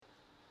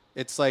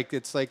It's like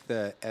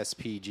the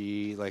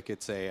SPG. Like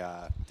it's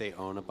they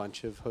own a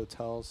bunch of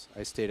hotels.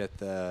 I stayed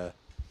at a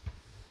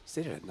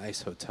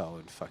nice hotel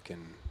in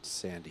fucking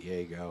San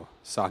Diego.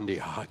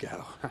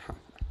 Yeah,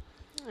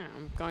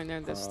 I'm going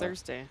there this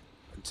Thursday.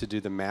 To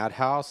do the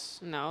Madhouse?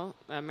 No,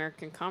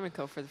 American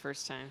Comico for the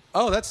first time.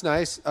 Oh, that's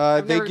nice.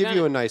 They give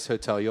you a nice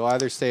hotel. You'll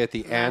either stay at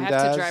the Andaz.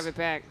 I have to drive it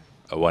back.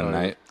 One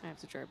night? I have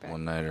to drive it back.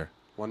 One nighter.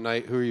 One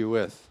night? Who are you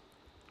with?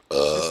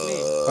 Just me.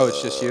 Oh,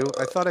 it's just you?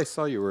 I thought I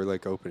saw you were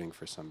like opening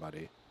for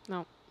somebody.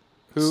 No.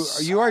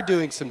 You are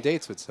doing some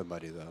dates with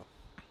somebody, though.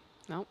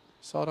 Nope.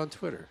 Saw it on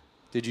Twitter.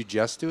 Did you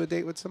just do a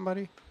date with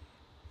somebody?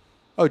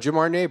 Oh,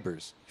 Jamar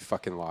Neighbors. You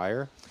fucking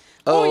liar.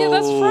 Oh, yeah,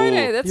 that's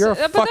Friday. You're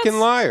a fucking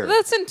liar.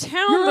 That's in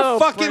town, You're though, a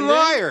fucking Brendan.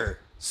 liar.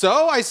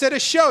 So I said a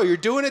show. You're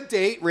doing a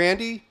date,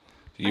 Randy.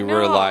 You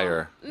were a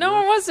liar. No,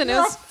 I wasn't.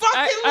 You're a fucking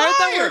I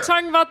thought we liar. were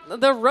talking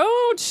about the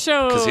road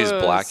show. Because he's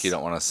black, you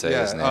don't want to say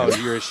his name. Oh,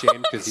 you're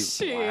ashamed because he's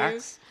black?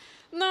 Jeez.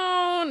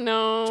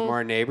 No.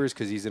 Jamar Neighbors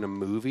because he's in a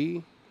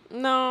movie?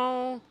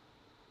 No.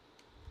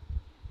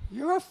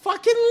 You're a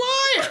fucking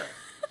liar.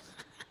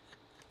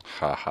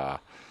 Ha.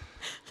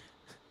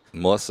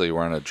 Melissa, you're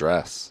wearing a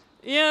dress.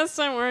 Yes,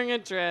 I'm wearing a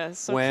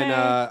dress. Okay. When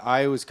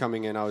I was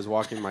coming in, I was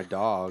walking my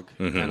dog,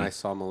 and I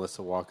saw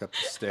Melissa walk up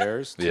the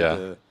stairs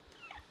to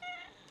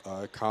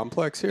the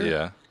complex here.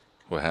 Yeah.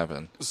 What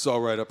happened? Saw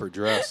right up her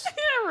dress.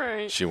 Yeah,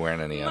 right. She wearing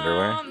any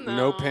underwear?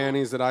 No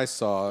panties that I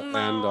saw. And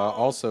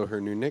also her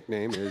new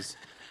nickname is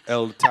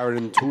El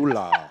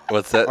Tarantula.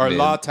 What's that Or mean?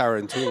 La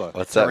Tarantula.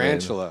 What's that mean?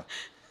 Tarantula.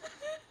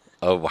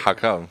 Oh, how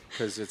come?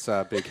 Because it's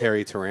a big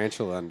hairy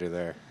tarantula under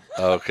there.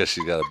 Oh, because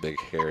she got a big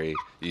hairy.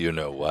 You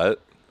know what?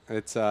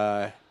 It's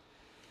like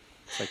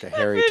a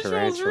hairy Visual's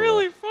tarantula.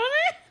 really funny.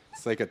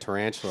 It's like a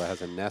tarantula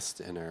has a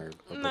nest in her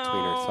between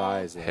her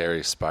thighs.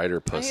 Hairy spider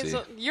pussy.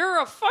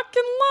 You're a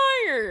fucking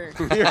liar.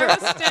 I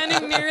was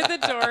standing near the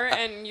door,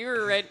 and you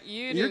were ready.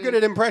 You're good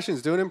at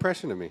impressions. Do an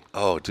impression of me.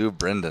 Oh, do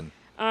Brendan.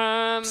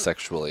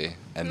 Sexually,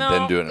 and no.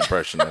 then do an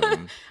impression of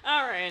him.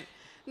 All right.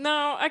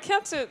 No, I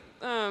kept it.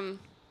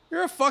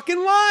 You're a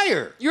fucking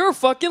liar. You're a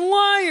fucking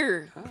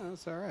liar. Oh,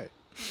 that's all right.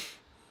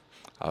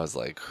 I was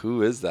like,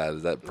 who is that?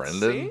 Is that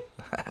Brendan? See?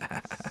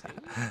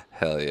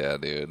 Hell yeah,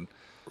 dude.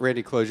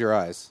 Randy, close your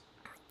eyes.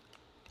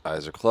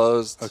 Eyes are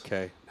closed.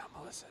 Okay. Now,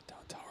 Melissa,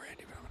 don't tell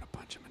Randy, but I'm going to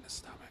punch him in the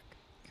stomach.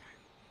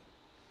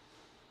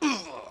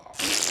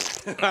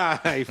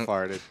 He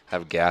farted.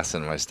 Have gas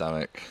in my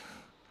stomach.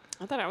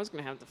 I thought I was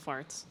going to have the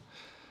farts.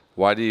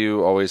 Why do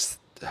you always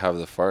have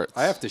the farts?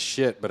 I have to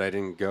shit, but I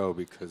didn't go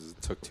because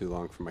it took too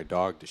long for my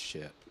dog to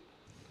shit.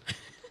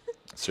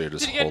 So you're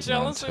just Did you get holding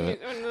on jealous to when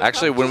it. the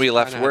Actually, pup when we just-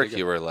 left I had to work, go.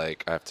 you were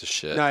like, I have to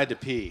shit. No, I had to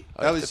pee.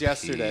 I That have was to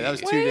yesterday. pee. That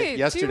was 2 Wait, days.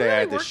 Yesterday, do you really I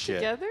had to work shit.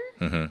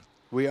 together?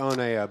 We own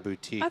a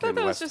boutique I thought in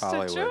that was West just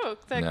Hollywood. a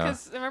joke.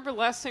 Because remember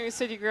last time you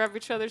said you grab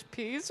each other's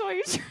peas while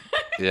you tried?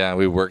 Yeah,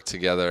 we work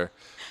together.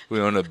 We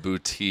own a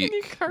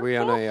boutique. We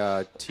own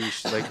a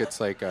it's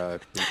like a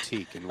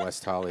boutique in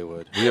West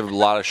Hollywood. We have a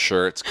lot of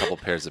shirts, a couple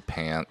pairs of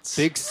pants.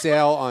 Big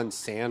sale on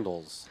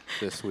sandals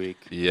this week.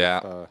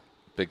 Yeah.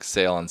 Big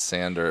sale on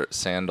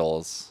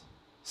sandals.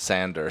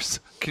 Sanders.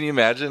 Can you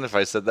imagine if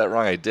I said that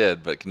wrong? I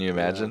did, but can you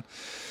imagine?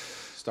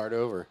 Start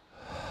over.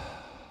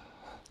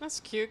 That's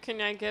cute.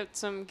 Can I get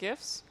some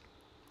gifts?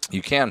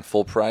 You can.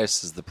 Full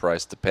price is the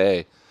price to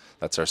pay.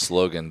 That's our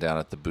slogan down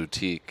at the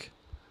boutique.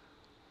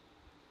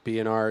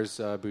 B&R's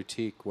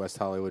boutique, West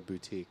Hollywood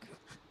boutique.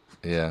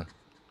 Yeah.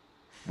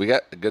 We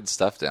got good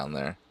stuff down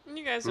there.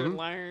 You guys are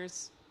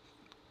liars.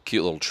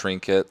 Cute little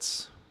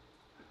trinkets.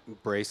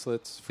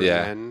 Bracelets for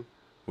Yeah. men.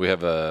 We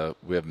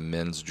have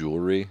men's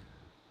jewelry.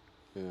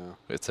 Yeah.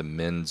 It's a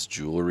men's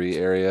jewelry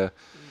area.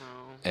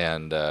 No.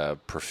 And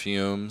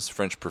perfumes,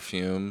 French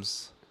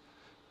perfumes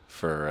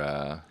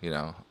for,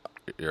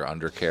 your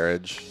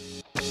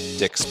undercarriage.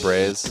 Dick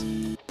sprays.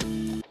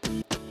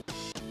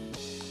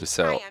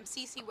 So, Hi, I'm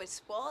Cece with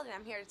Spoiled, and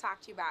I'm here to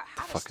talk to you about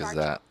how to fuck is start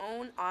that? your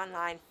own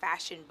online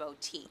fashion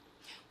boutique.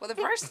 Well, the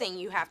first thing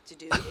you have to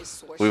do is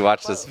source We your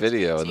watched this clothes.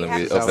 video, So and you then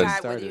have we to opened-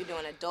 decide whether you're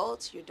doing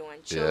adults, you're doing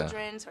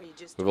children's, or you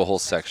just we have a whole doing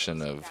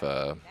section accessories.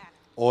 of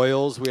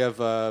Oils. We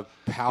have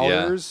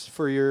powders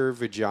for your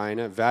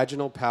vagina.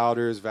 Vaginal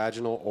powders,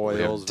 vaginal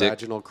oils,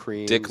 vaginal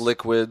creams. dick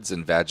liquids,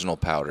 and vaginal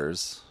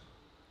powders.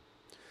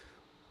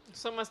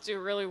 So must do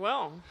really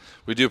well.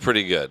 We do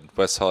pretty good.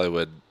 West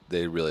Hollywood,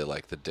 they really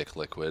like the dick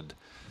liquid.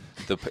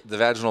 The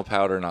vaginal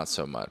powder, not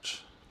so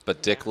much.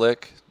 But dick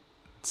lick,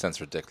 stands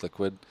for dick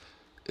liquid,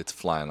 it's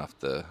flying off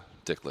the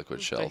dick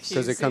liquid shelves.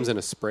 Because it comes in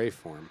a spray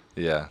form.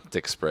 Yeah,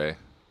 dick spray.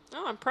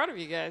 Oh, I'm proud of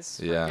you guys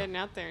for Yeah. getting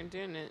out there and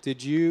doing it.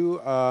 Did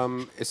you,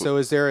 so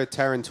is there a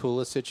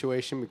tarantula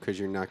situation because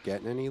you're not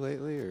getting any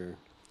lately, or?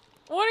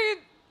 What are you...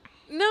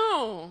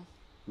 No.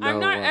 I'm No,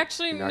 not what?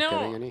 actually... You're not no.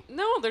 getting any?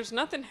 No, there's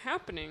nothing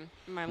happening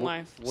in my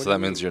life. What So do that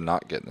you means mean? you're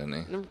not getting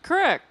any.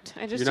 Correct.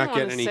 I just You're don't not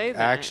want getting to any say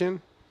that.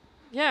 action?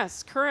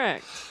 Yes,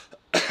 correct.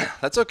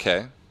 That's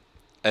okay.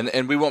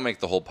 And we won't make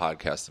the whole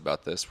podcast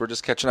about this. We're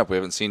just catching up. We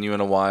haven't seen you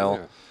in a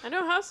while. I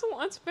know.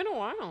 It's been a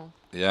while.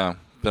 Yeah,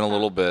 been a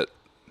little bit.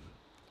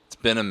 It's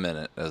been a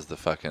minute, as the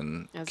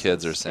fucking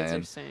kids are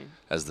saying.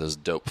 As those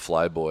dope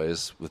fly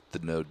boys with the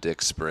no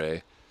dick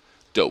spray.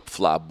 Dope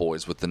fly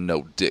boys with the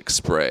no dick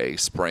spray.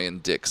 Spraying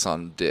dicks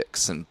on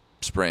dicks and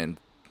spraying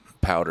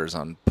powders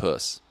on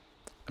puss.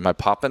 Am I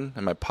popping?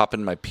 Am I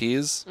popping my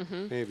peas?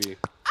 Mm-hmm. Maybe.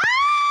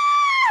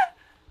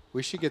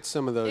 We should get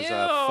some of those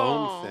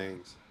foam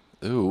things.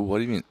 Ooh, what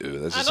do you mean? Ooh,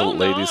 that's just a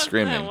lady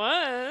screaming.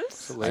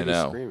 It's a lady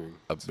screaming.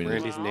 It's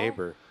Randy's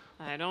neighbor.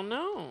 I don't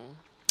know.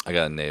 I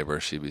got a neighbor.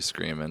 She'd be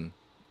screaming.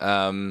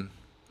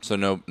 So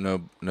no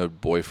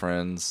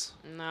boyfriends.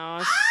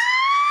 No.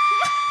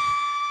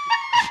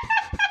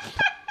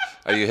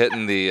 Are you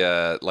hitting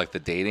the like the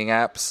dating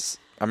apps?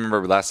 I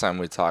remember last time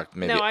we talked.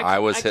 Maybe I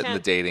was hitting the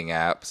dating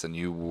apps, and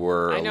you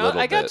were. I know.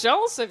 I got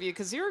jealous of you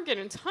because you were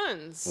getting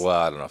tons. Well,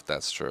 I don't know if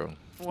that's true.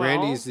 Well,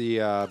 Randy's the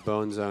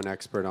Bone Zone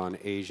expert on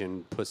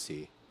Asian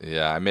pussy.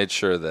 Yeah, I made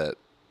sure that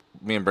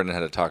me and Brendan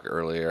had a talk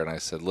earlier, and I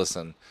said,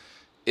 listen,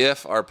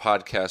 if our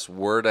podcast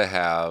were to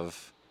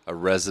have a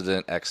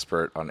resident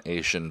expert on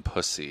Asian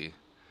pussy,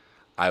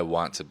 I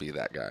want to be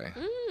that guy.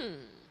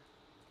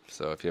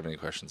 So if you have any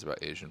questions about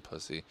Asian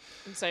pussy.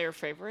 Is that your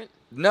favorite?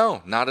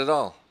 No, not at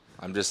all.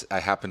 I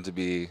happen to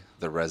be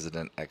the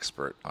resident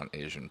expert on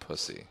Asian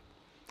pussy.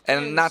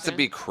 And not to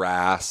be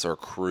crass or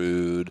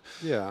crude.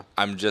 Yeah.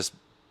 I'm just,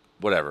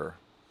 whatever.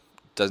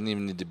 Doesn't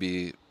even need to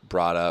be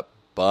brought up.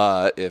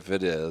 But if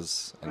it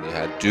is, and you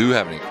do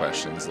have any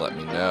questions, let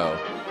me know.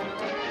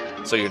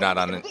 So you're not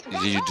on it.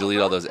 Did you delete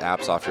all those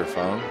apps off your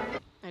phone?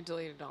 I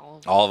deleted all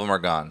of them. All of them are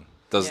gone.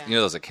 Those,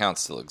 those accounts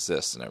still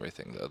exist and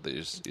everything, though.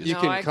 You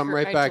can come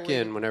right back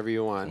in whenever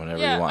you want. Whenever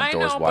you want.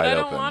 Doors wide open. But I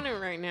don't want it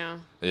right now.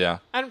 Yeah.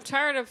 I'm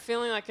tired of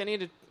feeling like I need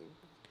to.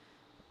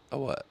 A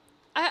what?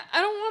 I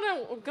don't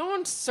want to go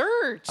and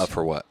search.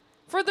 For what?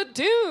 For the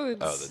dudes.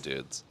 Oh, the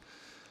dudes.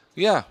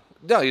 Yeah.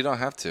 No, you don't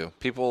have to.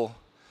 People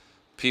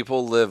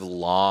live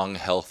long,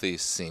 healthy,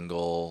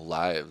 single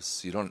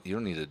lives. You don't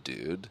need a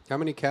dude. How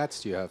many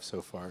cats do you have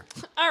so far?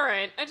 All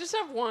right, I just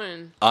have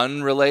one.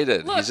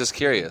 Unrelated. He's just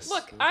curious.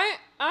 Look, I'm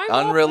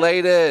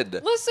unrelated.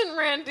 Open. Listen,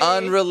 Randy.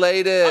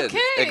 Unrelated. Okay.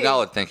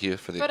 Acknowledge. Thank you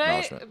for the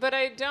acknowledgement. But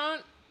I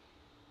don't.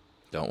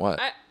 Don't what?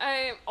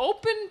 I'm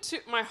open to.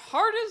 My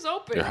heart is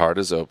open. Your heart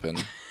is open.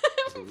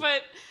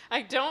 But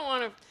I don't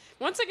want to.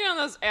 Once I get on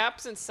those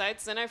apps and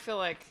sites, then I feel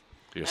like.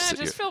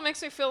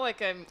 Makes me feel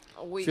like I'm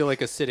weak. Feel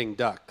like a sitting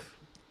duck.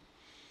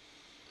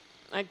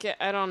 I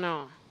don't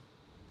know.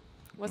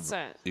 What's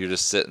that? You're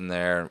just sitting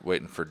there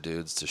waiting for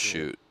dudes to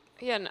shoot.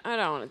 Yeah, no, I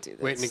don't want to do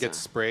that. Waiting to get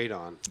sprayed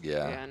on.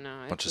 Yeah. Yeah,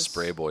 no. Bunch of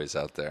spray boys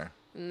out there.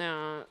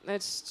 No,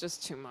 that's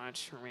just too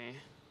much for me.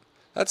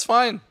 That's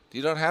fine.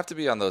 You don't have to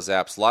be on those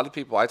apps. A lot of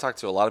people, I talked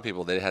to a lot of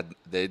people, they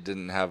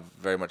didn't have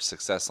very much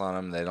success on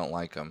them. They don't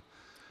like them.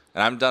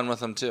 And I'm done with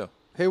them too.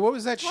 Hey, what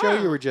was that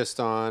show you were just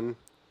on?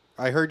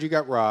 I heard you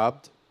got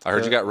robbed. I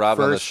heard you got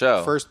robbed on the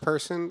show. First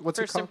person? What's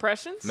it called? First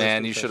Impressions?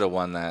 Man, you should have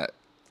won that.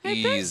 Hey,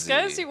 easy. thanks,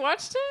 guys. You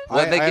watched it?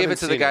 Well, they gave it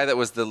to the guy that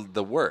was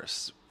the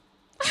worst.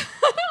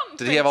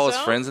 Did he have all his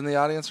friends in the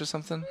audience or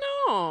something?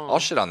 No. I'll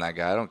shit on that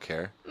guy. I don't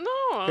care.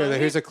 No.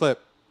 Here's a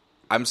clip.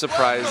 I'm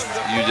surprised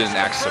you didn't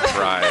act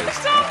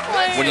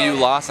surprised. When you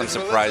lost, I'm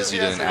surprised you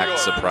didn't act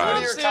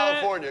surprised.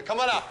 California. Come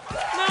on up.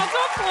 No,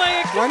 don't play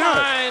it. Why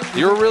not?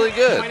 You were really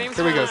good. My name's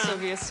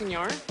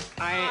Villasenor.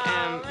 I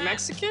am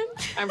Mexican.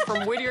 I'm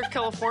from Whittier,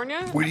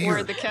 California,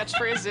 where the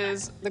catchphrase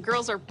is, the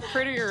girls are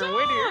prettier and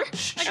wittier.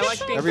 I like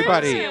being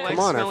Everybody, fancy. I like come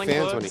on, our smelling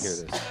fans clothes. want to hear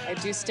this. I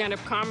do stand-up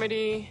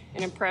comedy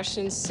and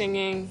impressions,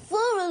 singing. For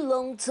a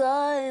long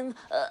time,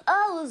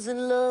 I was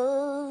in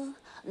love.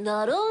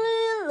 Not only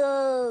in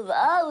love,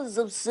 I was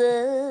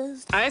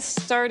obsessed. I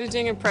started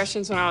doing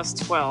impressions when I was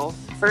 12.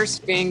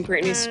 First being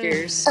Britney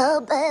Spears.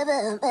 Oh,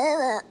 baby,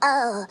 baby,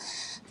 oh.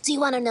 Do you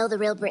want to know the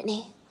real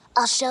Britney?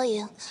 I'll show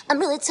you. I'm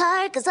really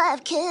tired because I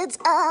have kids.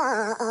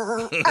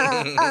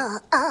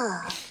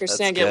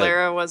 Christina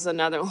Aguilera was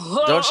another.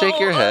 Don't shake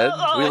your head.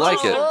 We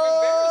like it.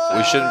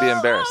 We shouldn't be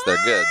embarrassed. They're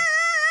good.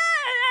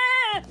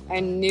 I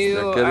knew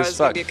They're good I as was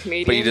going fuck. to be a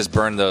comedian. But you just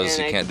burned those.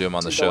 and You can't do them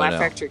on the did show Laugh now.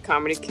 Factory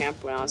Comedy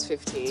Camp when I was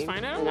 15.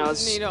 Fine, and I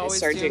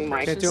started doing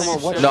my Can't do them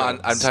on what No, show?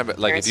 I'm talking about,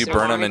 like, if you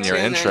burn them in your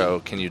intro,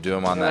 can you do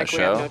them on that like, we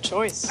have no show?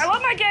 choice. I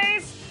love my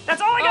gays.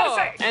 That's all I gotta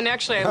say. And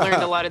actually, I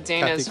learned a lot of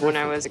Dana's when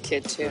I was a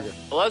kid, too.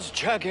 Let's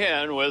check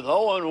in with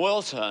Owen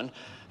Wilson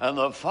and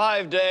the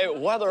 5-day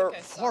weather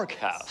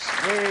forecast.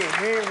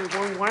 Hey,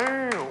 everyone.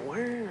 Wow.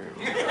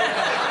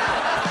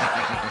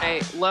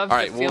 I love All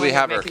right, the will we feeling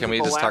have of her? making Can we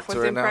people just laugh talk to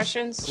with her now?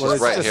 impressions. Well,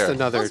 it's right just here.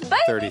 another Baby,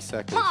 30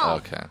 seconds. Mom.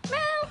 Okay.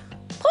 Man,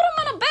 put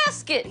him in a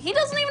basket. He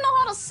doesn't even know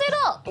how to sit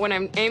up. When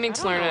I'm aiming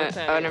to learn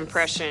an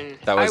impression,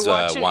 That was, I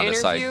watch an Wanda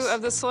interview Sykes.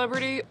 of the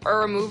celebrity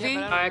or a movie.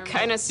 I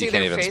kind of see You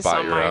can't their even face spot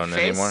on your my own face.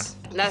 anymore?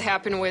 That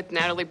happened with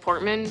Natalie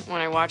Portman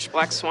when I watched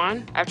Black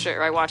Swan.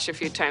 After I watched it a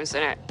few times,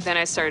 then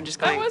I started just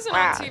going, wasn't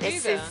wow, on TV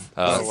this though. is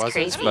Oh, This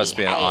is it must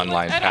be an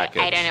online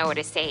package. I don't know what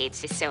to say.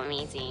 It's just so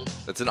amazing.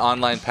 It's an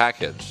online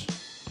package.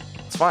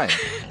 It's fine.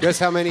 Guess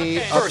how many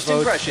First upvotes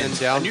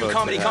impressions, and a new downvotes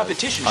comedy it has?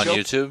 competition On show.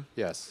 YouTube,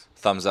 Yes.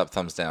 thumbs up,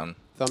 thumbs down.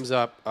 Thumbs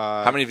up.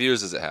 How many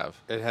views does it have?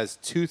 It has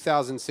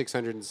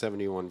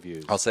 2,671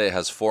 views. I'll say it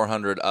has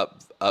 400 up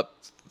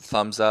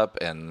thumbs up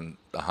and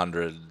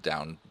 100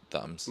 down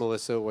thumbs.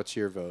 Melissa, what's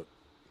your vote?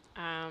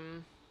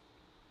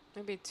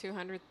 Maybe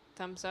 200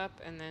 thumbs up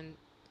and then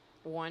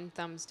 1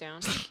 thumbs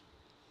down.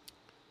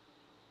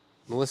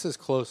 Melissa's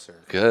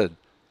closer. Good.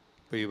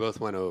 But you both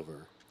went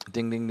over.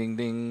 Ding, ding, ding,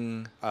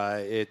 ding.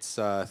 It's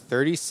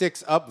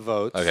 36 up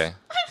votes. Okay.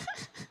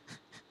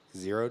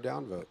 0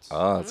 down votes.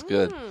 Oh, that's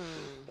good.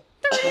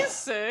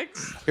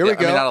 36. Here we Yeah, I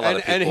go. mean, not a lot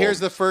of and people- here's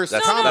the first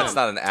That's, comment. that's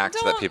not an act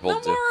that people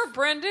no do. more,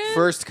 Brendan.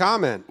 First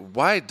comment.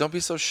 Why? Don't be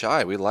so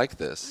shy. We like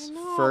this.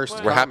 No, First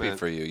but- We're happy comment.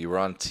 for you. You were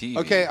on TV.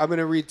 Okay, I'm going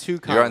to read 2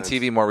 comments. You're on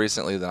TV more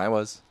recently than I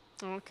was.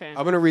 Okay.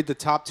 I'm going to read the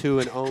top 2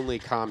 and only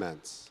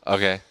comments.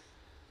 Okay.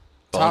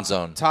 Bone top,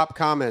 Zone. Top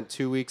comment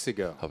 2 weeks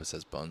ago. Hope it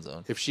says Bone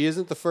Zone. If she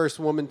isn't the first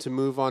woman to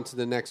move on to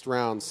the next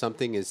round,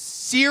 something is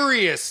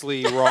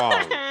seriously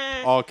wrong.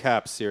 All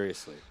caps,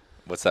 seriously.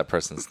 What's that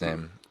person's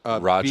name?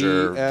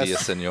 Roger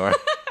Villasenor.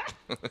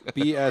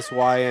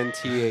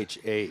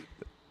 BSYNTH8.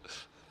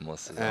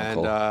 Melissa's And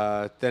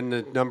uncle. then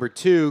the number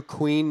 2,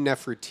 Queen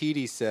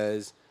Nefertiti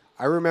says,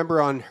 I remember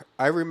her on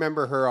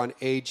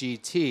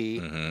AGT.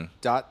 I remember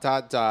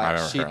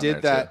She her on did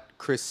there, that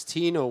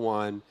Christina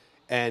one,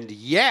 and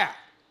yeah,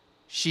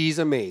 she's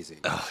amazing.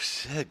 Oh,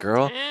 shit,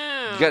 girl.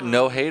 Damn. You got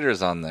no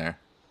haters on there.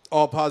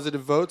 All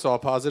positive votes, all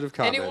positive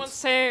comments. Anyone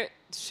say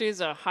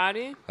she's a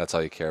hottie? That's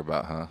all you care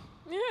about, huh?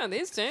 Yeah,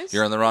 these days.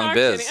 You're in the wrong No, I'm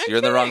biz. kidding. I'm You're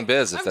in the wrong kidding.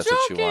 biz if I'm that's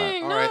what you want.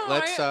 joking. All right, No,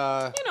 let's,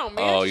 you know me.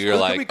 Oh, you're Who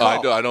can we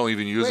like, call? I don't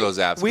even use Wait, those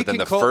apps. we But then can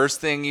the call-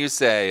 first thing you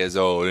say is,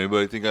 oh,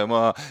 anybody think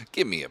I'm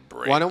give me a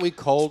break. Why don't we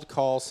cold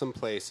call some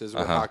places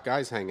where hot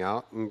guys hang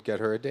out and get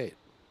her a date?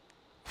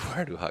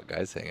 Where do hot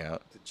guys hang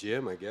out? The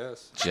gym, I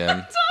guess.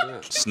 Gym?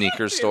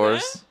 Sneaker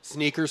stores?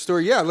 Sneaker store.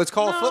 Yeah, let's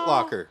call a Foot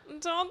Locker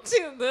Don't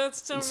do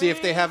this to me. and see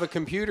if they have a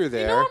computer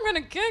there. You know I'm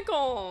gonna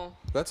giggle.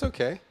 That's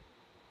okay.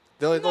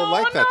 They'll No,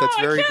 like that. no, That's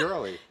I very can't.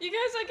 girly. You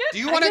guys, I get. Do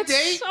you I want a get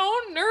date? So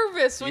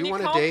nervous when You you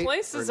want a call date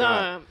places or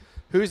not? up.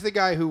 Who's the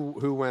guy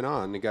who went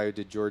on? The guy who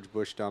did George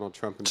Bush, Donald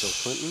Trump, and Bill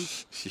Clinton?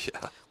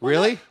 Yeah.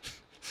 Really?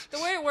 The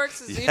way it works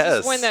is you Yes.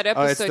 just win that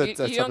Oh, it's episode.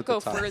 that's you up don't at the go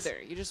top. further.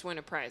 You just win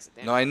a prize at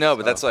the end. No, I know,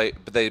 but that's like,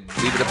 but they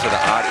leave it up to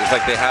the audience. It's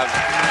like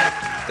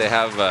they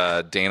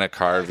have Dana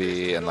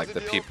Carvey and like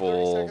the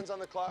people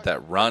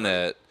that run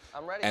it,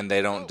 and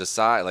they don't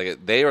decide.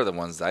 Like they are the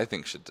ones that I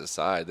think should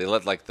decide. They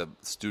let like the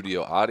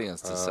studio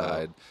audience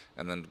decide,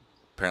 and then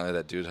apparently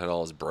that dude had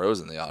all his bros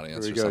in the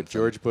audience. Here we or go. something.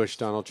 George Bush,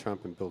 Donald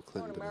Trump, and Bill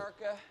Clinton.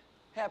 America,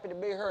 happy to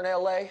be here in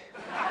LA.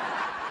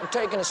 I'm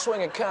taking a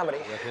swing at comedy.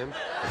 Is that him?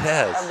 I've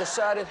Yes.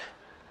 decided.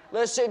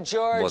 Listen,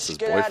 George, Melissa's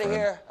get out of boyfriend.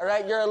 here. All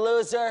right, you're a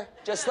loser,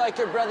 just like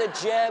your brother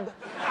Jeb.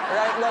 All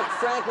right, look,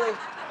 frankly,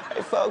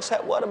 hey folks,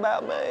 what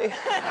about me?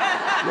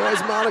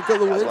 Where's Monica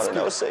You guys want to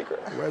know a Lewinsky? secret?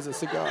 Where's the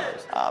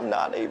cigars? I'm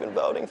not even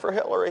voting for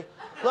Hillary.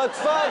 Look,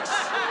 folks,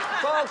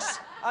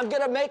 I'm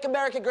gonna make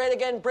America great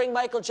again, bring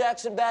Michael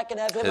Jackson back, and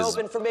have him His-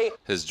 open for me.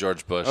 His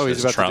George Bush, Oh, he's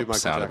his about to do Trump Michael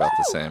sound Jackson. about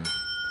the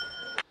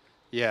same.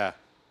 Yeah.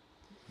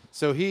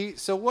 So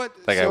what?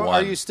 That guy So are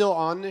won. you still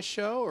on this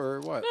show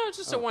or what? No, it's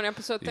just a one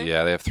episode thing.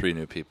 Yeah, they have 3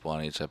 new people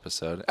on each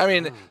episode. I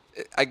mean,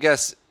 I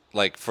guess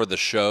like for the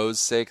show's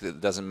sake,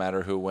 it doesn't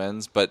matter who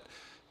wins, but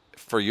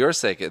for your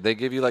sake, they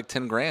give you like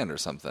 10 grand or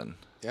something.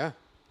 Yeah.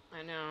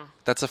 I know.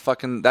 That's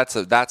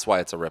that's why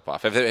it's a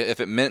ripoff. If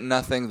it meant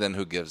nothing, then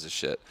who gives a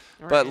shit?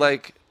 But Right.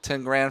 like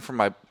 10 grand for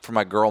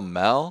my girl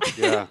Mel,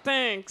 Yeah.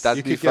 Thanks. that'd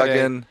You be could get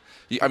fucking.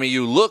 I mean,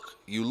 you look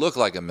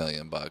like $1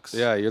 million.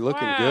 Yeah, you're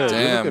looking Wow. good.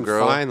 Damn, you're looking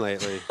girl. fine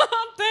lately.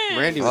 Thanks.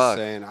 Randy was Fuck.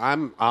 saying,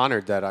 I'm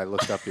honored that I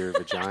looked up your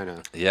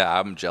vagina. Yeah,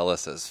 I'm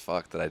jealous as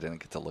fuck that I didn't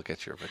get to look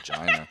at your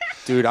vagina.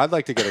 Dude, I'd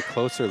like to get a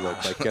closer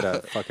look, like get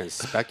a fucking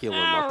speculum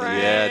up All in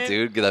right. there. Yeah,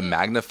 dude, get a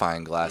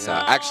magnifying glass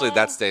out. Actually,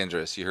 that's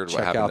dangerous. You heard what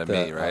Check happened out to the,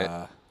 me,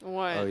 right?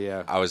 What? Oh,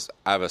 yeah.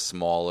 I have a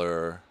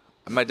smaller.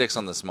 My dick's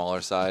on the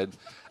smaller side,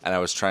 and I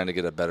was trying to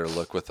get a better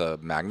look with a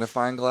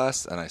magnifying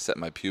glass, and I set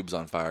my pubes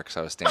on fire because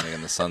I was standing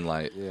in the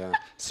sunlight. Yeah.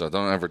 So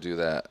don't ever do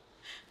that.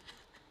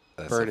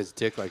 That's Burn his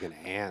dick like an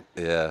ant.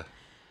 Yeah.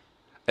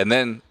 And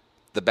then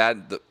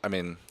I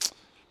mean,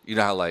 you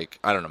know how like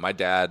I don't know. My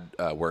dad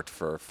worked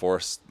for a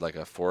forest not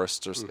a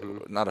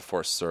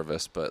forest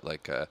service, but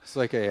like a. It's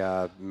like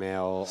a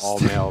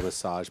all-male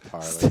massage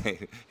parlor.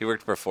 He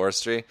worked for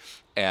forestry,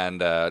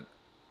 and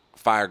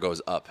fire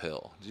goes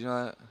uphill. Did you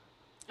know that?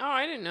 Oh,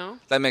 I didn't know.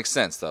 That makes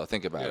sense, though.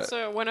 Think about it.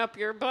 So it went up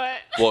your butt.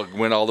 Well, it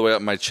went all the way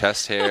up my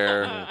chest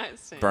hair, I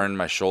see. burned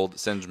my shoulder,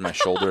 singed my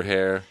shoulder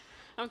hair.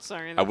 I'm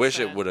sorry. I wish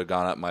it sad. would have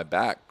gone up my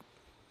back.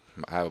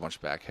 I have a bunch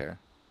of back hair.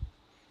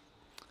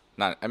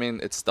 I mean,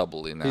 it's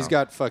stubbly now. He's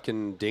got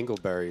fucking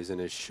dingleberries in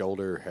his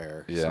shoulder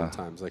hair Yeah.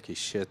 sometimes. Like he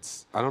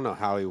shits. I don't know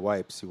how he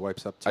wipes. He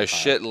wipes up too I high.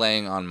 shit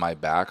laying on my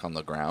back on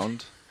the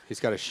ground. He's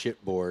got a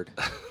shit board.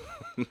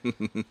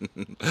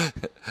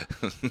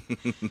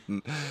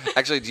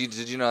 Actually,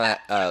 did you know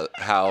that,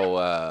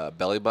 how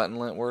belly button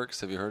lint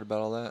works? Have you heard about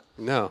all that?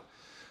 No.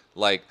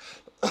 Like,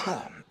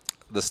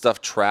 the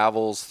stuff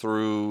travels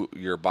through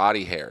your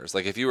body hairs.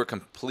 Like if you were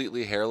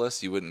completely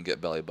hairless, you wouldn't get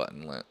belly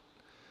button lint.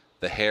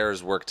 The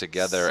hairs work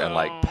together and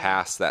like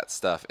pass that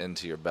stuff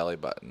into your belly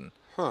button.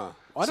 Huh.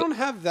 Well, I don't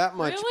have that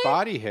much Really?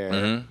 body hair.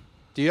 Mm-hmm.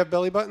 Do you have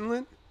belly button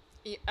lint?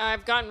 Yeah,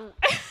 I've gotten.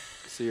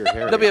 See your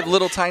hair. No, we have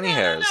little tiny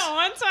hairs. No,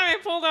 one time I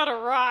pulled out a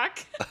rock.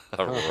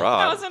 A I was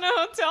rock. in a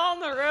hotel on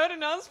the road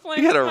and I was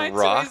playing You had with a my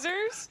rock?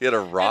 tweezers. You had a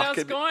and I rock?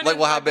 was going Like, in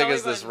well, my how big belly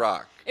is this button.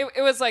 rock?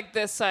 It was like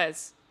this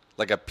size.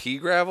 Like a pea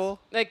gravel?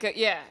 Like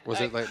yeah.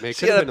 Was it like? It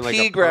She could have had been a like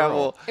pea a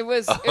gravel. pearl. It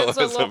was a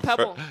little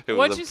pebble.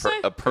 What'd you say?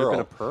 A pearl.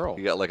 A pearl.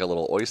 You got like a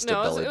little oyster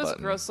No, belly it was a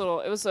button. gross little.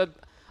 It was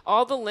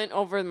all the lint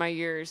over my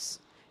ears,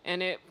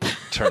 and it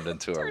Turned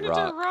into turned a into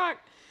rock. a rock.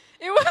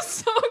 It was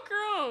so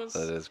gross.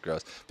 That is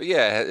gross. But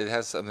yeah, it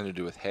has something to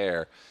do with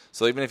hair.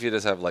 So even if you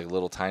just have like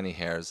little tiny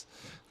hairs,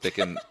 they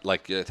can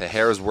like the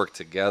hairs work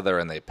together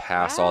and they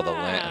pass all the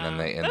lint and then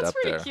they end That's up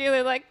pretty there. cute.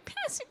 They're like,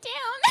 pass it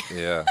down.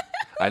 Yeah.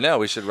 I know.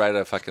 We should write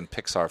a fucking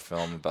Pixar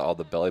film about all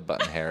the belly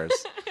button hairs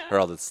or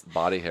all the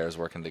body hairs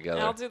working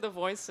together. I'll do the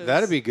voices.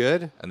 That'd be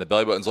good. And the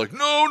belly button's like,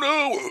 no.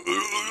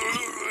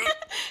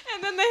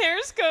 And then the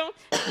hairs go.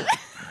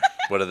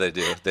 What do?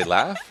 They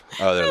laugh?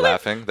 Oh, they're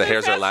laughing. The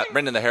hairs are laughing.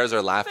 Brendan, the hairs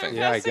are laughing.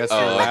 Yeah, I guess They're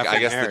they're Oh, laughing I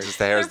guess hairs. just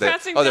the hairs. They're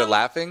passing They're down-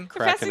 laughing. They're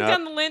Cracking passing up.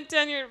 down the lint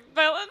down your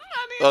belly.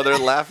 Oh, they're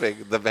laughing.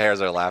 The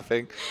hairs are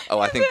laughing. Oh,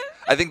 I think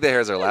the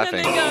hairs are And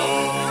then laughing. they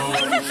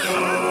go.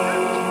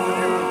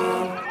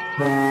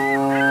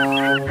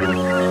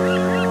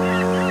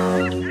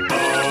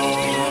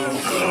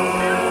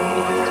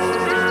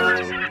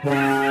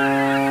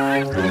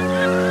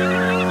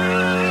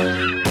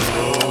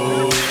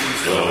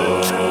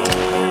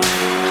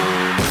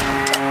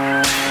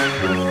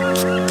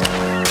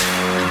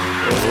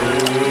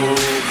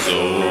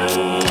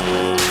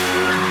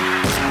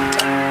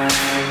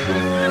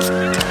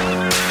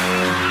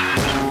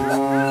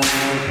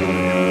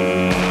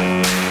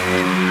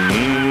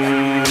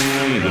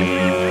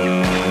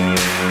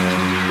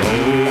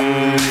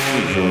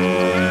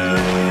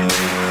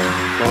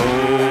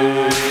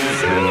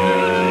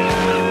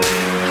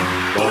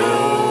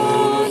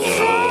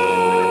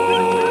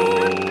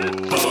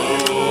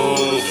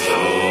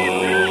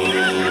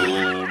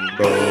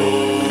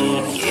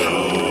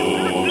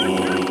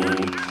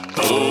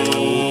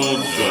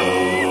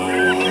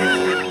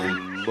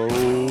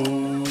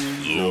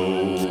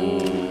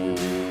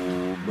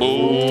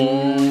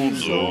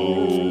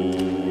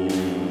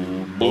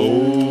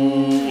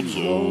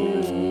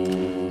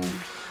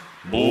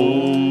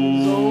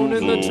 Zone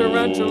in the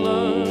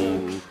tarantula.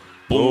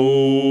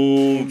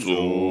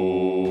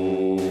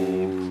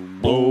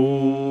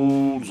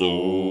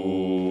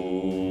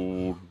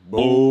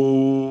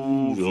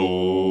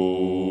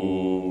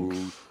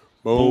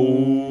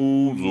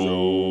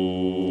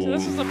 So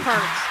this is the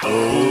part.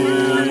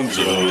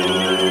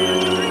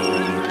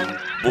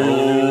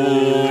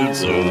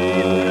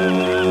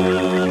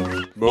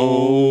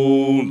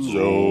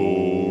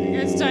 You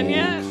guys done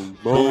yet?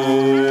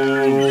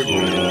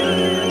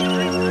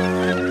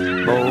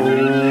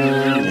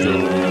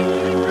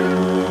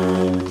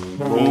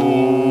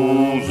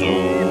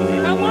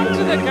 How long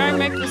did the guy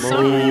make the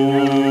song?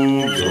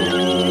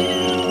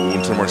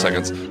 2 more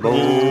seconds.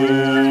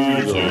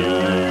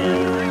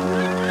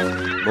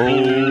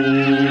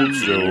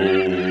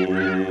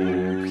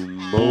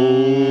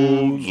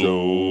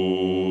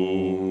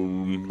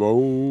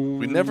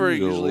 We never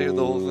usually hear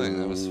the whole thing.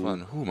 That was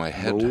fun. Ooh, my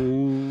head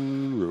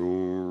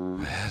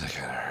kind of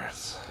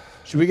hurts.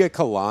 Should we get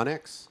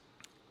colonics?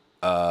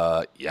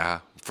 Yeah.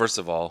 First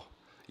of all,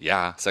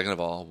 yeah. Second of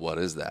all, what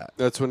is that?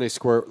 That's when they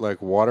squirt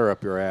like water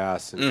up your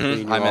ass and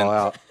clean you I'm all in.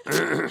 out.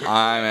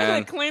 I'm Did they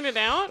in. clean it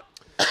out?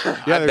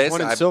 Yeah, there's one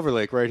basically- in Silver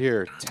Lake right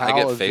here. I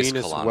get Tao of face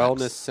Venus colonics.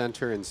 Wellness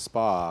Center and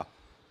Spa.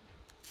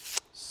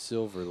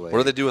 Silver Lake. What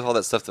do they do with all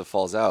that stuff that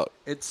falls out?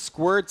 It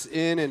squirts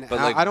in and But,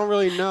 out. like, I don't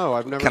really know.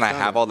 I've never. Can I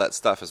done have it. all that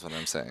stuff is what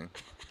I'm saying.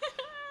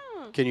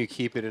 Can you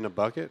keep it in a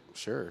bucket?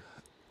 Sure.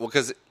 Well,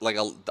 because like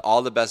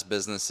all the best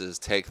businesses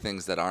take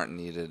things that aren't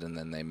needed and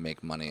then they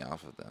make money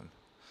off of them.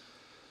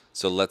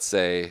 So let's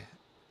say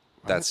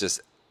that's just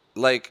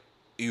like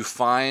you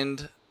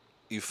find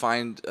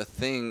a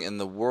thing in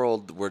the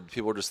world where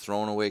people are just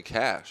throwing away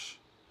cash.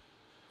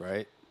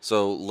 Right.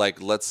 So like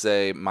let's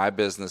say my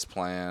business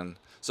plan.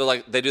 So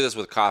like they do this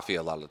with coffee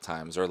a lot of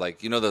times, or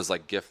like those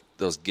like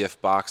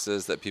gift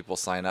boxes that people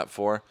sign up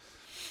for.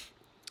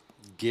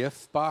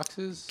 GIF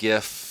boxes.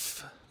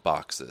 GIF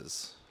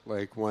boxes.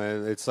 Like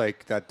when it's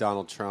like that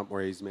Donald Trump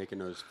where he's making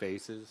those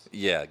faces.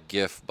 Yeah,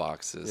 GIF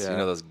boxes. Yeah. You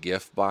know those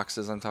GIF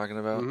boxes I'm talking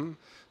about? Mm-hmm.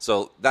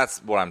 So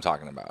that's what I'm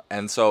talking about.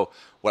 And so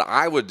what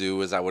I would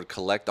do is I would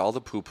collect all the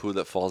poo-poo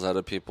that falls out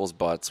of people's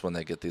butts when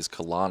they get these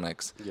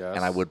colonics, Yes.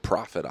 and I would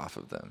profit off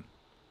of them.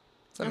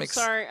 Does that I'm make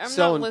sorry, I'm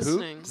Selling not poop?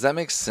 listening. Does that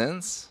make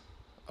sense?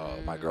 Oh,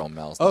 my girl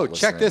Mel's Oh, not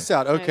check listening. this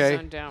out. Okay.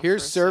 zoned out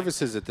Here's for a sec.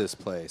 services at this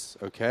place.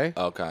 Okay.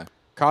 Okay.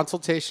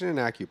 Consultation and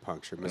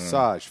acupuncture,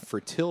 massage,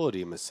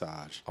 fertility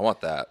massage, I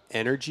want that.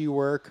 energy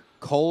work,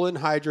 colon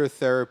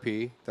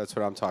hydrotherapy. That's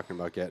what I'm talking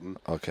about getting.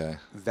 Okay.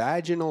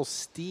 Vaginal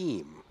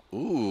steam.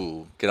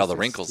 Ooh, get all the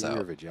wrinkles Steam out.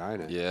 your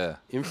vagina. Yeah.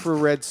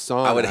 Infrared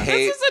sauna. I would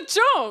hate. This is a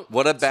joke.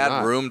 What a bad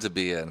not. room to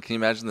be in. Can you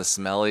imagine the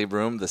smelly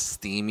room, the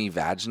steamy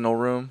vaginal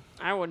room?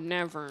 I would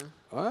never.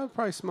 Oh, that would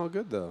probably smell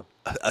good though.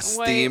 A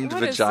steamed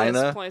What is vagina.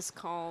 this place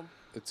called?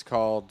 It's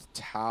called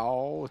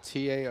Tao,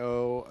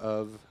 T-A-O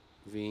of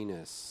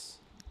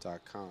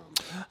Venus.com.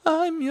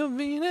 I'm your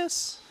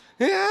Venus.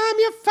 I'm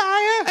your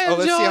fire. And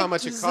Let's see your how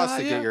much it costs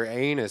to desire. get your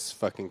anus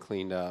fucking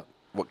cleaned up.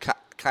 What? Can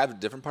I have a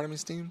different part of me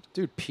steamed?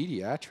 Dude,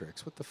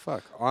 pediatrics. What the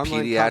fuck?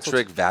 Online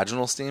Pediatric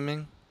vaginal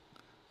steaming?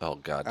 Oh,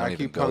 God. Don't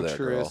even go there,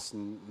 girl.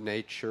 acupuncturists,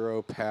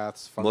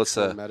 naturopaths, functional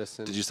Melissa,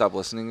 medicine. did you stop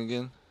listening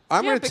again?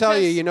 I'm Yeah, going to tell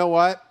you, because- you know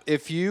what?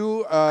 If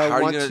you How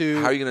are want you to...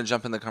 gonna, how are you going to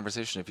jump in the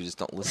conversation if you just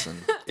don't listen?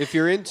 If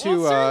you're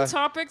into... Well, certain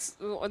topics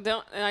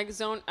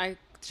I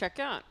check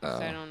out if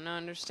I don't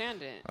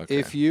understand it. Okay.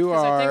 if you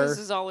Because I think are... this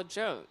is all a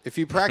joke. If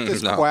you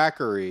practice No.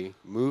 quackery,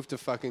 move to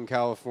fucking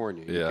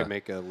California. You Yeah. can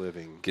make a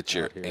living. Get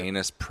your out here.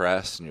 anus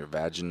pressed and your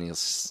vagina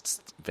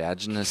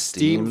Steam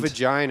steamed.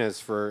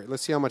 vaginas for...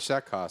 Let's see how much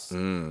that costs.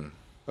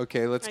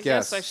 Okay, let's I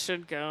guess. guess I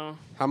should go.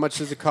 How much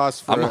does it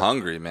cost for... I'm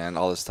hungry, man.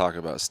 All this talk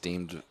about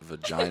steamed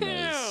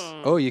vaginas.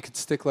 Ew. Oh, you could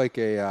stick like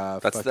a...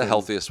 That's the fucking-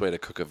 healthiest way to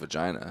cook a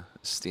vagina.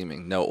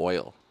 Steaming. No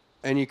oil.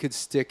 And you could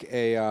stick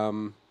a...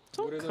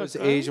 what are cook those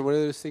them. Asian... What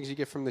are those things you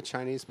get from the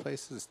Chinese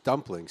places?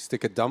 Dumplings.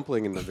 Stick a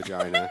dumpling in the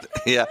vagina.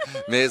 Yeah.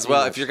 May as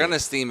well. If you're going to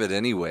steam it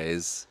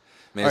anyways,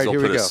 may All as right, well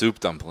here put we a go. soup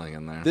dumpling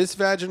in there. This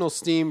vaginal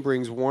steam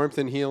brings warmth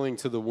and healing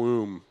to the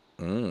womb.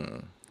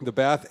 The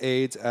bath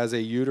aids as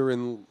a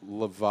uterine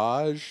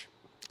lavage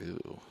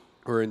Ew.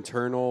 or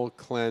internal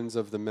cleanse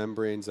of the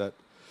membranes that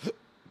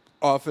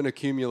often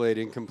accumulate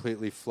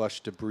incompletely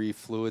flushed debris,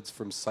 fluids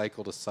from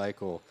cycle to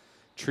cycle.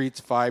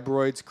 Treats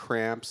fibroids,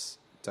 cramps,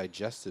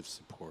 digestive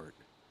support.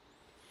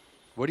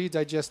 What are you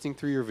digesting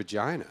through your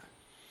vagina?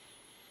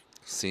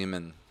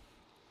 Semen.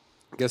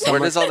 Guess how Where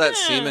much- does all that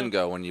semen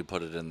go when you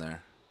put it in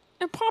there?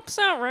 It pops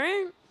out,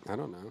 right? I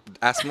don't know.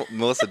 Ask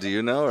Melissa, do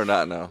you know or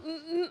not know?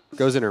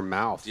 Goes in her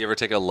mouth. Do you ever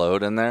take a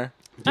load in there?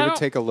 Do you I ever don't-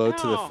 take a load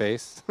to the no.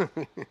 face?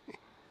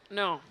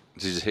 No.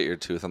 Did you just hit your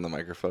tooth on the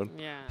microphone?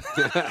 Yeah.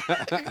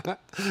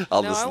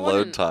 All No, this I load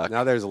wouldn't. talk.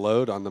 Now there's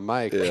load on the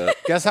mic. Yeah.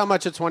 Guess how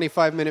much a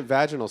 25-minute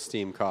vaginal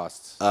steam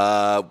costs?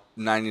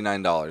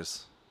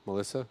 $99.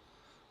 Melissa?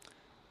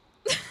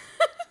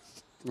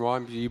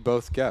 Well, you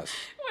both guess.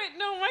 Wait,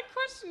 no, my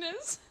question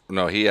is...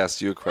 No, he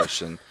asked you a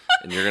question,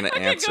 and you're going to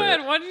Okay, answer go ahead.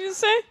 it. What did you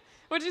say?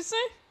 What did you say?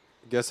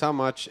 Guess how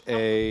much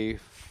a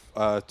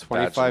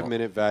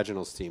 25-minute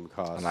vaginal steam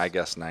costs? And I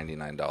guess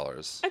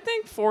 $99. I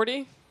think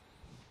 40.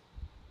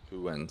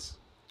 Who wins?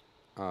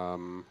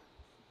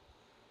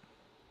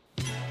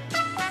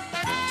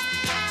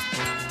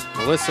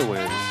 Melissa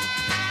wins.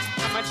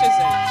 How much is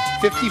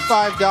it?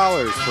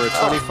 $55 for a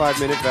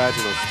 25-minute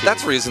vaginal steam.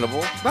 That's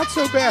reasonable. not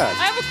so bad.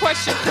 I have a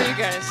question for you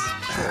guys.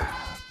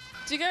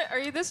 Are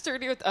you this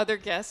dirty with other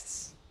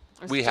guests?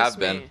 Or is We it have just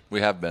been. me?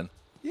 We have been.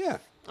 Yeah.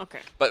 Okay.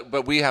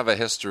 But we have a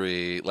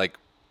history. Like,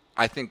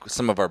 I think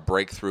some of our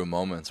breakthrough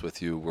moments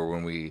with you were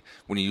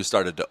when you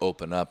started to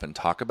open up and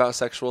talk about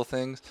sexual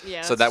things.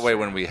 Yeah, so that's that way,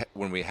 true.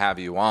 when we have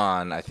you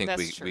on, I think That's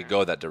we true.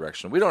 go that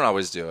direction. We don't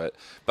always do it,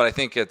 but I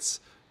think it's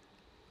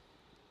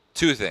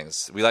two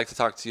things. We like to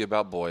talk to you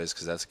about boys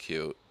because that's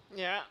cute.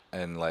 Yeah.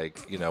 And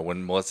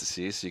when Melissa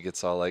sees, she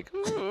gets all like,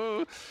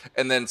 ooh.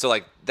 And then so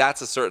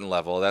that's a certain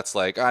level. That's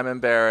like, I'm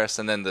embarrassed.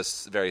 And then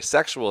this very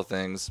sexual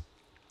things,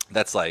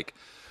 that's like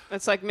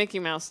Mickey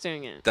Mouse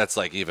doing it. that's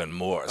like even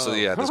more. So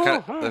yeah, there's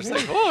kind of there's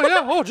like, oh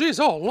yeah, oh geez,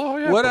 oh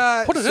yeah.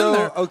 What, put it so, in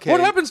there. okay.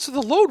 What happens to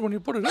the load when you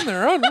put it in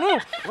there? I don't know.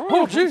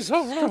 Oh geez,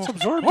 oh no. It's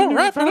absorbed. Oh,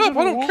 wrap it up.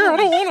 I don't care.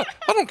 I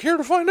don't care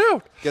to find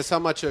out. Guess how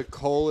much a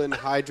colon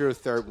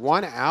hydrotherapy?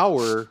 1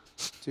 hour.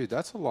 Dude,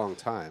 that's a long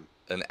time.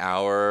 An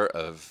hour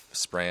of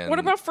spraying. What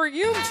about for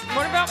you?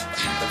 What about...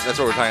 That's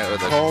what we're talking about.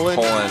 The Colon?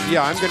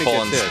 Yeah, I'm gonna get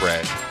colon this.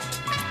 spray.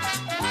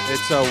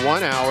 It's a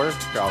 1 hour.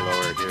 I'll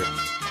lower it here.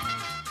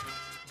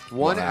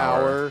 1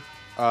 hour.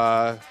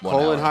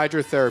 Colon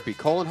hydrotherapy.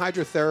 Colon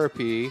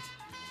hydrotherapy,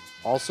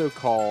 also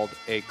called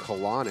a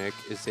colonic,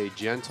 is a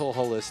gentle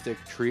holistic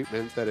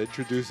treatment that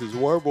introduces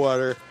warm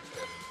water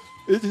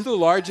into the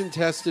large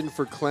intestine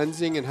for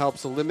cleansing and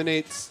helps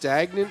eliminate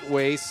stagnant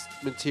waste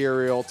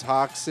material,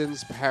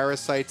 toxins,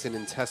 parasites, and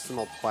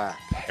intestinal plaque.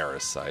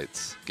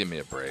 Parasites. Give me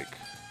a break.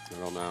 I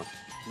don't know.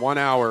 1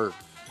 hour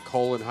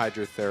colon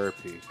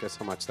hydrotherapy. Guess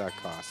how much that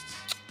costs?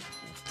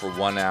 For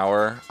 1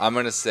 hour, I'm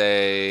going to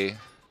say,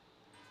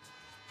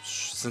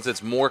 since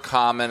it's more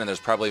common and there's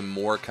probably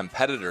more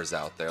competitors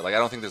out there, I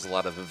don't think there's a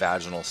lot of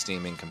vaginal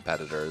steaming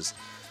competitors.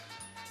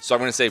 So I'm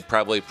going to say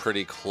probably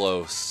pretty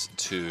close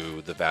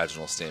to the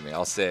vaginal steaming.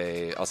 I'll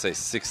say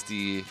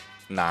 $69.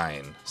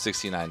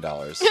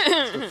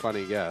 That's a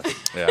funny guess.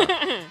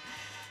 Yeah.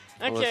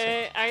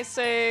 Okay, I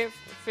say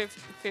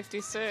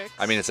 56.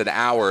 I mean, it's an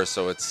hour,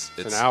 so it's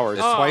An hour.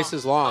 It's Oh, twice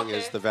as long okay.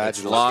 as the It's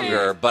vaginal.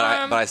 longer, Okay, but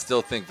I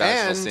still think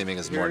vaginal and steaming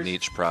is more here's-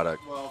 niche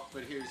product. Well,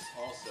 but here's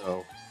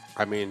also.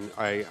 I mean,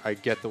 I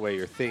get the way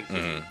you're thinking,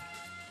 Mm-hmm.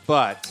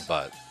 but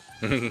But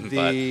But,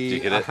 do you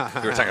get it?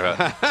 We were talking about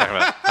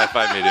high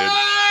five me, dude.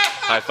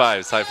 High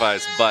fives.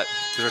 But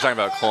because we're talking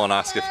about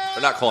colonoscopy,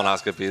 or not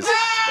colonoscopies.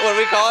 What are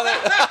we calling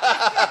it?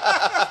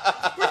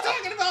 We're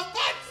talking about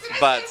butts.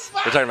 Butts.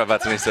 We're talking about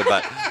butts, and he said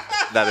butt.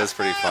 That is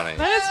pretty funny.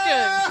 That is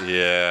good.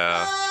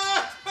 Yeah.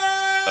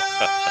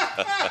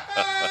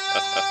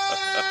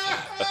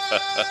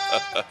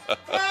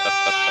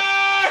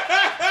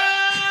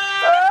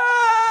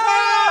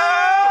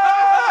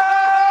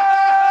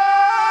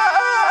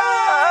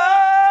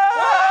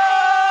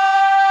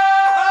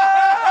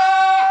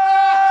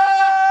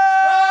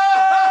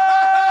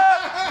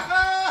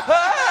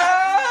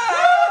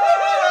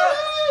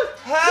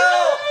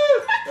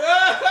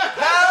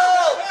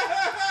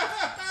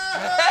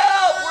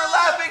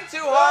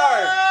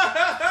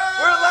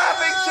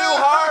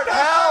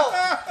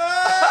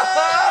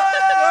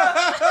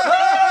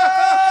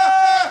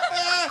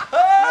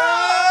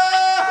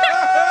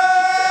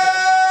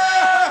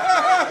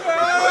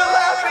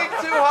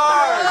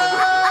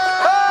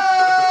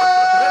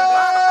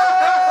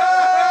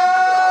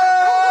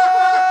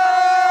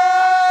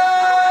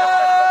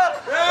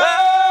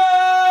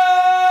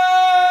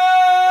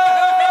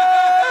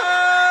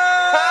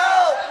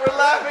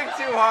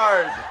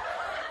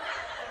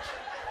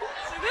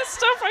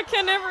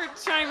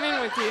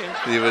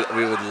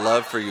 We would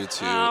love for you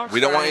to. We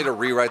don't want you to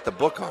rewrite the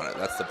book on it.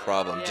 That's the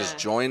problem. Yeah. Just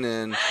join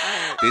in.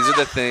 These are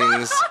the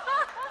things.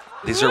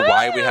 These are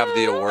why we have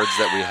the awards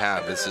that we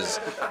have. This is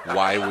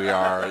why we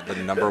are the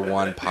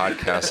 #1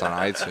 podcast on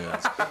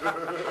iTunes.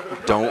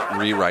 Don't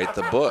rewrite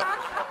the book.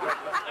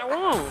 I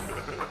won't.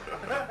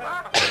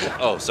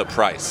 Oh, so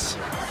price.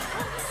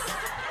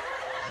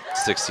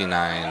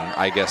 69.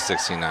 I guess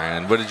 69.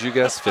 And what did you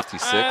guess?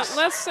 56?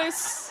 Let's say.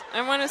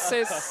 I'm gonna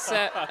say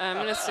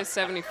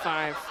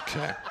 75.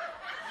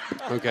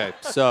 Okay.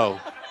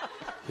 So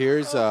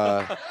here's what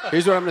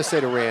I'm gonna say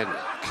to Randy.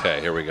 Okay,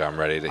 here we go. I'm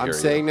ready to hear you. I'm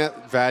saying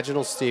that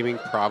vaginal steaming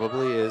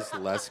probably is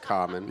less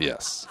common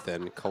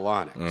than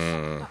colonics.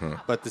 Mm-hmm.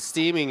 But the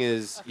steaming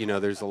is,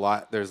 there's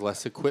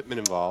less equipment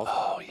involved.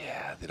 Oh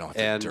yeah, they don't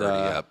have to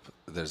dirty up.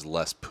 There's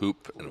less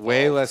poop involved.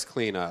 Way less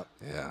cleanup.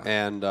 Yeah.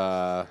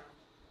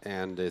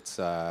 And it's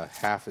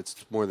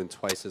it's more than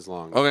twice as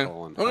long as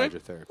colon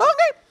hydrotherapy.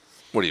 Okay.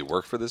 What, do you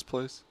work for this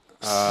place?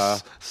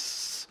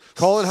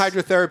 Colon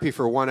hydrotherapy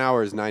for 1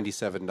 hour is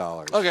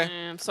 $97. Okay.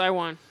 So I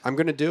won. I'm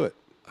going to do it.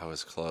 I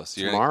was close.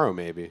 Tomorrow,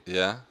 maybe.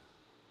 Yeah?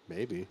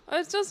 Maybe.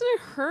 Doesn't it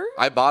hurt?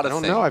 I bought a thing.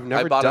 I don't know. I've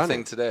never done it. I bought a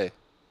thing today.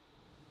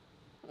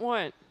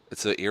 What?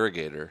 It's an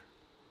irrigator.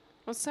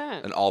 What's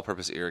that? An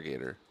all-purpose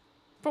irrigator.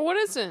 But what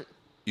is it?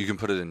 You can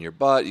put it in your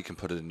butt. You can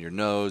put it in your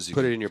nose. You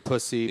put it in your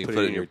pussy. You can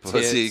put it in your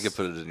pussy. You can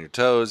put it in your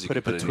toes. You put can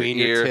it put between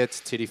it in your tits.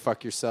 Titty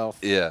fuck yourself.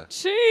 Yeah.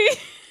 Gee.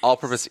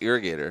 All-purpose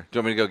irrigator. Do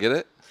you want me to go get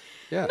it?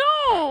 Yeah.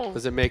 No.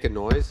 Does it make a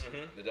noise?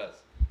 Mm-hmm. It does.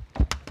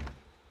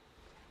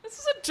 This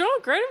is a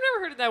joke, right? I've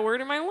never heard of that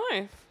word in my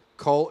life.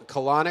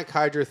 Colonic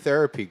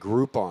hydrotherapy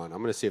Groupon.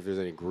 I'm going to see if there's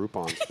any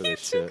Groupons for this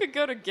shit. You could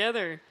go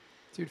together.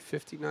 Dude,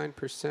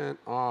 59%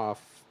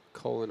 off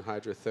colon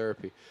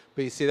hydrotherapy.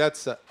 But you see,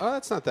 that's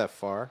not that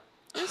far.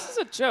 This is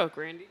a joke,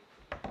 Randy.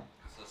 So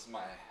this is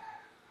my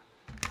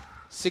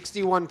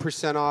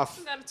 61% off.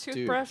 Isn't that a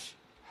toothbrush? Dude,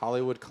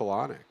 Hollywood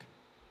Colonic.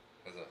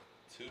 There's a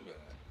tube in it.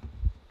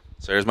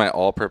 So here's my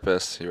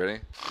all-purpose. You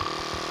ready?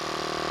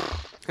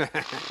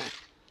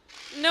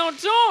 No,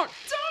 don't.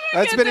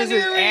 That's been his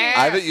ass.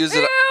 I haven't used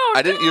it.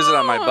 I didn't use it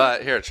on my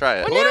butt. Here, try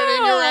it. Put it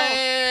in your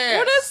ass.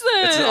 What is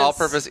this? It's an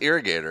all-purpose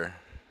irrigator.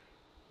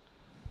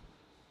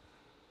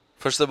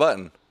 Push the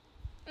button.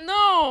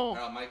 No.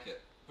 I'll mic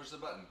it. Push the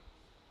button.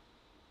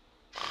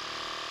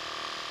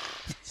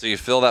 So you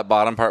fill that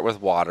bottom part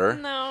with water.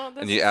 No,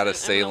 and you add a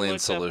saline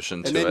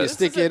solution to it. And then you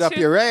stick it up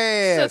your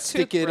ass.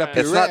 Stick it up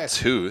your ass. It's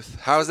not tooth.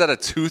 How is that a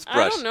toothbrush?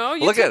 I don't know.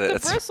 You Look took at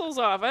it. the bristles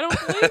off. I don't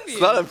believe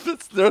you.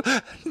 It's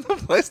no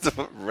place to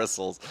put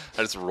bristles.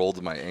 I just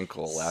rolled my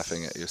ankle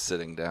laughing at you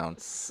sitting down.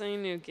 This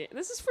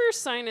is for your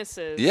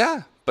sinuses.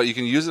 Yeah, but you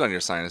can use it on your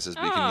sinuses,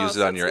 but you can use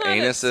it on your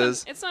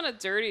anuses. It's not a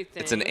dirty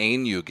thing. It's an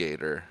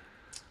anugator.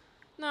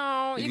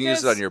 No, you can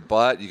use it on your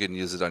butt. You can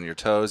use it on your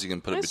toes. You can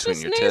put it between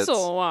your tits. It's just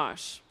nasal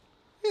wash.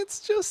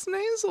 It's just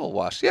nasal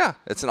wash. Yeah,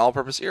 it's an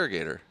all-purpose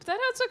irrigator. But that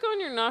has to go in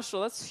your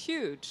nostril. That's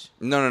huge.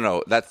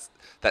 No.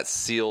 That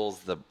seals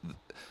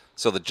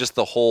just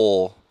the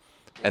hole,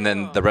 and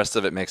then the rest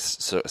of it makes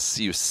so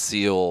you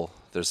seal.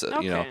 There's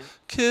a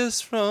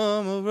kiss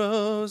from a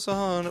rose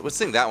on it. Let's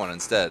sing that one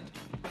instead.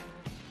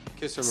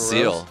 Kiss from a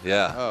seal. Rose?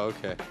 Yeah. Oh,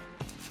 okay.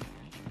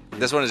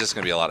 This one is just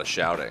gonna be a lot of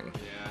shouting.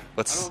 Yeah.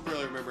 I don't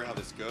really remember how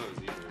this goes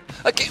either.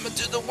 I came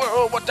into the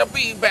world with a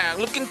rebound.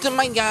 Look into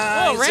my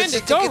eyes. Oh,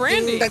 Randy, go,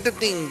 Randy.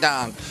 Ding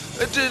dong.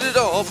 I did it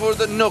all for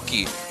the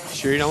nookie.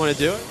 Sure you don't want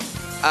to do it?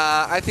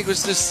 I think we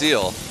should just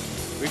seal.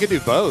 We could do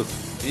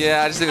both.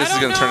 Yeah, I just think this is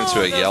going to turn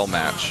into a yell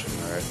match.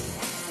 All right.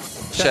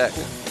 Check.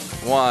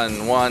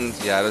 One.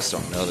 Yeah, I just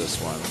don't know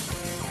this one.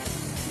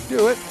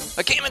 Do it.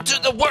 I came into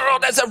the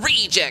world as a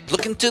reject.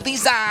 Look into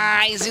these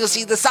eyes, you'll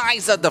see the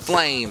size of the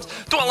flames.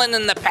 Dwelling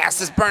in the past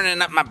is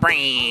burning up my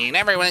brain.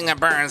 Everything that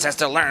burns has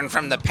to learn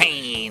from the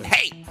pain.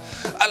 Hey,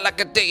 I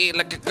like a day,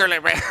 like a girly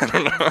red. I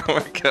don't know how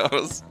it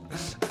goes.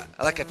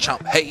 I like a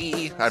chump.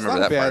 Hey, I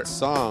remember that bad part.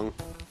 Song.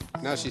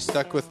 Now she's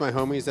stuck with my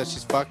homies that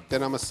she's fucked.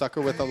 Then I'm a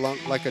sucker with a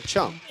lump like a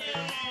chump.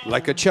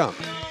 Like a chump.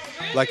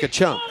 Like a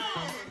chump.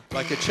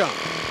 Like a chump.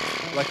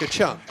 Like a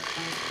chump.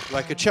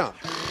 Like a chump.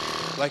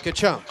 Like a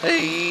chump.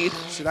 Hey.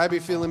 Should I be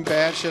feeling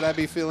bad? Should I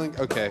be feeling...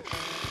 Okay.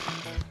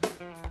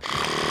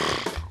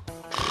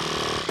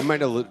 You might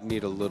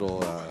need a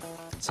little...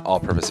 It's an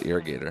all-purpose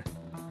irrigator.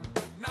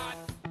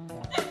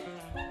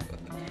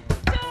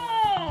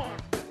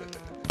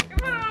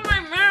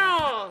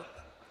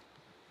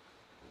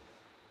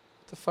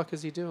 What the fuck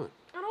is he doing?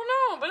 I don't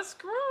know, but it's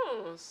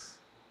gross.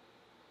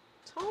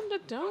 Tell him to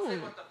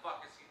don't. What the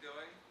fuck is he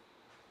doing?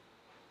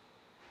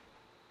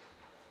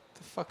 What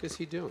the fuck is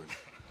he doing?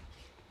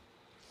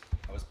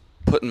 I was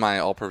putting my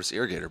all-purpose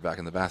irrigator back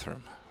in the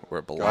bathroom where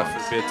it belongs.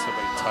 God forbid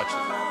somebody touches it.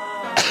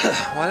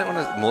 Well, I didn't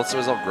want to... Melissa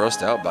was all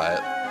grossed out by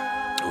it.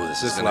 Ooh,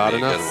 this is going to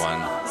be a good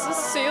one. Is this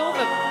Seal,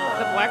 the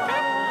black guy?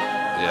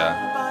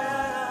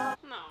 Yeah.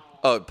 No.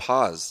 Oh, it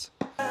paused.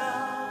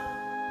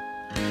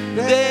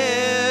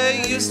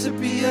 There used to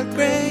be a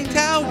great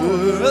tower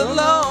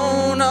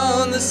alone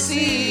on the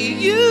sea.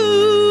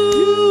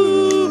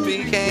 You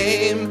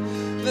became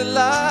the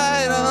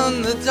light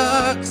on the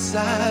dark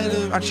side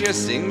of... Aren't you going to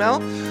sing, Mel?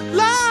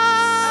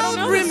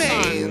 Love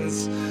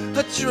remains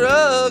a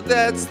drug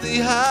that's the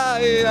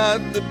high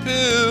on the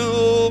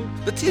pill.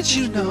 But did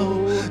you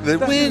know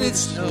that when it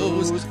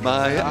snows,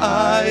 my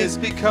eyes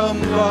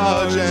become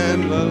large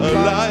and a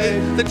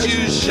light that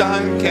you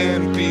shine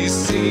can't be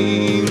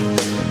seen?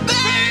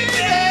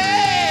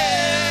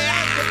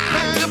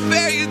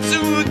 Compare you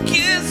to a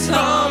kiss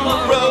from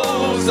a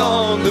rose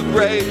on the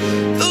grave.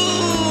 Ooh,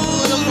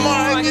 the more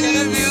I give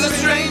you, the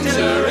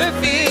stranger it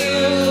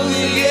feels,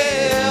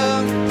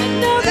 yeah.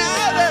 Now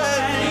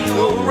that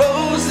your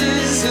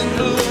roses in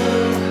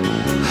bloom,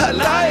 a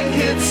light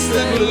hits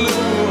the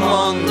gloom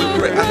on the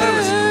grave. I thought it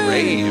was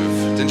grave.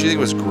 Didn't you think it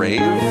was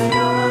grave?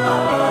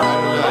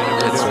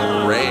 It's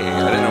grave.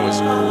 I didn't know it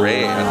was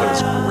grave. I thought it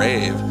was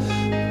grave.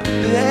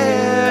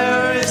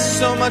 There is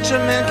so much a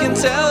man can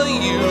tell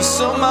you,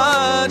 so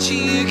much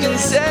he can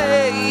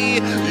say.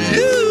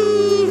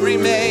 You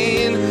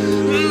remain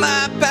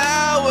my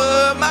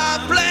power, my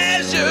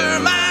pleasure,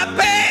 my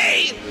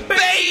pain,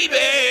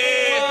 baby.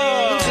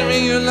 To me,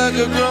 you're like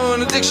a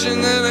growing addiction,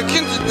 and I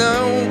can't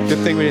know. Good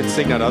thing we didn't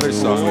sing that other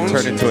song. It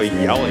turned into a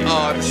yelling.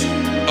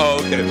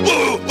 Oh, okay.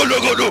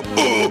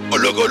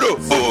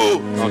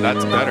 Oh,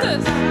 that's better.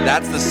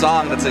 That's the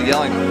song. That's a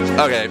yelling.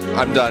 Okay,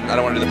 I'm done. I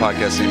don't want to do the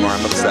podcast anymore.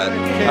 I'm upset.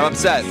 I'm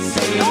upset.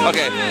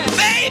 Okay.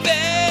 Baby,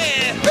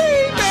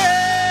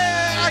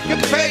 I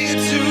compare you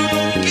to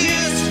a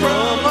kiss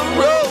from a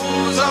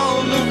rose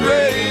on the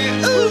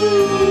grave.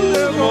 Ooh,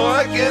 the more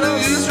I get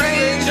of you,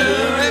 stranger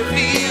it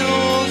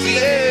feels,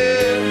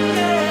 yeah.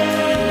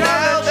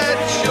 Now that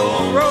your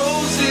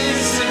rose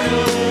is in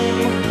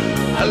bloom,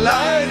 a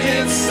light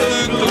hits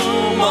the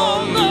gloom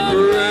on the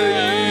grave.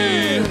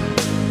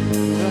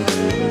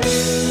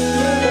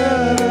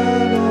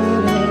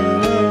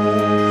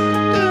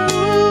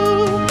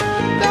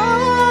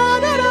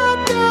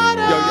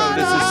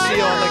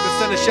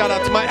 Shout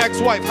out to my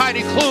ex-wife,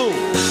 Heidi Klum.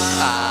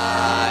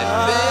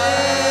 I've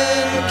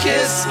been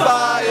kissed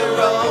by a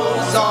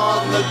rose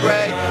on the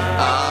grave.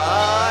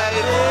 I've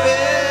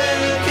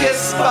been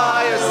kissed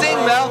by a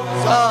sing-bell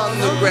on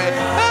the grave.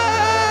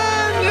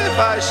 And if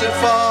I should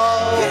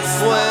fall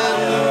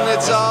when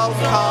it's all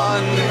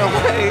gone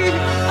away,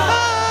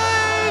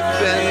 I've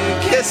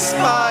been kissed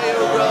by a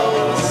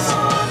rose.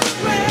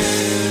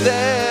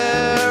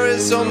 There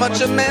is so much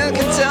a man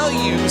can tell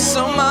you,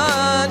 so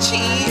much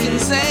he can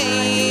say.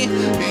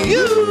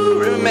 You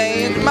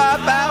remain my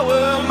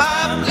power,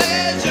 my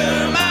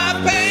pleasure, my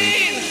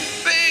pain,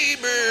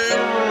 baby.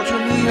 To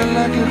me, I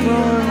like a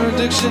growing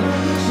addiction,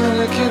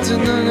 and I can't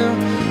deny now.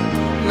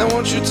 Now,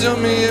 won't you tell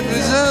me if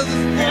it's other?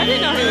 I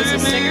didn't know he was a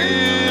singer.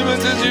 But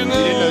did you know?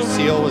 You didn't know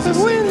Seal was a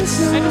singer?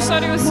 I just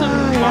thought he was some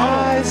model.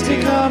 Eyes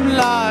become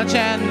large,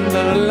 and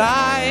the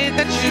light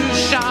that you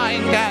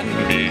shine can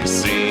be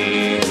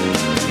seen,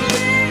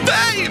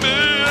 baby.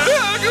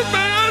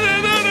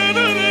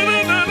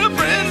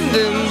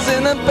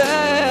 In a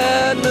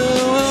bad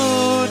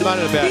mood. Not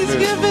in a bad He's mood.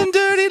 giving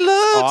dirty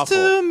looks Awful.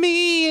 to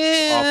me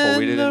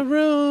in the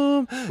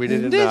room. We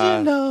didn't. Did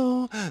you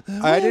know?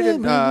 I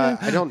didn't.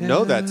 I don't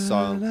know that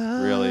song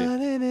really.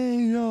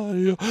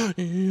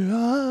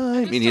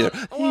 Me neither.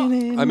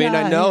 I mean,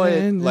 I know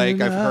it. Like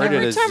I've heard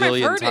it a Every time I've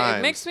zillion heard times.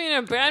 it makes me in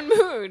a bad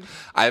mood.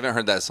 I haven't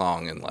heard that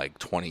song in like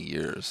 20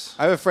 years.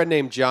 I have a friend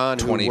named John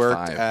who 25.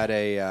 worked at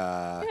a.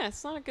 Yeah,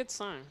 it's not a good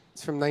song.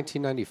 It's from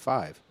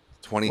 1995.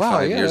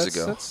 25 years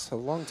ago. That's a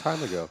long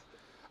time ago.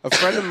 A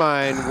friend of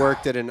mine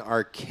worked at an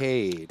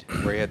arcade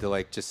where he had to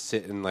like just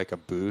sit in like a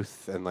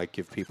booth and like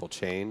give people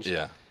change.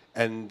 Yeah.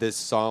 And this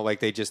song, like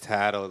they just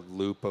had a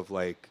loop of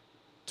like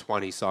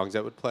 20 songs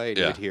that would play, and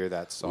you would hear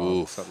that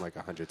song something like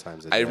 100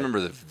 times a day. I remember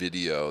the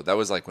video. That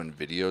was like when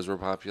videos were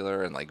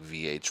popular and like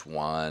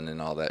VH1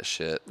 and all that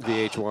shit.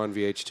 VH1,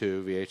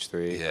 VH2,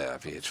 VH3. Yeah,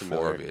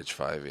 VH4,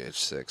 VH5,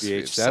 VH6,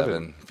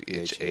 VH7,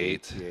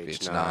 VH8,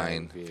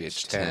 VH9,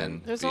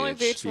 VH10. There's only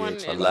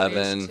VH1 and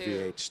 11,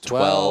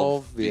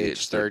 VH12,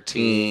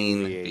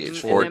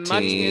 VH13,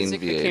 VH14,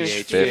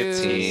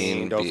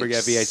 VH15. Don't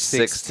forget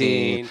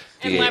VH16.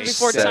 And Land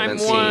Before Time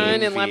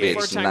 1 and Land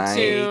Before Time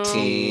 2.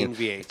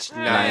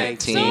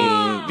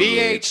 VH19,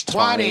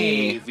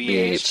 VH20,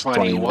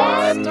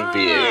 VH21,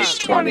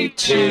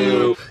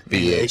 VH22,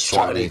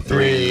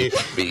 VH23,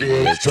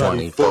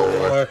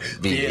 VH24,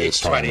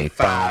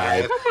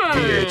 VH25,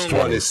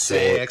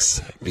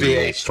 VH26,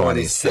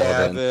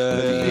 VH27,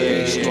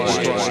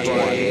 VH29,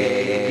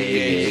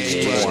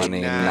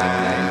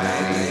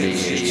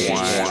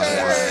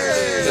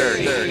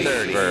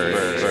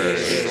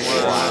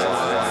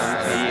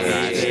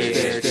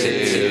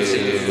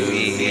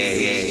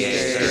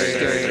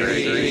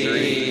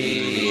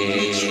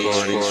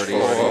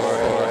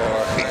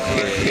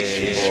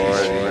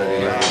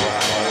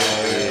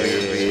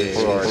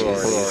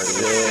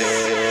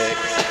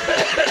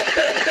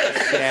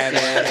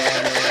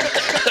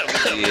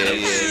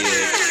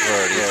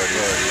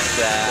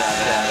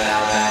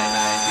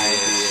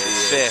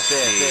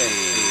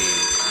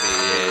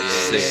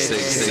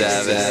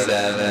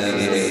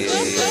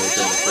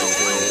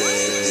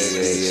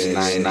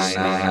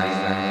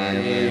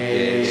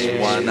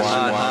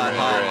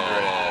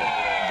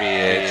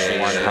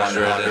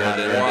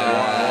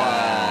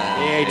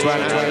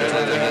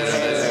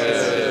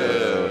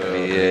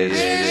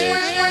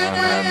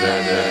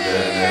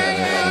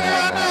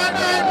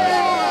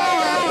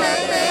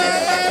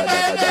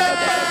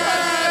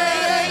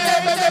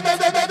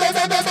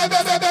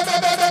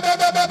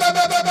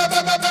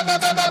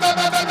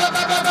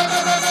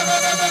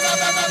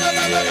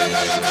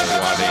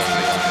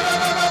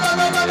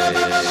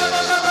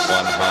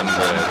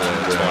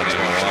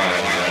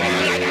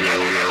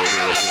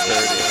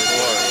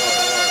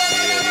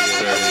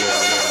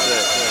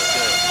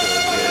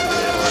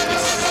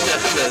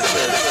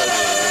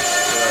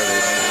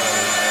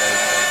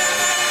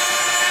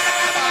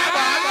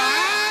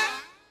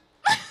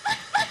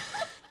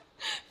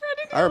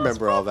 I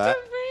remember all that.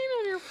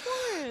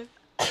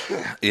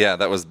 Yeah,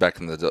 that was back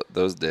in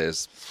those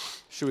days.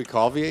 Should we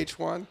call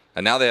VH1?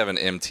 And now they have an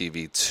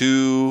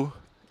MTV2,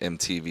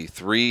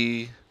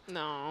 MTV3.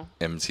 No.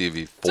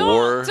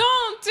 MTV4.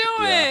 Don't do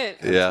it.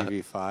 Yeah.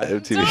 MTV5.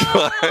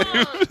 MTV5.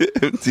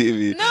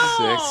 MTV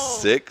No.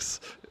 6.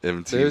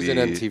 MTV There's an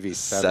MTV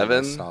 7.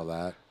 I 7. saw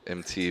that.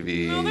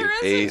 MTV No, there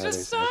 8. isn't.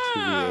 Just stop.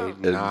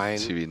 MTV 8, 9.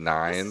 MTV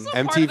 9.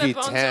 MTV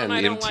 10.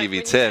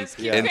 MTV 10.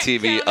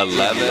 MTV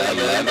 11.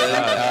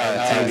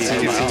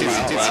 MTV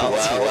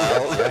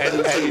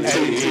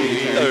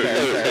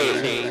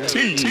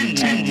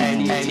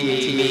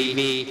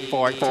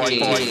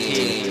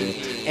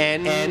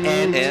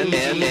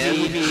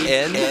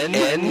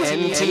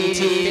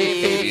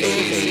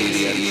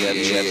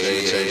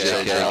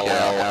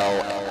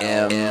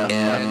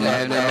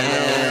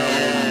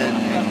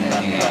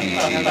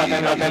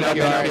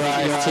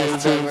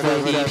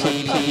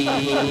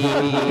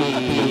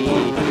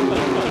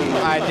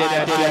I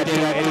did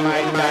in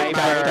my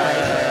diaper.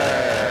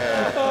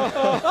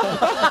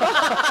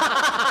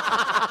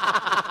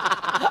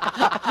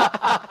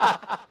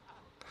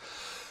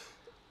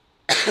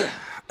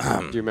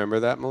 Do you remember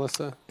that,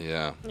 Melissa?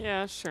 Yeah.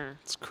 Yeah, sure.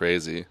 It's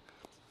crazy.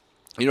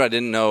 You know, I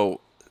didn't know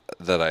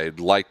that I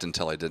liked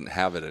until I didn't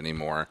have it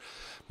anymore.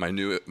 My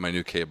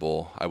new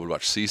cable, I would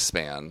watch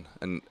C-SPAN,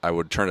 and I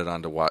would turn it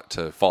on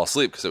to fall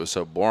asleep because it was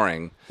so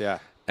boring. Yeah.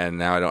 And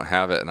now I don't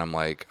have it, and I'm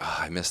like,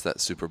 I miss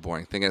that super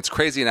boring thing. And it's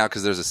crazy now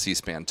because there's a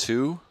C-SPAN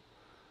 2.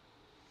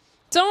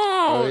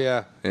 Don't. Oh,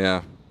 yeah.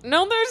 Yeah.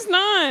 No, there's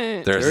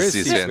not. There's There a is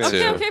C-SPAN 2.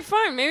 Okay,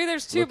 fine. Maybe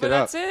there's 2, Look but it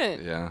up. that's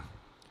it. Yeah.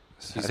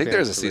 C-SPAN I think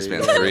there's a 3.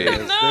 C-SPAN 3.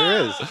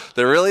 There is.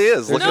 There really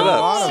is. Look There's it a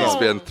up. lot of them.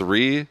 C-SPAN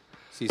 3.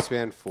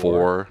 C-SPAN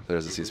 4.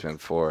 There's a C-SPAN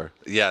 4.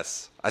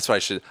 Yes. That's why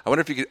I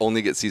wonder if you could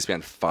only get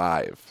C-SPAN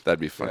 5. That'd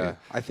be funny. Yeah.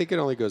 I think it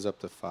only goes up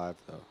to 5,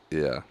 though.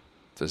 Yeah.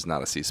 There's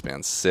not a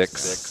C-SPAN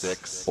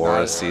 6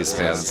 or a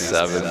C-SPAN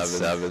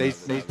 7.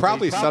 They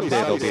probably someday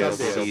there'll be a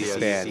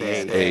C-SPAN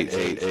 8.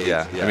 8.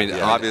 Yeah. I mean,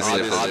 obviously,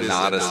 if there's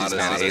not a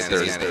C-SPAN 8,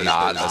 there's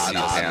not a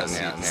C-SPAN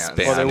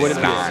 9. Well, there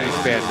wouldn't be a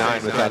C-SPAN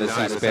 9 without a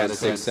C-SPAN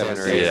 6, 7,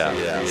 or 8.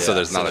 Yeah. So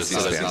there's not a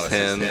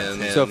C-SPAN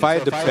 10. So if I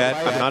had to bet,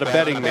 I'm not a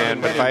betting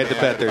man, but if I had to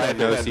bet, there's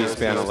no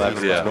C-SPAN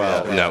 11 or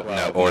 12. No.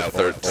 Or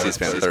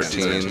C-SPAN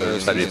 13.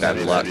 That'd be bad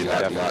luck.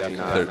 Definitely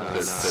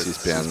not.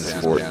 C-SPAN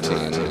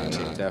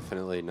 14.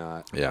 Definitely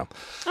not. Yeah.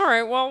 All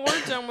right, well,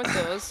 we're done with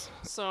those.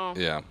 So,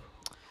 Yeah.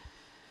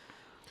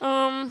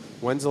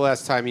 When's the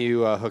last time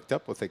you hooked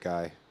up with a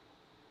guy?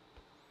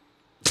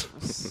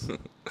 it's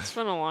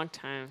been a long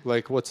time.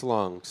 Like, what's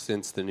long?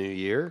 Since the new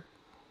year?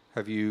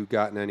 Have you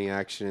gotten any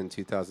action in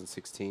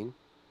 2016?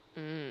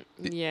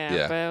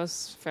 Yeah, but it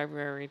was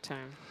February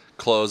time.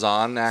 Close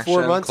on action,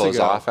 4 months close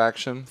ago. off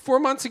action. 4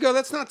 months ago,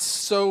 that's not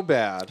so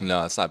bad.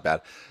 No, it's not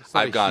bad.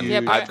 not I've a gone. huge- Yeah,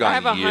 but I've gone I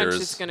have a years.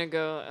 hunch it's gonna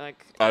go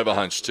like. I have a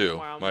hunch too.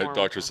 while My more.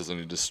 doctor says I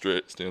need to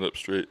stand up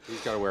straight.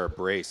 He's got to wear a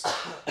brace.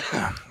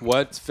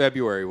 What's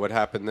February? What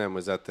happened then?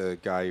 Was that the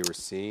guy you were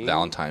seeing?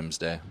 Valentine's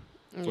Day.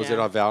 Was Yeah. it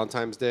on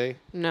Valentine's Day?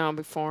 No,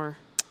 before.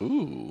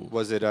 Ooh.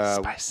 Was it?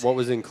 Spicy. What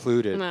was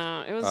included?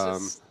 No, it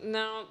was just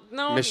no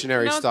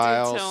missionary no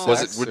style details. Was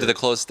sex it? Did the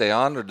clothes stay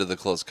on or did the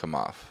clothes come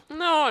off?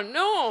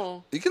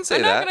 No. You can say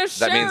I'm that. not gonna That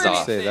share means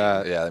off. Say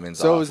that. Yeah, that means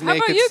So it off. was How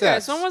naked about you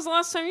sex. guys? When was the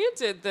last time you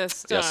did this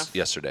stuff?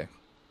 Yesterday.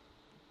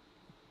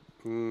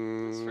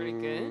 That's pretty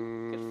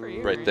good. Good for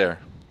you. Right there.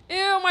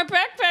 Ew, my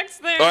backpack's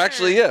there. Oh,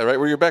 actually, yeah, right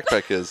where your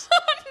backpack is. Oh,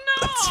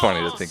 no. That's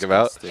funny to think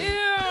about. Ew,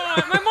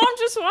 my mom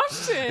just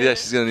washed it. Yeah,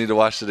 she's gonna need to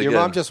wash it Your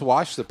again. mom just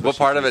washed the. What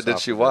part of it did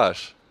she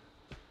wash?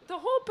 The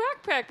whole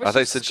backpack. But I thought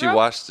you said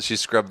she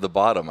scrubbed the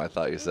bottom. I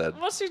thought you said.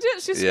 Well, she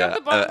did. She scrubbed Yeah,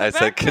 the bottom I of the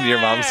said, can your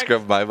mom backpack.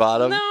 scrub my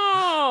bottom?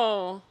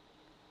 No.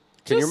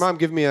 Can your mom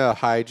give me a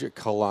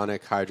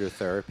colonic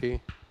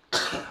hydrotherapy?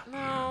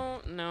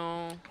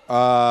 No.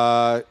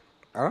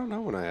 I don't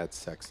know when I had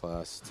sex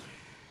last.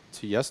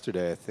 To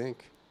yesterday, I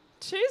think.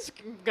 Jeez,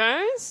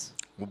 guys.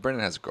 Well,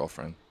 Brendan has a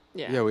girlfriend.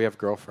 Yeah. Yeah, we have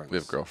girlfriends. We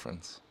have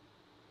girlfriends.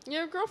 You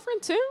have a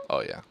girlfriend too?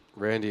 Oh yeah.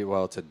 Randy,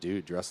 well, it's a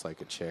dude dressed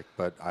like a chick,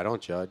 but I don't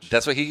judge.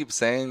 That's what he keeps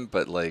saying,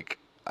 but like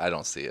I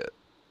don't see it.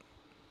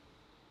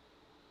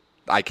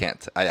 I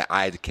can't.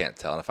 I can't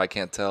tell. And if I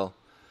can't tell,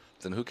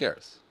 then who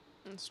cares?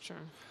 That's true.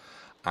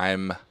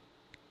 I'm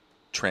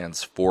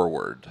trans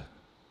forward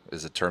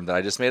is a term that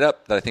I just made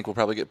up that I think will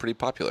probably get pretty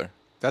popular.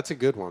 That's a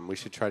good one. We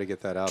should try to get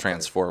that out.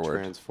 Trans there. forward.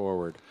 Trans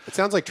forward. It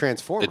sounds like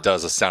Transformers. It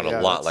does sound Yeah,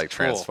 a lot that's like cool.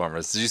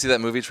 Transformers. Did you see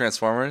that movie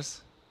Transformers?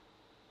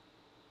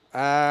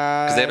 Because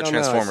Because they have a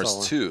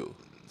Transformers 2.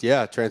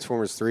 Yeah,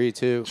 Transformers 3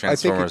 too.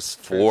 Transformers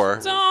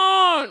 4.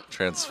 Don't.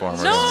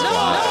 Transformers.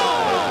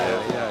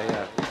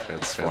 Yeah.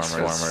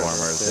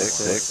 Transformers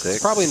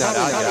 6. Probably not.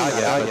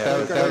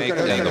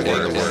 In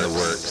the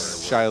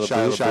works. Shia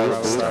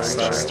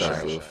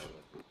LaBeouf.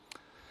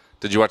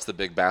 Did you watch the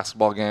big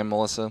basketball game,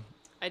 Melissa?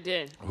 I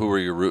did. Who were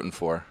you rooting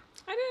for?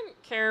 I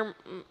didn't care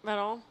at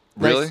all.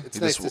 Really? It's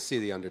You nice just- to see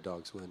the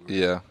underdogs win. Right?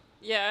 Yeah.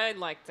 Yeah, I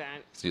like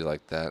that. So you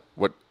like that?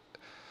 What?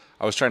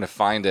 I was trying to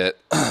find it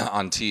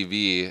on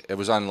TV. It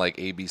was on like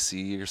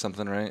ABC or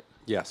something, right?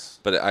 Yes.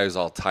 But I was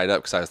all tied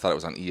up because I thought it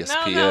was on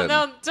ESPN.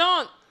 No,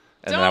 don't.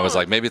 And then I was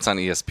like, maybe it's on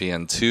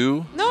ESPN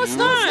 2. No, it's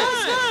not.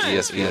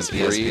 ESPN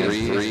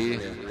 3.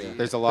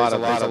 There's a lot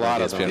of them.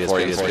 ESPN 4,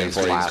 ESPN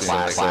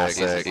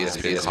Classic,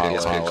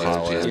 ESPN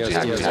College.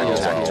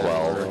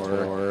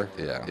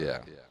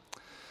 Yeah.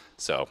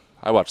 So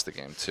I watched the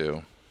game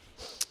 2.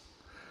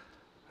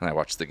 And I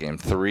watched the game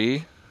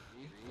 3.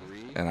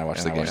 And I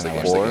watched the game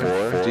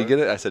 4. Do you get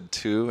it? I said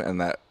 2, and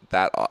that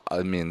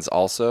means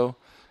also.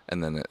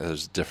 And then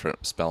there's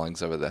different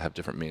spellings of it that have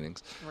different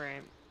meanings.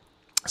 Right.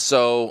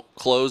 So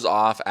close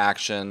off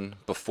action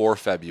before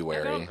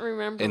February. I don't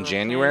remember. In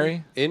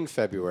January? In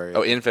February.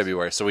 Oh, in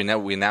February. So we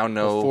now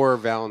know before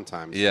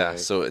Valentine's Yeah, Day.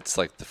 so it's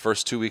like the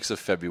first 2 weeks of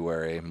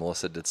February.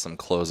 Melissa did some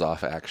close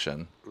off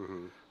action.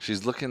 Mm-hmm.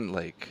 She's looking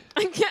like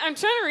I'm trying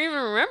to even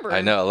remember.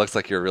 I know. It looks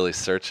like you're really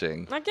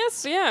searching. I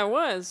guess it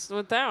was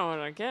without.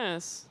 I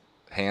guess.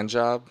 Hand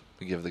job?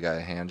 You give the guy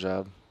a hand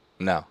job?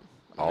 No,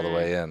 all the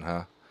way in,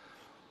 huh?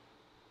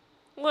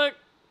 Look,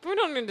 we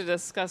don't need to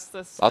discuss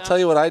this. I'll tell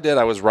you what I did.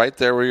 I was right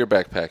there where your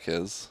backpack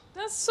is.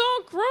 That's so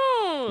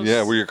gross.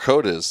 Yeah, where your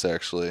coat is,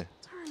 actually.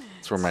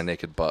 That's where my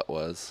naked butt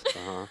was.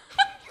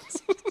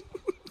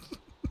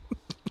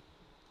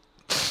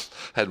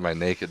 Had my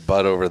naked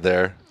butt over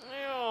there.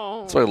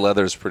 Ew. That's why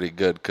leather's pretty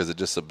good, because it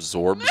just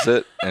absorbs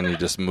it, and you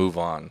just move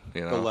on,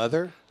 you know? The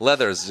leather?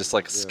 Leather is just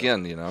like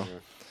skin, you know? Yeah.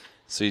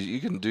 So you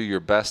can do your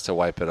best to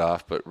wipe it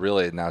off, but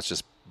really now it's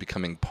just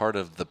becoming part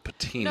of the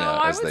patina,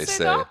 No, as I would they say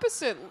say. the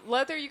opposite.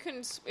 Leather,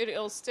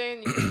 it'll stay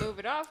and you can move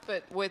it off,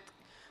 but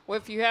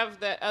if you have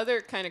that other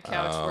kind of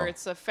couch where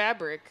it's a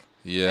fabric,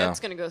 that's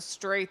going to go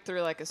straight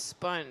through like a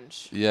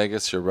sponge. Yeah, I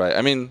guess you're right.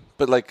 I mean,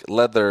 but like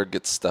leather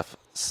gets stuff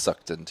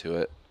sucked into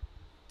it.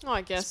 Well,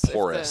 I guess It's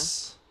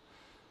porous.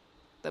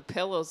 The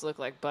pillows look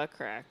like butt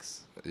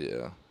cracks.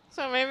 Yeah.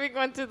 So maybe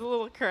going through the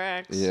little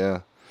cracks.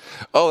 Yeah.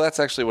 Oh, that's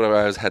actually what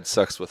I had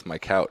sex with my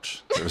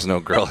couch. There was no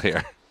girl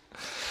here.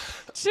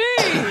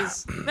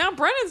 Jeez. Now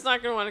Brennan's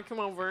not going to want to come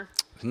over.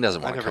 He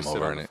doesn't want to come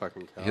over.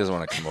 He doesn't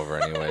want to come over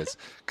anyways,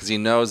 because he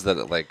knows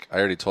that. Like I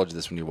already told you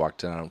this when you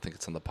walked in. I don't think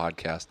it's on the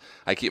podcast.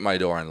 I keep my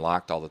door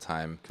unlocked all the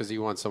time because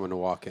you want someone to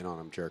walk in on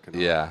him jerking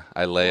off. Yeah,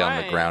 I lay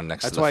on the ground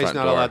next to the front door. That's why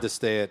he's not allowed to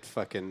stay at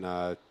fucking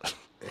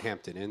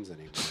Hampton Inns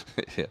anymore.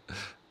 Yeah,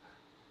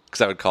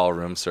 because I would call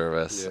room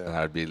service and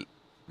I would be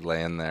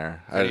laying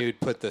there. And he would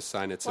put the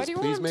sign that says,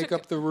 "Please make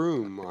up the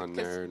room" on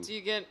there. Do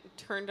you get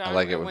turned on? I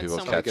like it when people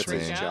catch me.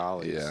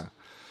 Jollies. Yeah.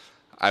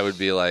 I would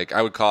be like,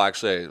 I would call,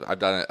 actually, I've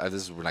done it,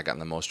 this is when I got in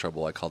the most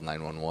trouble, I called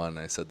 911,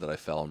 I said that I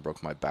fell and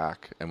broke my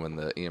back, and when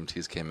the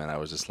EMTs came in, I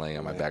was just laying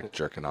on my back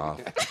jerking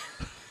off.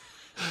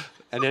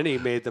 And then he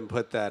made them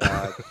put that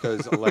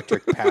those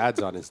electric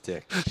pads on his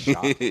dick.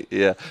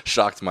 Yeah,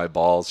 shocked my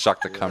balls.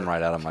 Shocked the cum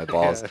right out of my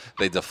balls. Yeah.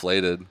 They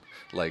deflated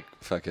like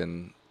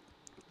fucking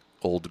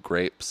old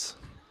grapes.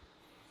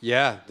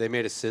 Yeah, they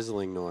made a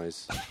sizzling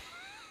noise.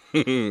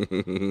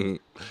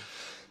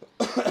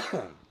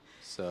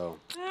 So.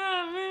 Oh,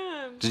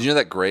 man. Did you know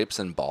that grapes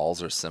and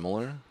balls are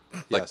similar?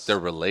 Like, yes. They're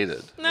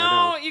related.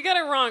 No, you got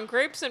it wrong.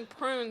 Grapes and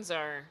prunes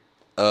are.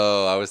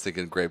 Oh, I was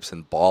thinking grapes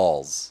and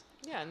balls.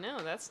 Yeah,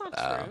 no, that's not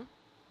true.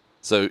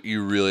 So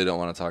you really don't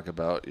want to talk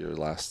about your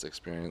last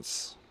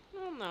experience?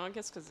 Well, no, I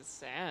guess because it's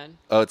sad.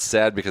 Oh, it's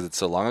sad because it's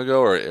so long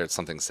ago, or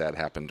something sad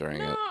happened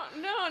during it?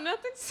 No,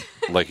 nothing sad.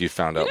 Like you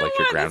found out like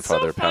your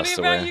grandfather passed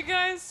away? About you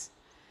guys?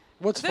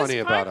 What's funny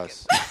about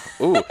us?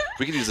 Ooh,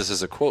 we can use this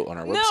as a quote on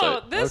our website.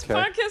 No, this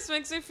podcast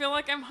makes me feel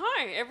like I'm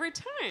high every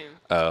time.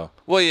 Oh.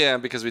 Well, yeah,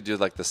 because we do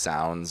like the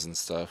sounds and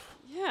stuff.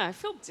 Yeah, I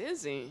feel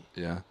dizzy.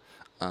 Yeah.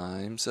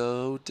 I'm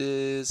so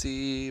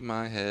dizzy,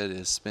 my head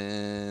is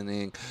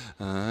spinning.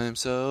 I'm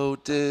so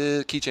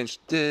key change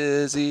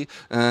dizzy. Is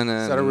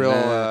that a real?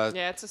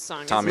 Yeah, it's a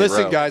song.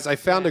 Listen, guys, I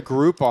found a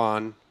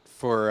Groupon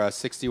for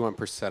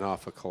 61%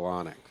 off a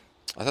colonic.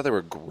 I thought they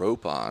were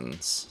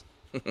Groupons.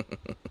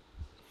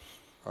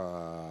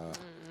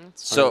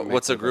 So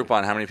what's a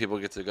Groupon? How many people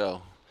get to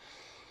go?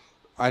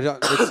 I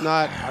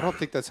don't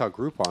think that's how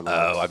Groupon works.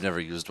 Oh, I've never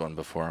used one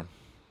before.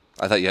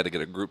 I thought you had to get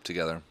a group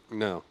together.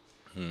 No.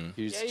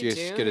 You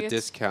just get a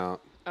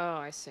discount. Oh,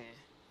 I see.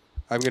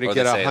 I'm going to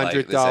get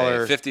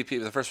 $100. 50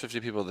 people. The first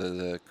 50 people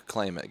that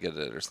claim it get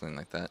it or something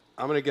like that.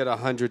 I'm going to get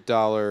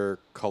 $100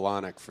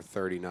 colonic for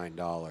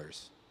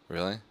 $39.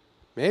 Really?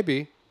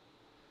 Maybe.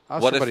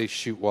 I'll have somebody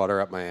shoot water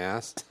up my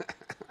ass.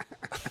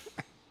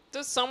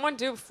 Does someone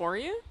do it for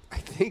you? I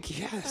think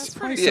yes. That's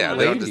pretty yeah,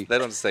 they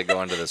don't say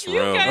go into this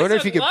room. I wonder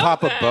if you could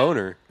pop a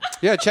boner.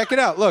 Yeah, check it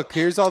out. Look,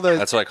 here's all the.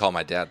 That's what I call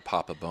my dad,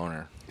 Pop a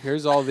Boner.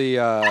 Here's all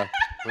the.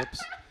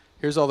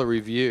 Here's all the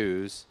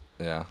reviews.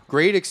 Yeah.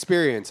 Great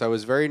experience. I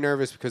was very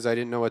nervous because I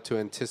didn't know what to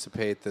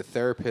anticipate. The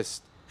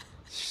therapist,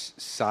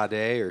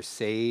 Sade or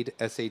Sade,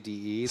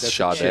 S-A-D-E.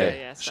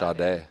 Sade.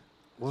 Sade.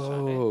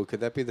 Whoa, could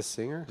that be the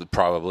singer?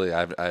 Probably.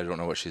 I don't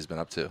know what she's been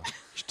up to.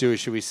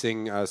 Should we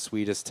sing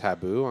Sweetest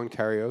Taboo on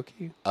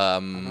karaoke?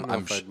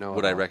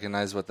 Would I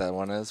recognize what that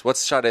one is? What's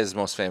Sade's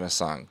most famous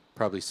song?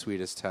 Probably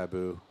Sweetest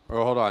Taboo.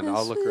 Oh, hold on.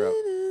 I'll look her up.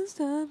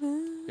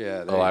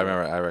 Yeah. I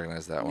remember. I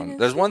recognize that one.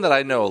 There's one that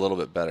I know a little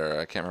bit better.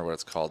 I can't remember what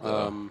it's called,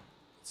 though.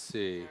 Let's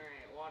see. All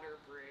right, water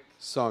break.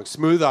 Song.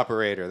 Smooth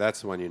Operator. That's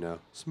the one you know.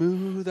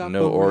 Smooth Operator.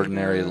 No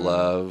Ordinary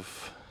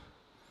Love.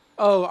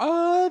 Oh,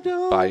 I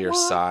don't By Your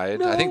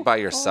Side. I think By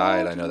Your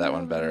Side, I know that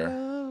one better.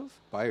 Love.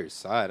 By Your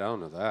Side. I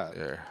don't know that.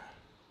 Here.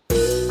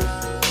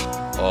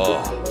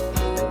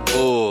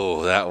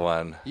 Oh, that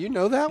one. You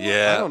know that one?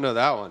 Yeah. I don't know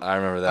that one. I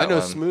remember that one. I know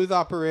Smooth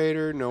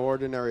Operator, No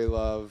Ordinary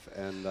Love,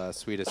 and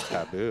Sweetest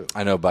Taboo.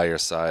 I know By Your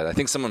Side. I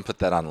think someone put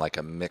that on like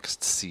a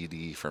mixed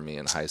CD for me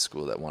in high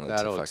school that wanted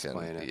That'll to fucking...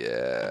 explain it.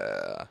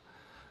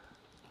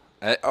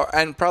 Yeah.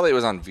 And probably it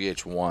was on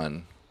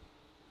VH1.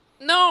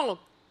 No.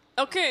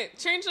 Okay,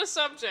 change the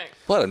subject.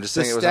 What? I'm just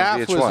saying it was on VH1.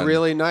 The staff was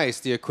really nice.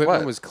 The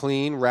equipment was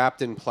clean,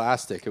 wrapped in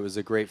plastic. It was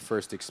a great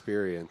first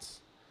experience.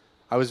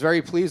 I was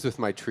very pleased with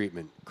my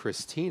treatment.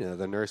 Christina,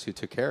 the nurse who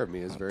took care of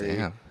me, is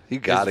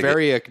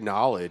very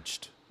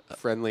acknowledged,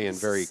 friendly, and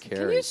very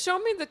caring. Can you show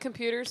me the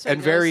computer? So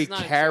and very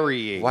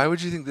carrying. Why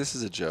would you think this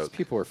is a joke?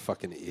 People are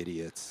fucking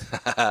idiots.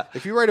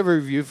 If you write a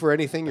review for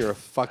anything, you're a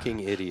fucking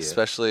idiot.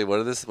 Especially, what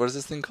is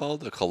this thing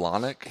called? A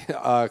colonic?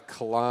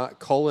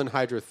 Colon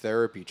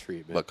hydrotherapy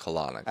treatment. But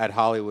colonic. At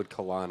Hollywood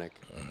Colonic.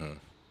 Mm-hmm.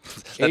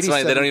 That's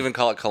why they don't even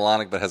call it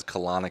colonic, but it has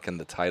colonic in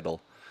the title.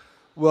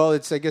 Well, I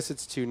guess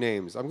it's two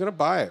names. I'm going to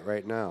buy it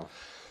right now.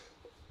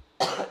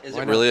 Is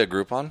it really a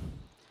Groupon?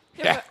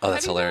 Yeah. Oh,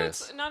 that's hilarious.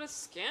 It's not a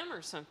scam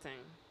or something.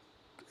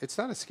 It's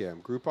not a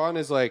scam. Groupon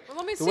is like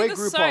let me the see way the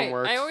Groupon site.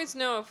 works. I always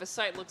know if a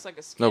site looks like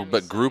a scam. No,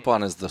 but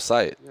Groupon is the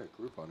site. Yeah,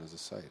 Groupon is a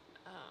site.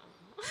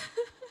 Oh.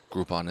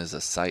 Groupon is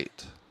a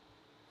site.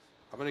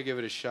 I'm going to give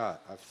it a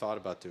shot. I've thought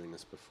about doing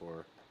this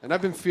before. And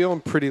I've been feeling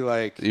pretty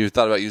like... You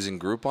thought about using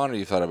Groupon or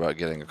you thought about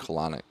getting a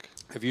colonic?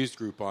 I've used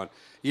Groupon.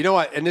 You know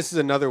what? And this is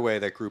another way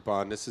that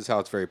Groupon, this is how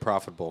it's very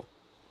profitable.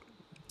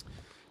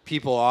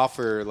 People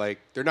offer,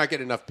 they're not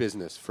getting enough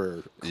business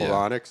for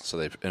colonics. Yeah, so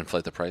they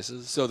inflate the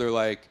prices? So they're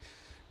like,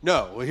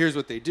 no. Well, here's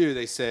what they do.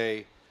 They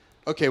say,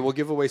 okay, we'll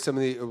give away some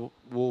of the...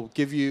 We'll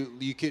give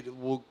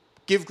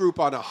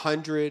Groupon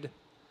 100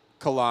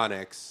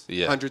 colonics,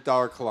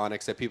 $100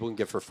 colonics that people can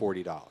get for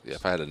 $40. Yeah,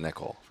 if I had a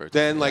nickel.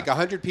 Then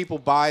 100 people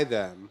buy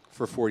them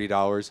for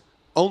 $40.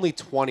 Only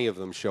 20 of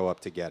them show up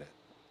to get it.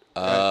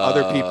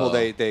 Other people,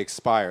 they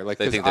expire.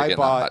 They think they're getting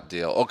a hot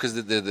deal. Oh,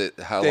 because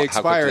they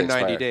expire in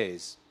 90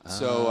 days.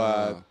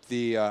 So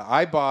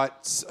I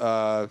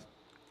bought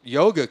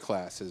yoga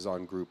classes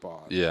on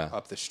Groupon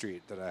up the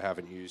street that I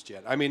haven't used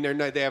yet. I mean,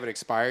 they haven't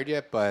expired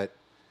yet, but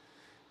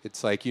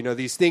it's like,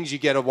 these things you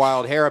get a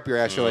wild hair up your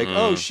ass. You're like,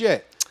 oh,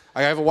 shit.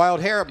 I have a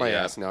wild hair up my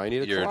ass now. I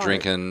need a You're colonic.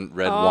 drinking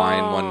red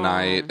wine one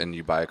night, and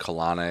you buy a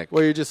colonic.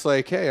 Well, you're just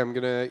like, hey, I'm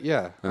gonna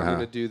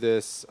do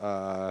this.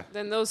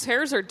 Then those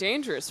hairs are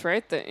dangerous,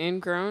 right? The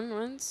ingrown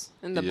ones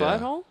in the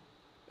butthole.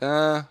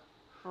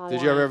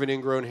 Did you ever have an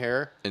ingrown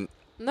hair?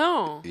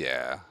 No.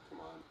 Yeah.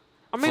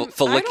 I mean,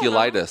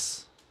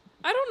 folliculitis.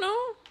 I don't know.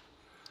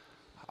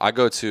 I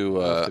go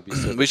to.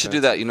 We should do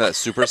that. You know that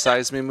Super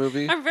Size Me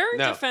movie? I'm very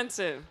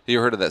defensive.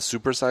 You heard of that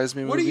Super Size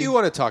Me movie? What do you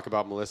want to talk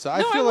about, Melissa?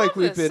 I feel like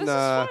we've been. This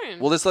is fine.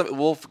 Well,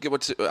 we'll forget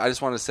what. I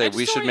just want to say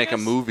we should make a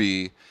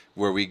movie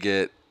where we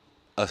get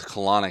a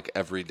colonic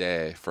every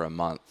day for a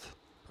month.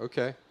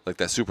 Okay. Like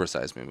that Super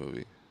Size Me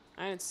movie.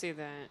 I didn't see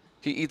that.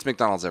 He eats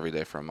McDonald's every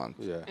day for a month.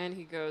 Yeah. And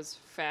he goes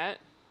fat.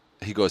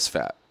 He goes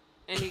fat.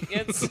 And he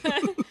gets.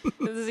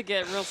 Does he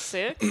get real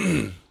sick?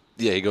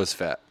 Yeah, he goes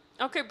fat.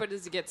 Okay, but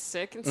does he get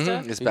sick and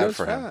stuff? It's bad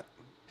for him.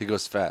 He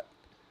goes fat.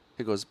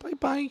 He goes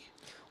bye-bye.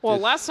 Well,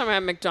 last time I had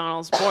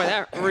McDonald's, boy,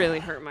 that really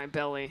hurt my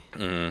belly.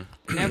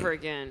 Never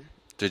again.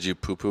 Did you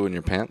poo-poo in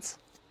your pants?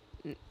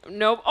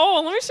 Nope.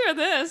 Oh, let me share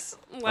this.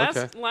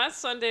 Last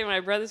Sunday,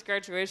 my brother's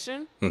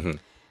graduation,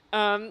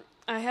 I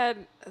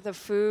had the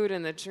food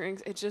and the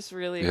drinks. It just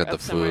really the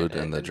food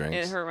and the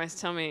drinks. It hurt my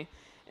tummy.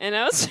 And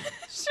I was sharing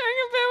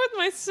a bed with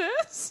my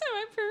sis at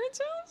my parents'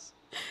 house.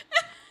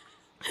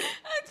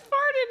 I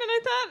farted, and I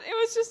thought it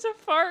was just a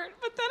fart,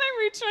 but then I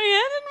reached my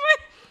hand in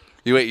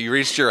my... You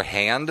reached your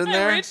hand in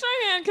there? I reached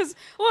my hand, because,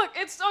 look,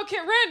 it's... Okay,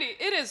 Randy,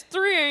 it is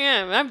 3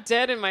 a.m. I'm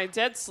dead in my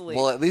dead sleep.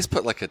 Well, at least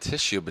put, like, a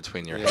tissue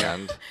between your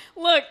hand.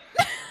 Look.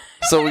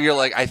 So you're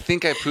like, I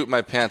think I pooped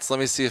my pants. Let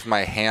me see if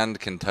my hand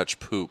can touch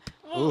poop.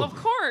 Well, of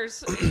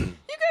course. You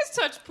guys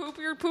touch poop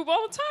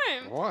all the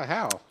time. What?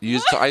 How?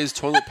 I use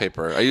toilet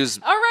paper. I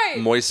use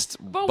moist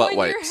butt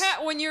wipes.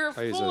 When you're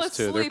full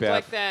asleep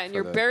like that and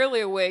you're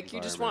barely awake, you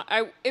just want...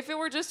 if it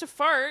were just a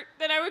fart,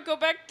 then I would go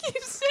back and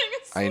keep staying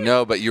asleep. I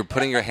know, but you're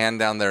putting your hand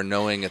down there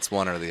knowing it's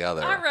one or the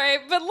other. All right,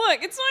 but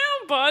look, it's my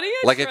own body.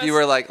 Like if you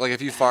were like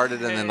if you farted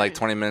and then like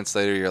 20 minutes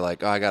later you're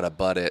like, oh, I got a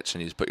butt itch,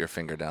 and you just put your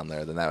finger down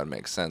there, then that would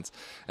make sense.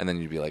 And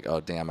then you'd be like,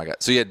 oh, damn,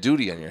 so you had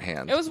duty on your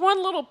hand. It was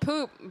one little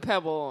poop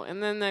pebble,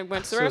 and then I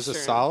went to the restroom. So is it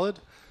solid?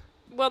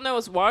 Well, no, it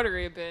was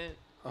watery a bit.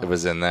 It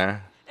was in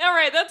there. All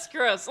right, that's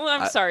gross. Well,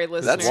 I'm sorry,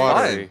 listeners. That's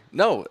fine.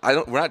 No, I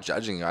don't. We're not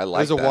judging you. I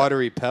like that. It was a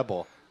watery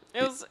pebble.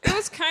 It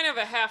was kind of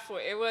a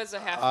halfway. It was a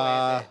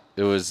halfway.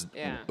 It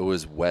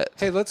was wet.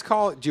 Hey, let's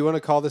call. Do you want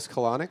to call this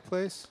colonic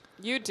place?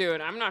 You do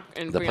it. I'm not.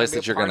 The place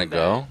that you're gonna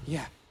go?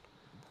 Yeah.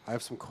 I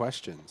have some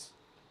questions.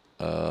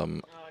 Oh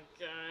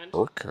God.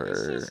 Okay. This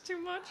is too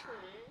much for me.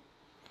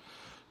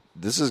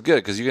 This is good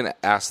because you can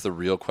ask the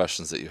real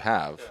questions that you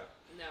have.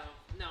 Yeah.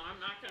 No, I'm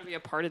not going to be a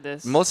part of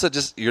this. Melissa,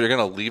 you're going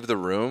to leave the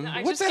room.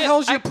 What the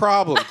hell's your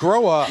problem?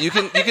 Grow up. You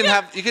don't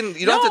have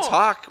to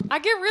talk. I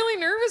get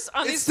really nervous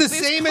on these. It's the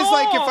same as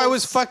like if I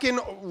was fucking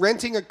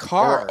renting a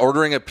car or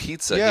ordering a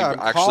pizza. Yeah, he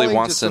actually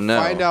wants to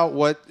know. Find out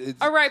what.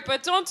 All right,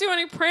 but don't do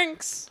any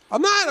pranks.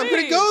 I'm not. Please. I'm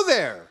going to go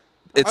there.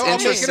 It's I'll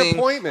interesting. Make an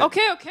appointment.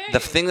 Okay. The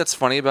thing that's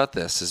funny about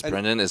this is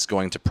Brendan is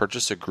going to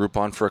purchase a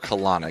Groupon for a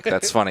colonic.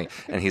 That's funny.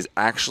 And he's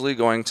actually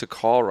going to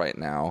call right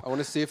now. I want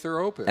to see if they're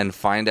open. And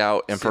find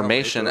out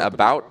information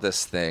about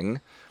this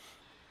thing.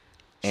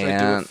 Should I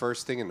do it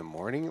first thing in the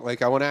morning?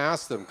 Like, I want to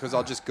ask them because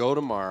I'll just go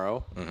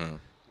tomorrow,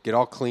 get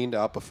all cleaned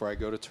up before I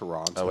go to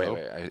Toronto. Oh, wait.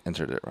 I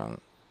entered it wrong.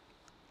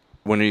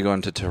 When are you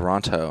going to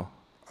Toronto?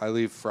 I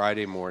leave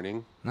Friday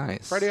morning.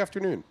 Nice. Friday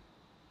afternoon.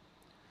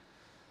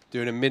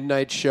 Doing a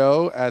midnight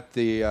show at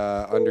the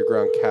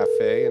Underground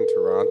Cafe in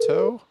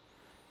Toronto.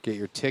 Get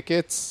your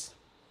tickets.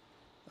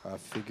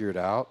 Figure it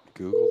out.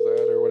 Google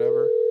that or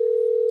whatever.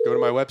 Go to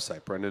my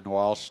website,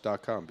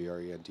 brendanwalsh.com,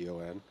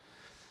 BRENDON.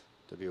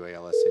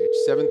 WALSH.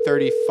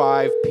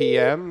 7:35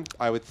 p.m.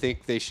 I would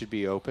think they should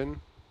be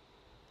open.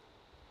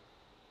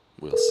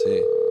 We'll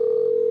see.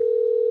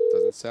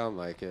 Doesn't sound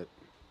like it.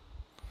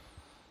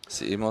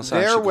 See, Melissa,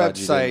 their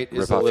website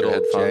is a little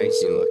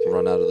janky looking.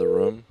 Run out of the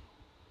room.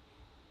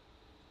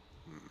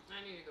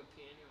 I need to go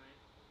pee anyway.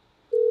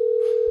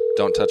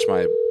 Don't touch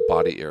my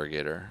body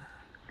irrigator.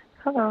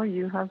 Hello,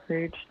 you have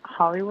reached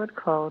Hollywood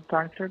Code,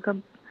 Dr.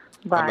 Goodbye.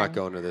 I'm not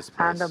going to this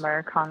place. And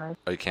Americana.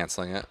 Are you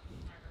canceling it?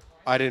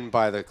 I didn't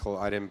buy the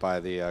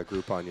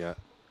Groupon yet.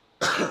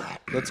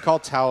 Let's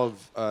call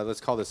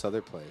let's call this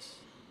other place.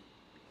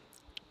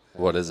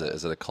 What is it?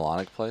 Is it a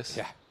colonic place?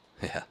 Yeah.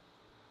 Yeah.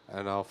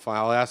 And I'll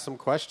ask some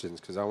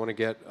questions because I want to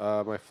get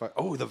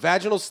the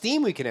vaginal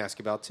steam we can ask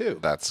about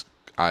too.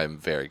 I'm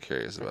very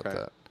curious about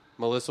that.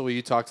 Melissa, will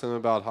you talk to them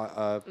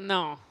about?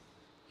 No.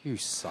 You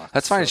suck.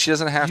 That's fine. She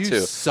doesn't have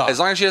to. Suck. As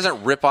long as she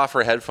doesn't rip off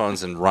her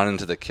headphones and run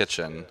into the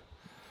kitchen.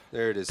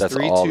 There it is. That's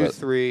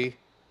 323.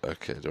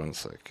 Okay, 1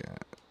 second.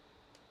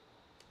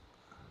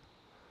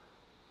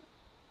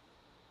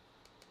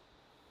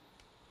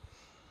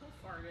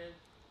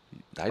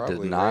 I Probably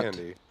did not.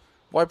 Randy.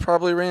 Why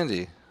probably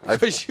Randy?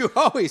 Because you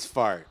always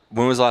fart.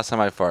 When was the last time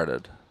I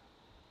farted?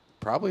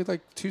 Probably like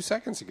 2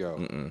 seconds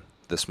ago.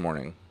 This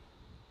morning.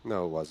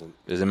 No, it wasn't.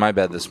 It was in my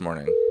bed this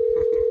morning.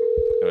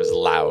 It was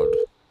loud.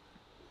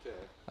 Okay.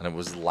 And it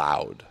was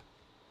loud.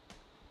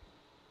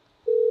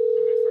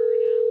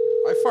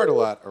 fart a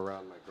lot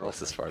around my girlfriend.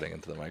 Melissa's farting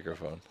into the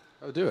microphone.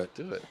 Oh, do it.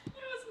 It was nothing.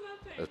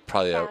 It's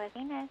probably a...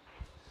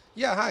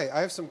 Yeah, hi.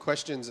 I have some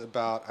questions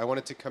about... I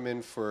wanted to come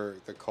in for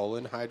the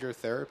colon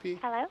hydrotherapy.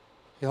 Hello?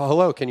 Yeah,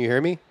 hello. Can you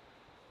hear me?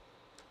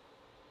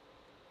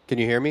 Can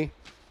you hear me?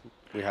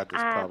 We had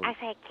this problem.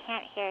 Actually, I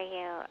can't hear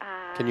you.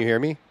 Can you hear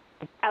me?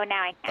 Oh,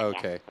 now I can.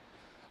 Okay.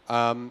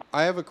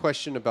 I have a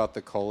question about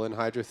the colon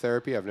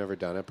hydrotherapy. I've never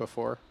done it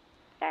before.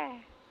 Sure.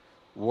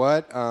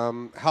 What's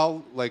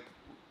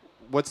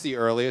the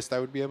earliest I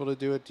would be able to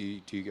do it?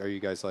 Are you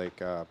guys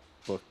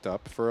booked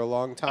up for a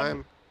long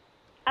time?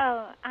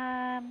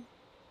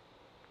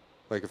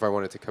 Like if I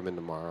wanted to come in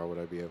tomorrow, would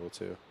I be able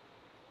to?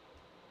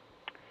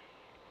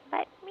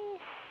 Let me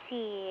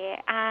see.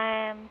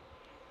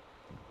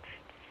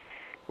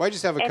 Well, I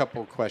just have a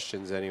couple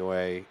questions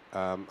anyway.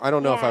 I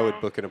don't know if I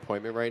would book an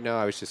appointment right now.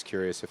 I was just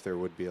curious if there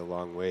would be a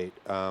long wait.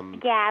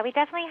 Yeah, we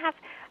definitely have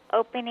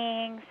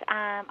openings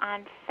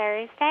on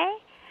Thursday.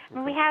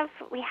 Okay.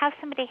 We have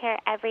somebody here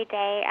every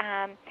day.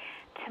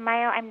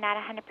 Tomorrow, I'm not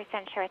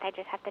 100% sure. I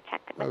just have to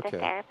check with the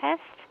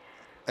therapist.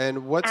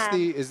 And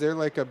is there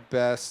like a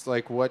best,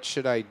 what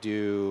should I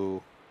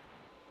do?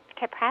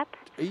 To prep?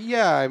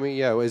 Yeah, I mean,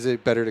 is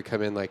it better to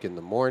come in like in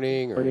the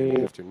morning or in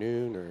the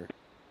afternoon or?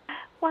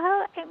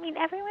 Well, I mean,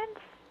 everyone's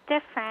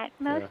different.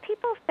 Most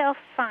people feel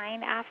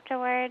fine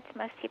afterwards.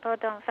 Most people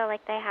don't feel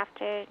like they have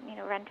to,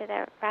 run to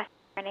the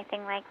restroom or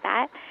anything like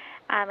that.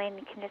 And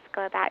you can just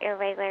go about your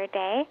regular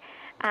day.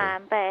 Okay.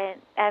 But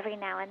every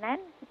now and then,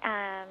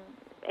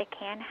 it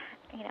can,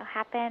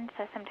 happen.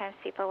 So sometimes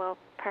people will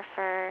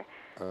prefer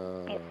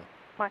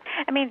more.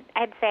 I mean,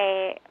 I'd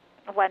say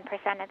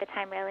 1% of the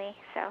time, really.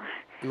 So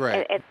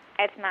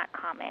it's not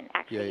common.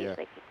 Actually,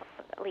 usually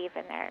people leave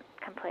and they're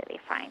completely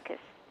fine because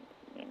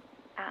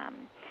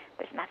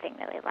there's nothing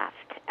really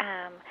left.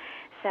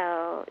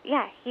 So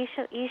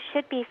you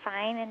should be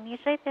fine. And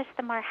usually, just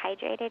the more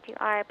hydrated you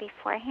are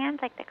beforehand,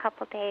 like the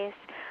couple days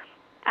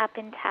up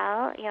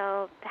until,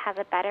 you'll have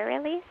a better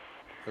release.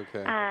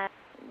 Okay.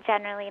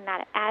 Generally,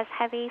 not as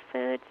heavy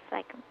foods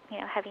like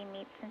heavy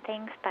meats and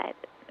things, but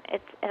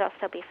it'll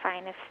still be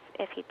fine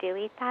if you do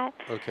eat that.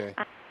 Okay.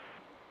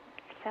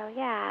 So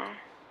yeah.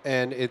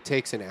 And it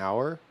takes an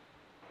hour?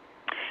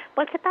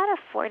 Well, it's about a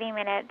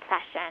 40-minute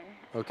session.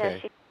 Okay. So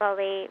she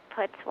slowly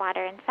puts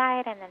water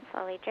inside and then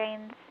slowly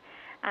drains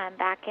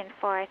back and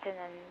forth, and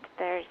then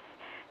there's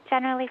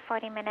generally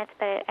 40 minutes,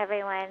 but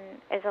everyone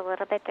is a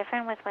little bit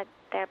different with what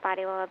their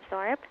body will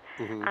absorb.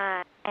 Mm-hmm.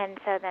 And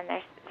so then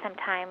there's some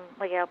time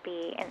where you'll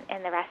be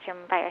in the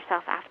restroom by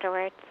yourself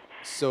afterwards.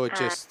 So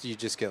you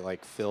just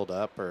get filled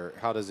up, or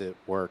how does it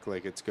work?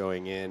 Like it's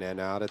going in and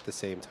out at the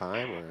same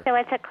time, or? So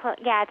it's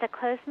a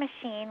closed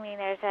machine. I mean,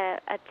 there's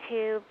a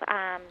tube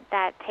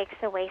that takes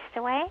the waste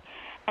away,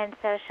 and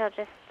so she'll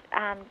just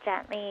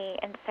gently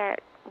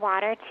insert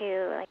water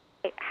to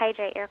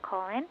hydrate your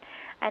colon,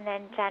 and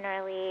then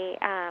generally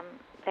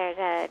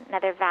there's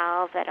another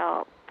valve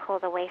that'll pull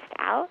the waste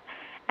out,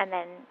 and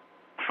then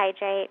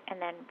hydrate, and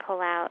then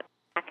pull out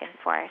back and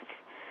forth.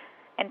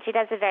 And she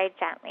does it very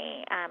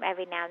gently.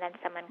 Every now and then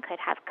someone could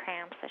have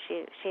cramps, so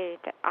she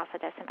also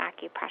does some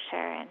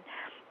acupressure and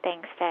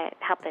things to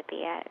help it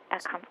be a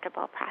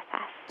comfortable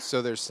process.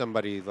 So there's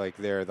somebody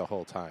there the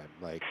whole time,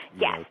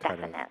 yes,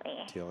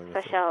 definitely. Dealing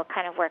with so she'll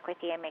kind of work with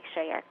you and make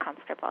sure you're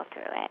comfortable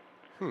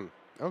through it.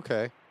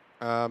 Okay.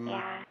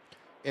 Yeah.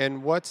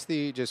 And what's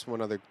the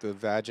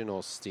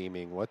vaginal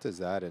steaming? What does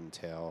that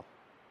entail?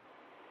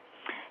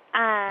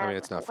 I mean,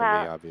 it's not for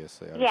me,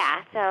 obviously.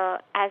 Yeah. So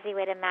as you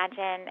would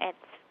imagine, it's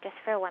just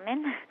for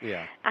women.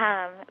 Yeah.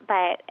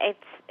 But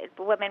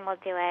women will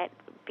do it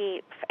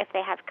if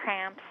they have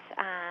cramps.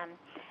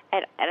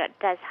 It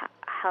does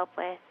help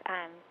with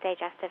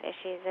digestive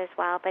issues as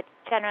well, but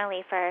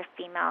generally for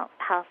female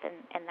health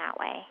in that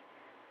way.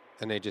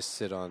 And they just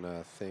sit on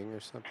a thing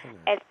or something?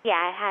 It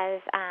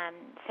has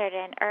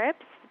certain herbs.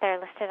 They're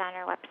listed on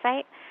our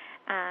website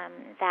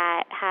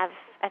that have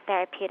a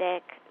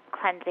therapeutic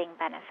cleansing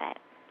benefit.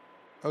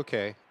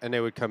 Okay. And they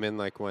would come in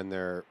when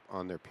they're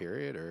on their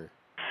period, or?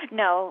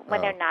 No,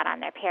 when they're not on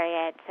their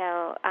period.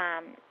 So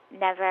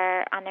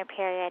never on their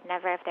period,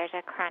 never if there's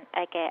a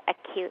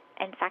acute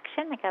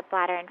infection, like a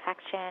bladder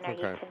infection or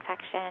yeast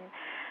infection.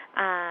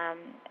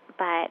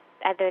 But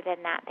other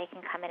than that, they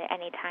can come in at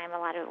any time. A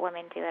lot of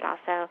women do it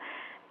also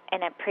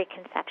in a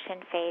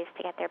preconception phase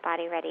to get their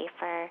body ready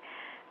for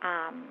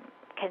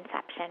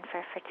conception,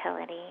 for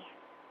fertility.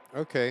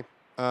 Okay.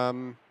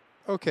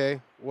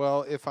 Okay.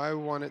 Well, if I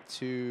wanted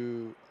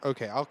to...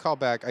 Okay, I'll call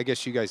back. I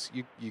guess you guys,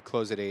 you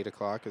close at 8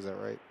 o'clock. Is that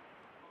right?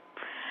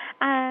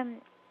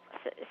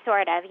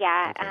 Sort of,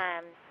 yeah.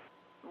 Okay.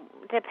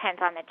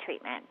 Depends on the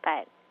treatment,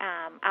 but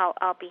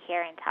I'll be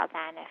here until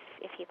then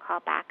if you call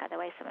back.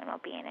 Otherwise, someone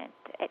will be in at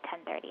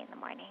 10:30 in the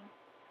morning.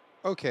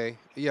 Okay.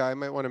 Yeah, I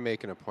might want to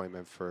make an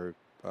appointment for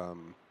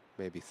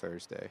maybe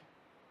Thursday.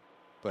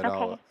 But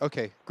okay.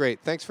 Okay, great.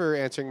 Thanks for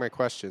answering my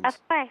questions.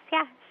 Of course,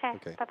 yeah, sure.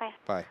 Okay. Bye-bye.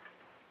 Bye.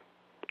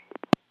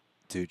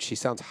 Dude, she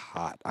sounds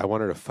hot. I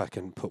want her to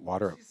fucking put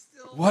water up.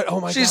 What? Oh,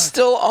 my God. She's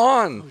still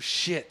on. Oh,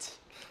 shit.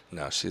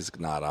 No, she's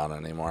not on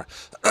anymore.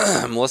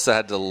 Melissa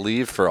had to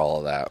leave for all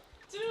of that.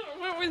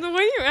 Dude, the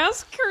way you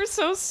ask her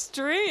so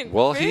straight.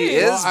 Well, he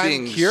is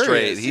being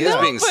straight. He is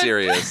being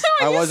serious.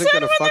 I wasn't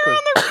going to fuck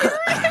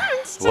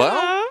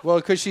with Well,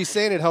 because she's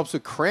saying it helps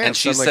with cramps. and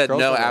she I'm like, said, girls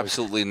no, don't always-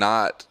 absolutely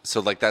not. So,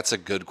 like, that's a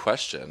good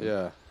question.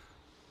 Yeah.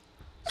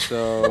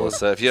 So,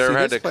 Melissa, if you ever see,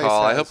 had to this place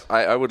call, has-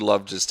 I would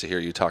love just to hear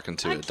you talking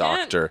to a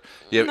doctor.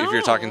 Yeah, if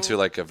you're talking to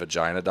like a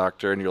vagina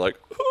doctor and you're like,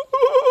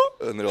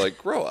 and they're like,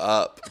 grow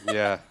up.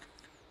 Yeah.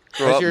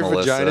 Grow Has up, your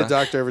Melissa. vagina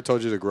doctor ever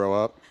told you to grow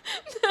up?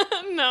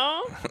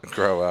 No.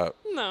 Grow up.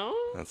 No.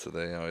 That's what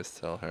they always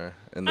tell her.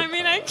 I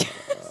mean, I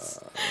guess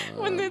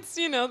when it's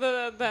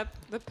the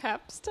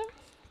pap stuff.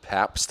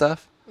 Pap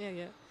stuff.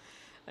 Yeah.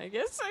 I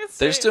guess I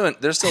say.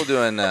 They're still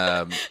doing.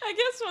 I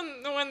guess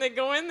when they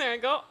go in there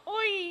and go,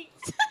 oi.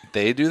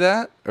 They do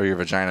that, or your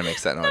vagina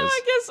makes that noise. No,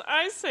 I guess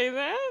I say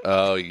that.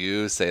 Oh,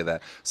 you say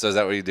that. So is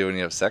that what you do when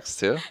you have sex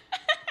too?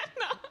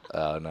 No.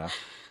 Oh no.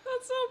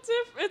 That's so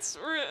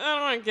different. I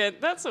don't want to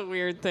get. That's a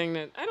weird thing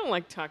that I don't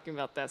like talking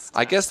about that stuff.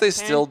 I guess they okay?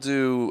 still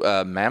do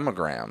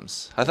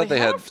mammograms. I thought they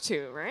had have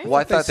to, right? Well,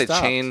 I thought they they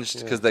stopped.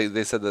 changed because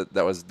they said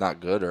that was not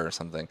good or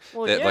something.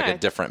 Well, they had like yeah. a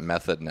different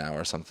method now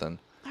or something.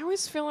 I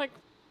always feel like,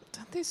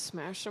 don't they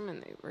smash them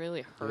and they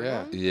really hurt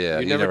them? Yeah,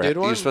 You never did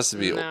one? You're supposed to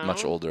be No.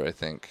 much older, I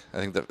think. I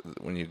think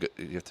that when you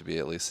have to be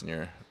at least in your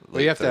late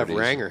Well, you have to have 30s.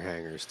 Ranger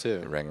hangers,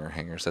 too. Ranger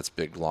hangers. That's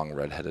big, long,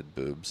 red-headed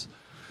boobs.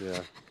 Yeah.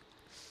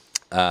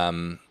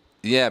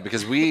 Yeah,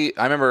 because I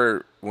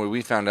remember when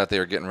we found out they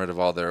were getting rid of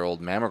all their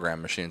old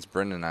mammogram machines,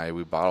 Brendan and I,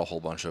 we bought a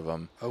whole bunch of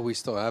them. Oh, we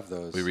still have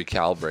those. We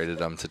recalibrated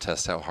them to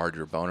test how hard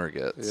your boner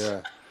gets.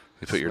 Yeah.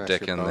 You put your Smash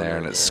dick your in boner there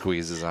and in it there.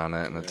 squeezes on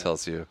it and it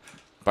tells you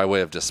by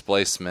way of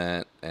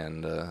displacement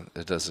and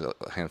it does a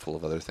handful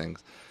of other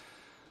things.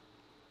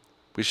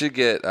 We should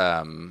get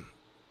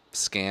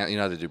scan. You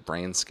know how to do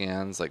brain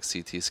scans, like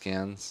CT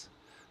scans?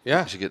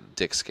 Yeah. We should get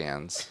dick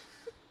scans.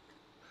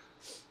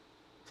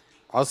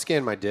 I'll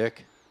scan my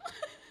dick.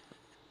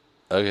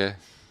 Okay.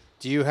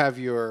 Do you have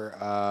your...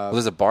 Well,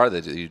 there's a bar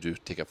that you do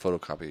take a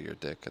photocopy of your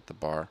dick at the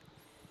bar.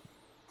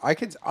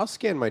 I'll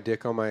scan my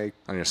dick on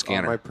your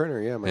scanner. On my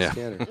printer, yeah, my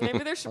scanner. Maybe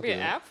there should be an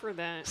app for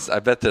that. I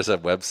bet there's a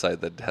website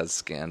that has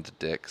scanned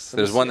dicks.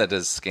 There's one that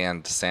does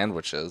scanned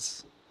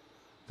sandwiches.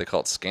 They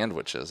call it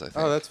Scandwiches, I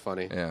think. Oh, that's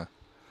funny. Yeah.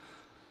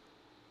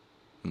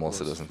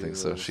 Melissa doesn't think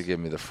so. She gave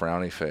me the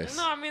frowny face.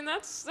 No, I mean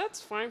that's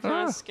fine if you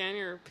want to scan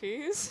your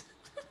peas.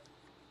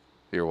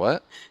 Your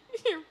what?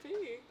 Your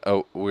pee.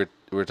 Oh,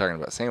 we're talking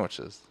about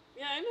sandwiches.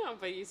 Yeah, I know,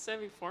 but you said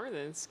before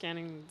that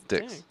scanning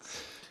Dicks.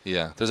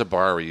 Yeah, there's a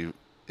bar where you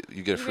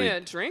get a free get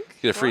a drink.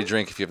 You get a free What?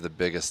 drink if you have the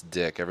biggest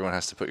dick. Everyone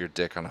has to put your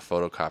dick on a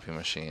photocopy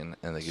machine,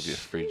 and they give you a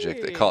free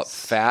dick. They call it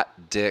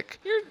Fat Dick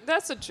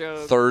That's a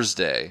joke.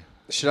 Thursday.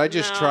 Should I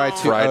just try to...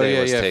 Friday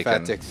was taken.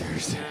 Fat Dick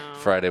Thursday.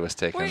 Friday was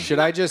taken. Should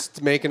I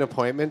just make an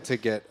appointment to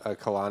get a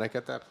colonic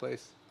at that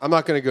place? I'm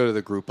not going to go to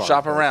the Groupon.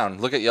 Shop place. around.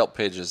 Look at Yelp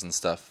pages and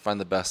stuff. Find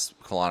the best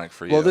colonic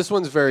for you. Well, this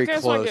one's very You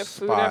guys want close to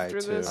get food by,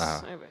 after too. this?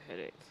 I have a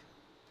headache.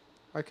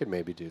 I could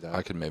maybe do that.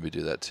 I could maybe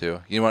do that too.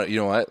 You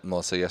know what,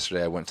 Melissa?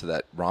 Yesterday I went to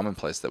that ramen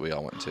place that we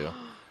all went to,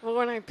 Well,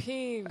 when I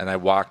peed. and I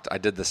walked. I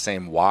did the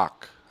same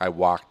walk. I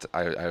walked.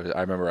 I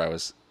remember I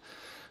was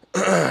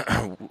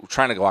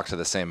trying to walk to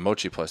the same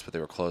mochi place, but they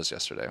were closed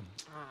yesterday.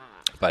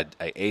 But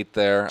I ate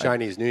there.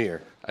 Chinese New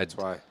Year. That's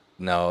why.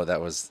 No, that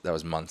was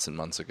months and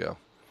months ago.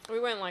 We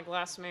went like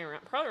last May,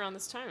 probably around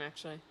this time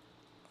actually.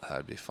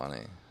 That'd be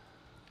funny.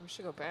 We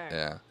should go back.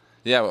 Yeah.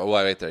 Yeah. Well,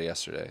 I ate there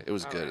yesterday. It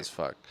was All good right. as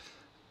fuck.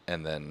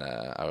 And then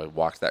I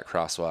walked that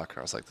crosswalk. And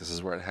I was like, "This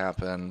is where it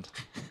happened."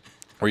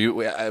 For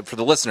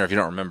the listener, if you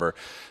don't remember,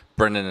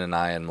 Brendan and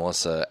I and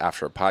Melissa,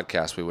 after a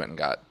podcast, we went and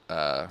got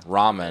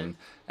ramen.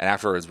 And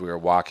afterwards, we were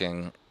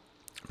walking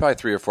probably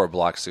 3 or 4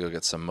 blocks to go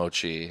get some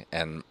mochi.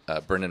 And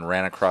Brendan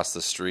ran across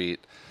the street.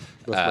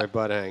 With my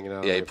butt hanging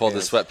out. Yeah, of he my pulled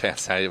pants. his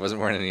sweatpants down. He wasn't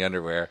wearing any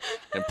underwear.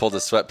 And pulled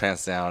his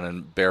sweatpants down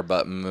and bare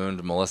butt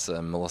mooned Melissa.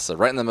 And Melissa,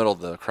 right in the middle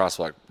of the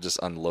crosswalk, just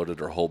unloaded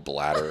her whole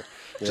bladder.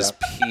 Just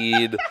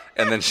peed.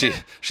 And then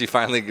she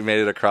finally made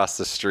it across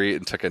the street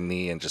and took a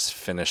knee and just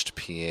finished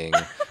peeing.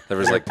 There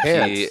was like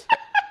pee.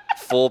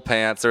 Full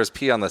pants. There was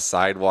pee on the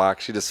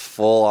sidewalk. She just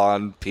full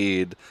on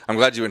peed. I'm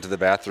glad you went to the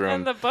bathroom.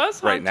 And the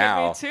bus right honked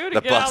now. at me too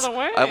to get out of the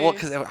way.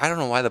 Because I don't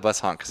know why the bus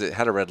honked because it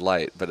had a red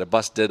light, but the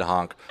bus did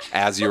honk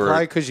as you were.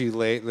 Probably because you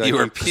late. Like you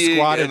were peeing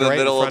squatted in the right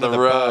middle in of front the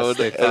bus. road.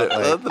 They thought,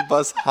 And the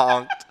bus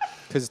honked.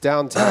 Because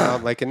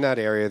downtown, like in that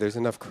area, there's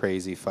enough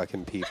crazy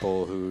fucking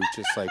people who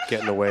just like get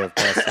in the way of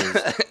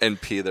buses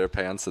and pee their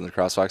pants in the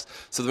crosswalks.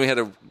 So then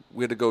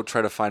we had to go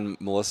try to find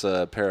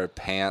Melissa a pair of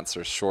pants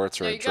or shorts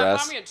or a you dress.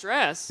 got mommy a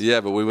dress. Yeah,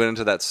 but we went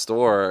into that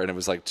store and it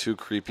was like 2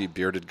 creepy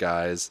bearded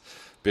guys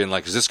being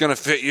like, "Is this gonna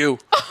fit you?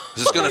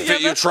 Is this gonna fit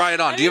you? Try it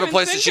on. Do you have a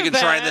place that you can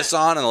try this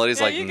on?" And the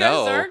lady's like, you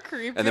 "No." guys are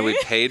creepy. And then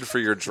we paid for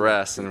your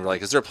dress and we're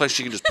like, "Is there a place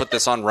you can just put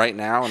this on right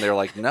now?" And they were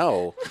like,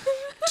 "No."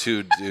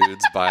 2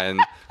 dudes buying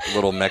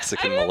little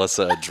Mexican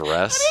Melissa a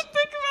dress. I didn't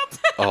think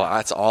about that. Oh,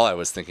 that's all I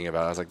was thinking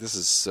about. I was like, this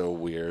is so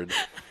weird.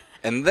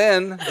 And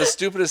then the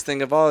stupidest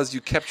thing of all is you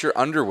kept your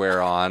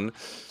underwear on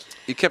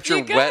You kept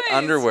your wet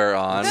underwear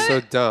on.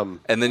 So dumb.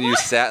 And then you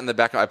sat in the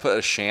back. I put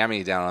a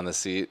chamois down on the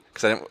seat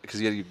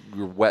because you had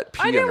your wet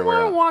pee I didn't underwear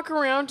want on. to walk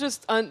around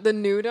just the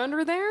nude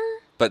under there.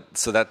 But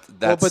so that's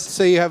well, but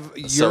so you have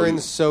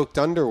urine-soaked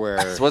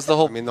underwear. So what's the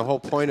whole? I mean, the whole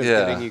point of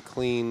getting you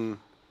clean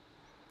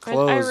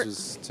clothes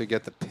is to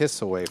get the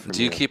piss away from you.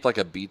 Do you keep like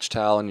a beach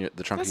towel in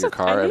the trunk of your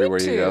car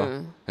everywhere you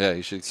go? Yeah,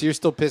 you should. So you're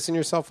still pissing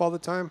yourself all the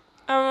time?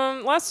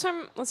 Last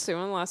time, let's see,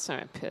 when the last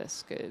time I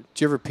pissed? Good.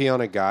 Do you ever pee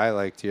on a guy?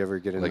 Like, do you ever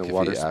get into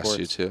water sports? Like if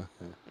he asked you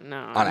to? No.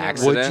 On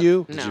accident? Would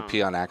you? Did you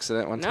pee on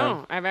accident one time?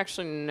 No, I've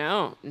actually,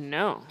 no.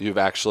 You've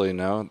actually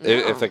no?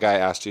 If the guy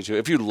asked you to.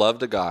 If you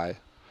loved a guy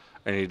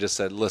and you just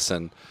said,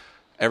 listen,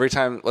 every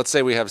time, let's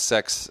say we have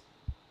sex,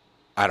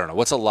 I don't know,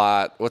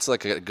 what's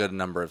like a good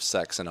number of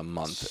sex in a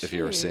month if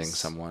you were seeing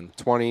someone?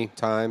 20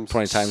 times.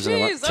 20 times in a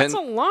month? That's a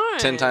lot.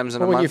 10 times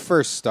in a when month? you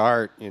first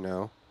start, you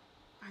know.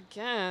 I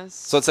guess.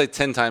 So let's say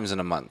 10 times in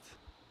a month.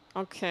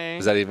 Okay.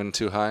 Is that even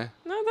too high?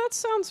 No, that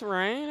sounds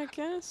right, I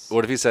guess.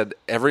 What if he said,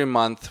 every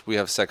month we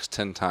have sex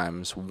 10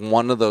 times.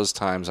 One of those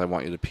times I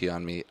want you to pee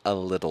on me a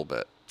little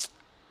bit.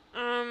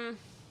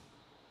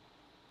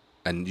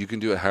 And you can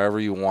do it however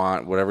you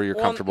want, whatever you're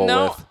comfortable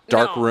with.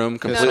 Dark room,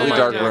 completely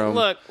dark room.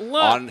 Look.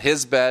 On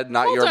his bed,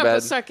 not your bed. Hold up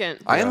a second.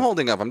 I am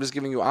holding up. I'm just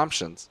giving you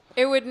options.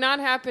 It would not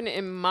happen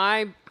in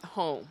my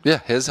home. Yeah,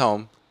 his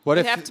home.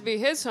 It'd have to be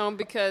his home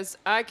because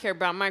I care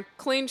about my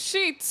clean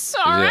sheets.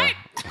 All right.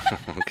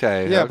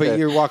 Okay. Yeah, but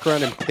you walk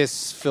around in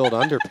piss-filled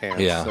underpants.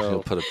 Yeah, so.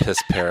 you'll put a piss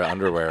pair of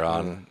underwear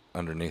on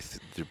underneath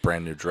your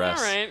brand new dress.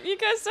 All right, you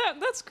guys,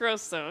 that's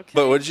gross though. Okay?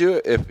 But would you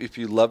if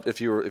you loved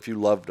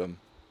him?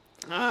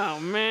 Oh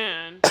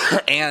man!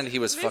 And he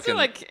was he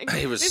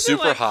was these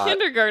super are like hot.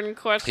 Kindergarten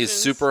questions. He's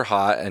super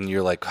hot, and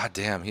you're like, God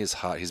damn, he's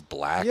hot. He's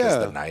black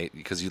as the night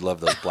because you love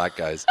those black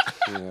guys.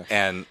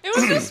 And it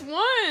was just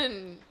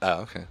one.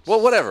 Oh, okay. Well,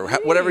 whatever.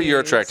 Whatever you're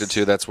attracted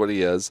to, that's what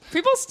he is.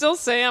 People still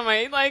say on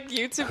my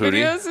YouTube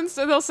Hootie? videos,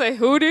 instead they'll say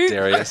Hootie.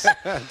 Darius.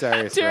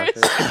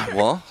 Darius.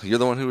 Well, you're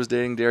the one who was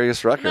dating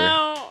Darius Rucker.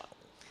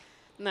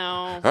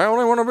 No. I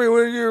only want to be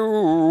with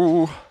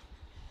you.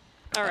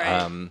 All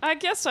right. I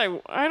guess I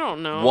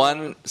don't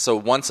know. So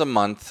once a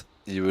month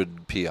you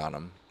would pee on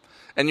him,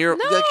 and you're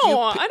no, like, I don't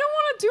want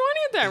to do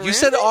any of that. You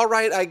said all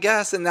right, I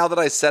guess, and now that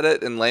I said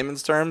it in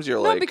layman's terms, you're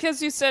like, no,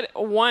 because you said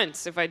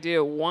once. If I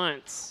do it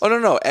once. Oh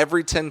no,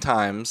 every 10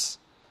 times.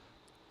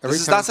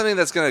 This is not something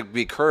that's going to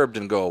be curbed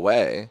and go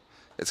away.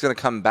 It's going to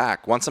come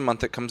back once a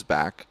month. It comes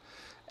back,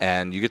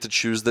 and you get to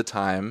choose the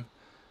time.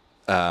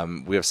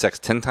 We have sex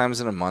 10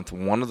 times in a month.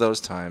 One of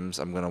those times,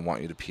 I'm going to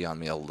want you to pee on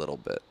me a little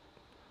bit.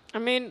 I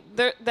mean,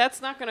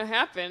 that's not going to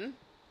happen,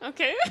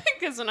 okay?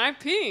 Because when I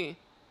pee,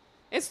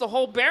 it's the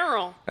whole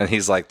barrel. And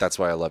he's like, that's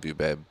why I love you,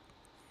 babe.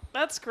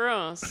 That's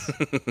gross.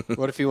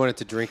 What if you wanted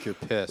to drink your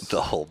piss?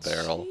 The whole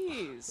barrel.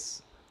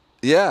 Jeez.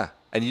 Yeah,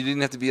 and you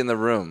didn't have to be in the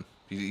room.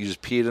 You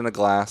just peed in a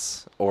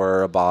glass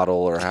or a bottle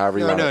or however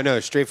you want. No,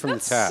 straight from the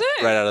tap.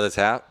 Sick. Right out of the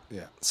tap?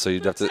 Yeah. So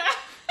you'd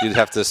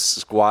have to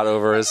squat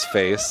over his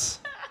face.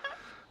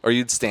 Or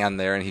you'd stand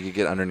there and he could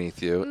get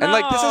underneath you. No, and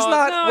like, this is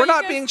not, we're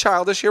not being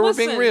childish here, we're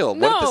being real.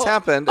 What if this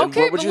happened? And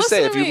what would you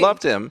say if you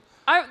loved him?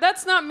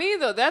 That's not me,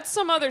 though. That's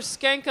some other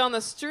skank on the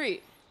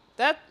street.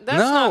 That's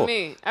not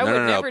me. I would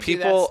never do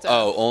that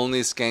stuff. Only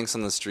skanks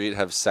on the street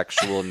have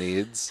sexual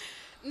needs?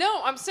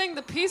 No, I'm saying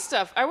the pee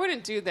stuff. I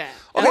wouldn't do that.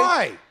 Okay.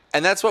 Why?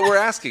 And that's what we're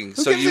asking.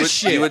 So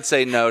you would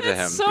say no to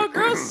him. It's so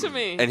gross to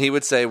me. And he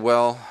would say,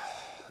 well,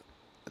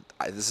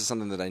 this is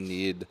something that I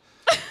need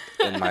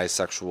in my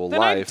sexual then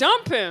life. I'd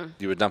dump him.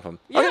 You would dump him?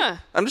 Yeah. Okay.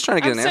 I'm just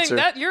trying to get an answer. I'm saying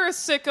that you're a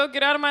sicko.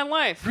 Get out of my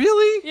life.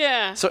 Really?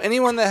 Yeah. So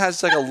anyone that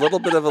has like a little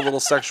bit of a little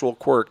sexual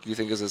quirk, you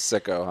think is a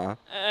sicko, huh?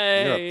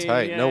 You're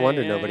uptight. No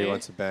wonder nobody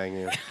wants to bang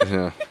you.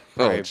 Yeah.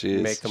 Oh,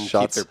 jeez. Make them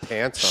keep their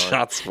pants on.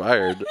 Shots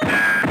fired.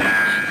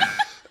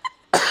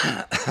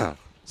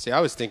 See, I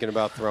was thinking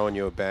about throwing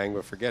you a bang,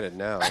 but forget it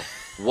now.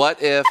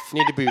 What if... You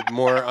need to be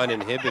more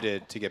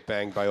uninhibited to get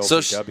banged by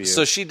OPW.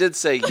 So she did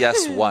say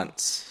yes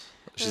once.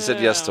 She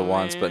said yes to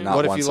once, but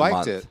not once a month. What if you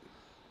liked it?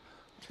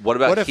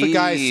 What if a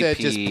guy said,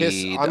 just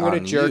piss, I'm going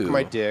to jerk you?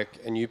 my dick,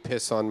 and you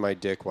piss on my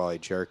dick while I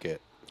jerk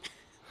it?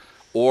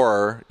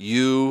 Or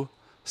you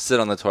sit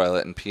on the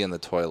toilet and pee in the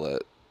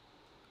toilet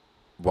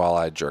while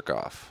I jerk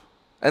off.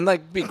 And,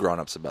 like, be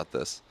grown-ups about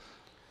this.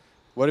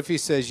 What if he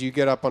says you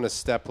get up on a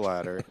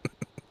stepladder,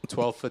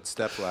 12-foot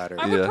stepladder?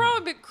 I would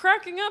probably be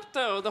cracking up,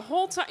 though, the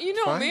whole time. You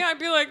know me. I'd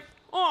be like,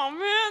 oh,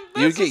 man,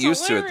 this You'd get is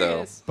used hilarious. to it,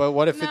 though. But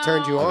what if it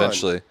turned you on?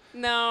 Eventually.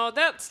 No,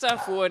 that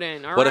stuff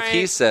wouldn't. All What right? if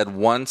he said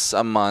once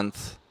a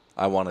month,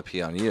 I want to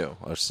pee on you,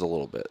 or just a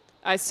little bit?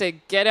 I say,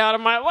 get out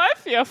of my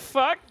life, you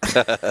fuck.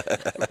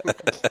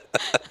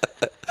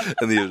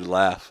 And he would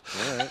laugh.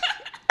 All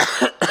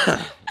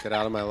right. Get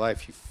out of my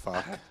life, you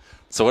fuck.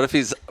 So what if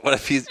he's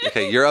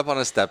okay, you're up on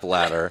a step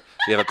ladder,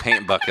 you have a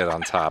paint bucket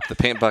on top. The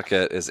paint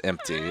bucket is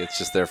empty. It's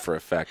just there for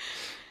effect.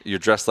 You're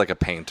dressed like a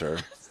painter.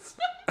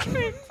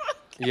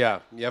 Yeah,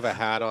 you have a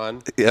hat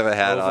on. You have a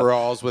hat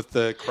overalls with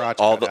the crotch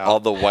all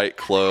the white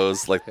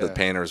clothes like the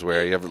painters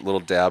wear. You have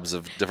little dabs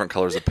of different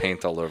colors of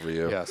paint all over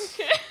you. Yes.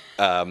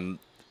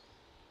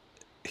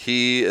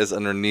 he is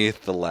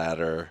underneath the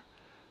ladder,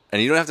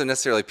 and you don't have to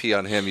necessarily pee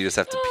on him. You just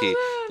have to pee.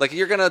 Like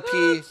you're gonna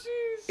pee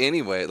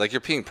anyway. Like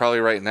you're peeing probably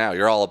right now.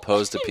 You're all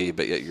opposed to pee,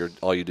 but yet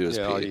all you do is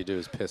pee. All you do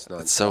is piss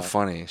nonstop. It's so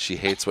funny. She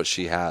hates what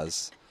she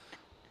has.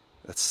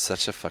 That's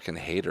such a fucking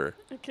hater.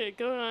 Okay,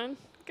 go on.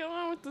 Go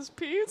on with this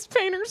pee. It's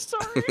Painter's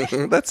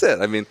story. That's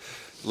it. I mean,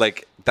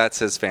 like, that's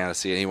his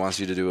fantasy, and he wants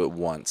you to do it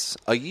once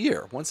a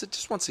year.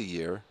 Just once a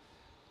year.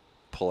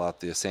 Pull out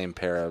the same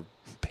pair of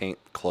paint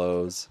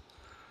clothes.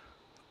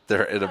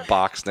 They're in a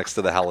box next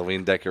to the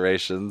Halloween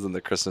decorations and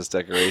the Christmas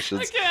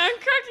decorations. Okay, I'm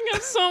cracking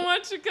up so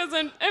much because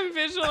I'm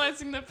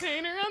visualizing the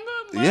painter on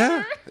the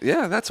ladder.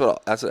 Yeah, that's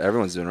what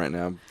everyone's doing right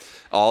now.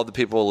 All the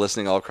people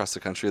listening all across the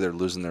country, they're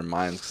losing their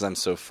minds because I'm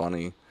so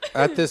funny.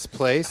 At this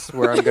place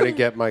where I'm going to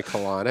get my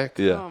colonic,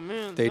 Oh,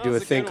 man, they do a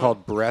thing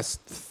called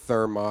breast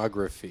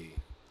thermography.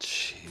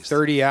 Jeez.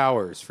 30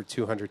 hours for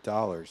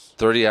 $200.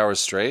 30 hours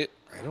straight?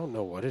 I don't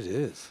know what it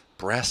is.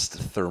 Breast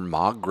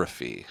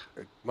thermography.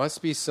 It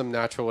must be some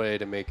natural way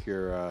to make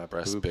your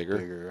breast boobs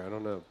bigger. I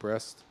don't know.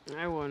 Breast?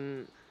 I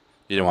wouldn't.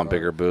 You don't want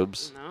bigger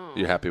boobs? No.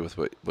 You're happy with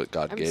what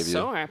God gave you? I'm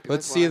so happy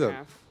Let's with see what I them.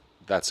 have.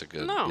 That's a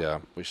good. No. Yeah,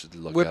 we should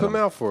look Whip at them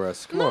out for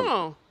us. Come on.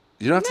 No.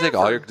 You don't have to take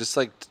all your. Just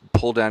like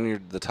pull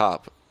down the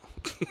top.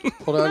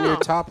 Pull down No. your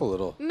top a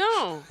little.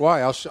 No.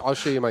 Why? I'll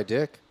show you my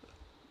dick.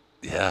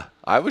 Yeah,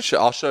 I would.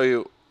 I'll show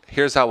you.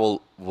 Here's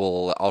how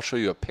I'll show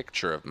you a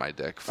picture of my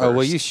dick first. Oh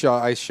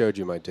well, I showed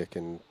you my dick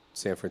in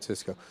San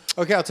Francisco.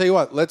 Okay, I'll tell you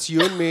what. Let's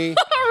you and me. All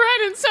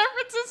right, in San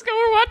Francisco,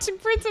 we're watching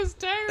Princess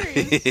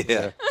Diaries.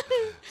 Yeah.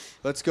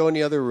 Let's go in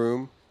the other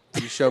room.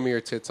 You show me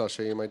your tits. I'll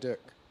show you my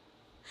dick.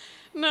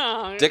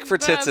 No. Dick for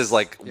tits is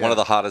like one of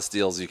the hottest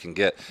deals you can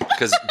get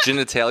because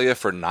genitalia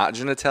for not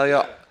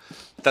genitalia.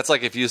 That's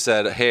like if you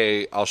said,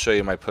 "Hey, I'll show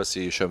you my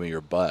pussy. You show me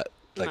your butt."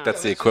 Like No.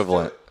 that's the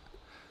equivalent.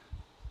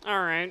 All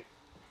right.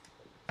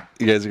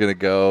 You guys are gonna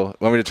go.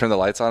 Want me to turn the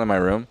lights on in my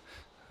room?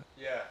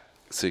 Yeah.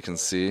 So you can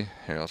see.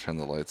 Here, I'll turn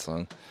the lights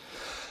on.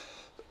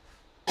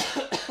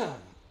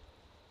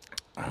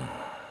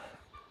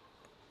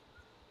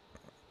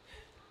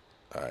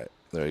 All right,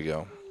 there you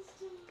go.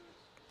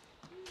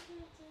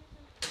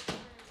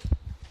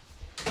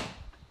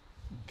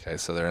 Okay,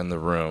 so they're in the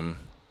room.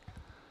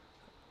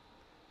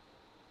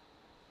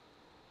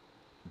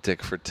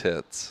 Dick for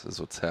tits is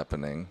what's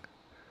happening.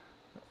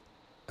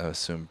 I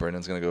assume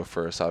Brendan's going to go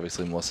first.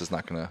 Obviously, Melissa's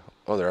not going to...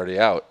 Oh, they're already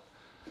out.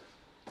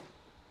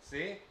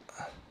 See?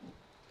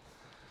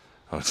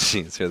 Oh,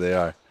 jeez, here they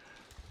are.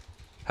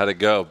 How'd it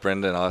go,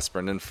 Brendan? I'll ask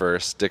Brendan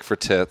first. Dick for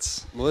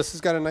tits.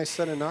 Melissa's got a nice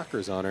set of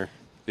knockers on her.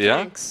 Yeah?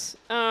 Thanks.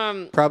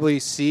 Probably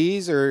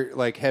C's or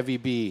like heavy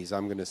B's,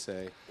 I'm going to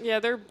say. Yeah,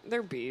 they're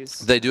B's.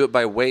 They do it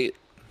by weight.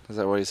 Is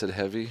that why you said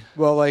heavy?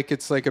 Well, like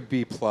it's like a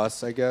B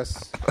plus, I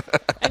guess.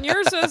 And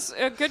yours is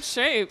a good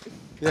shape.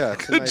 Yeah,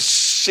 it's a Good nice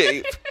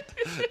shape.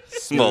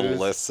 smooth-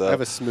 Melissa. I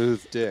have a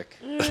smooth dick.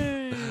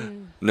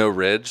 No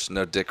ridge?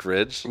 No Dick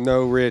Ridge?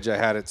 No ridge. I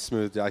had it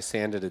smooth. I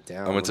sanded it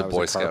down. I went to when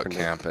Boy a Scout carpenter.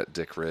 camp at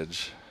Dick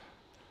Ridge.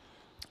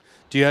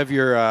 Do you have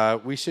your?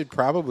 We should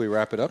probably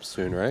wrap it up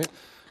soon, right?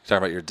 Talking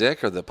about your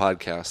dick or the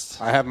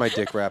podcast? I have my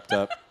dick wrapped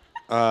up.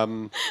 Like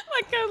a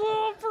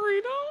little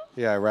burrito.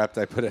 Yeah,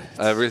 I put it.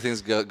 Everything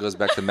goes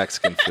back to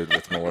Mexican food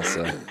with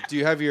Melissa. Do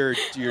you have your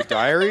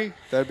diary?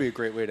 That'd be a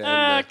great way to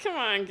end Come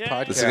on, guys.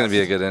 podcast. This is going to be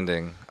a good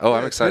ending. Oh, I'm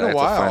It's excited. been a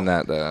I have to while.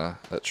 find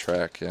that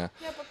track, yeah.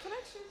 Yeah, but can I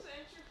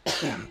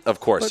choose the entry? Of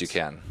course you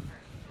can.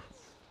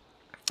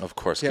 Of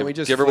course. Can't we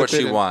just give her what flip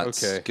it she and-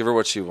 wants. okay. Give her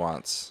what she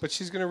wants. But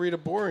she's gonna read a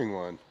boring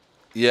one.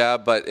 Yeah,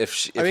 but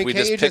if I mean, we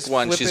can't just you pick just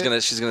one, flip she's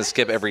it? gonna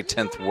skip every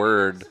 10th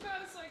word.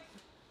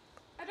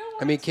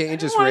 I mean, can't you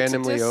just I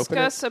randomly to open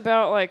it? discuss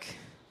about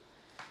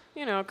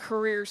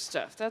career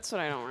stuff. That's what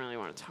I don't really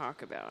want to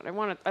talk about.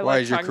 Why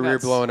like is your talking career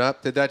about blowing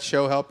up? Did that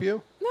show help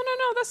you? No,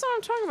 that's not what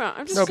I'm talking about.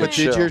 I'm just No,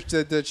 saying. but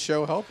did that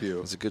show help you?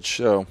 It was a good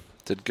show.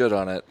 Did good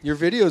on it. Your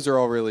videos are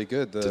all really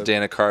good. Did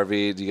Dana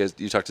Carvey?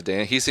 You talked to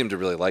Dana? He seemed to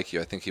really like you.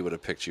 I think he would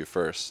have picked you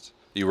first.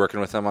 You working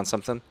with him on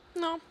something?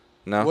 No.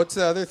 No. What's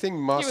the other thing?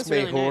 Mas was Mehor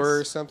really nice.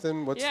 or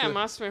something? What's Yeah, the...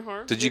 Mas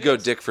Mehor. Did you go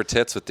Dick for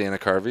Tits with Dana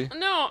Carvey?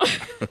 No.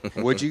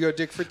 Would you go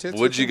Dick for Tits?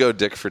 Would with you him? go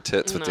Dick for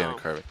Tits with Dana No.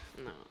 Carvey?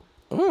 No.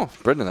 Oh,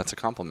 Brendan, that's a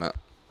compliment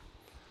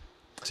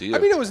to you. I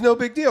mean, it was no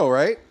big deal,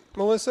 right,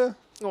 Melissa?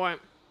 What?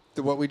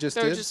 What we just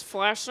So did? just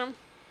flash them?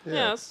 Yeah.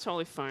 Yeah, that's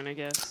totally fine, I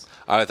guess.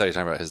 I thought you were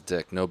talking about his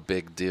dick. No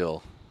big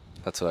deal.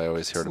 That's what I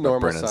always heard It's a about normal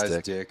Brennan's sized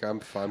dick. dick. I'm I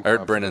heard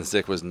confident. Brennan's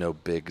dick was no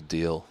big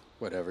deal.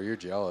 Whatever. You're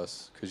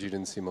jealous because you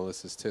didn't see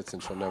Melissa's tits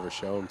and she'll never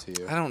show them to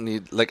you. I don't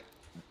need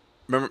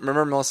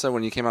Remember Melissa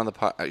when you came on the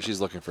podcast? She's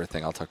looking for a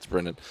thing. I'll talk to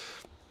Brendan.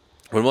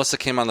 When Melissa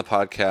came on the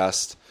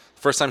podcast,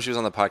 first time she was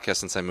on the podcast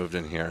since I moved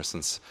in here,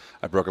 since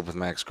I broke up with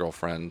my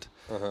ex-girlfriend,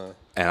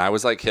 and I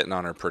was like hitting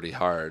on her pretty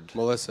hard.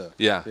 Melissa.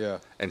 Yeah. Yeah.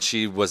 And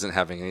she wasn't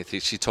having anything.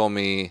 She told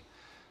me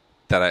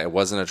that I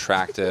wasn't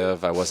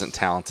attractive, I wasn't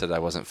talented, I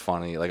wasn't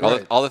funny. Like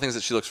Right. all the things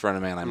that she looks for in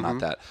a man, I'm not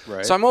that.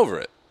 Right. So I'm over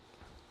it.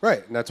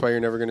 Right. And that's why you're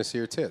never going to see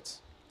her tits.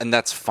 And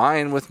that's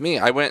fine with me.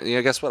 I went,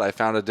 guess what? I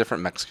found a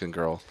different Mexican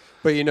girl.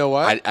 But you know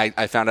what?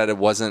 I found out it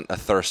wasn't a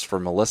thirst for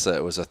Melissa.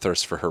 It was a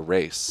thirst for her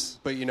race.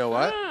 But you know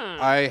what?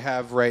 I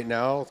have right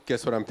now,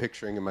 guess what I'm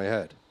picturing in my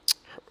head?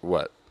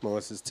 What?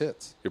 Melissa's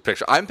tits.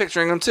 I'm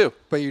picturing them too.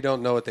 But you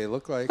don't know what they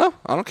look like. Oh,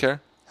 I don't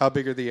care. How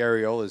big are the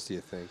areolas, do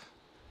you think?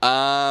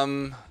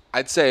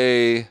 I'd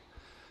say,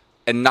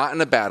 and not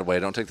in a bad way.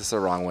 Don't take this the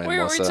wrong way, Wait,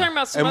 Melissa. are we talking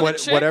about some other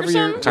chick or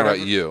something? I'm talking about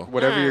you.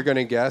 Whatever you're going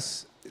to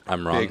guess,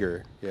 I'm wrong.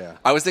 Bigger, yeah.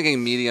 I was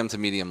thinking medium to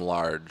medium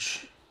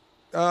large.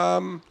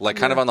 Like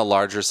kind of on the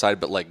larger side,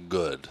 but like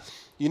good.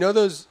 You know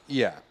those?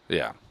 Yeah.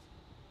 Yeah.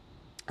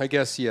 I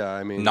guess, yeah.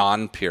 I mean,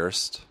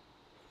 non-pierced.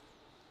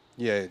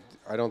 Yeah,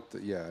 I don't. I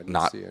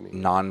didn't see any.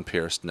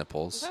 Non-pierced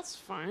nipples. That's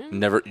fine.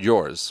 Never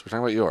yours. We're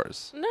talking about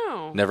yours.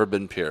 No. Never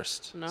been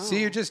pierced. No.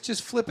 See, you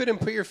just flip it and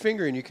put your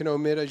finger in. You can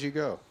omit as you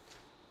go.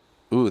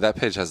 Ooh, that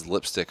page has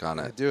lipstick on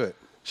it. Yeah, do it.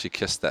 She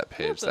kissed that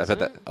page. No, I bet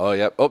that. Oh,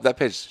 yep. Oh, that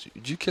page.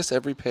 Did you kiss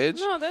every page?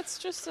 No, that's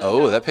just.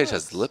 That page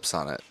has lips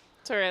on it.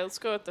 It's all right. Let's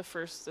go with the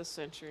first this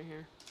century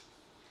here.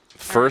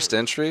 First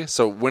entry.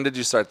 So when did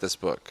you start this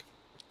book?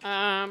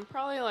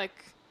 Probably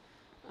like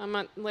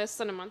less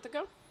than a month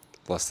ago.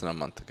 Less than a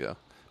month ago.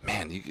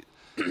 Man, do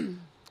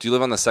you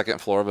live on the second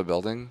floor of a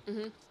building?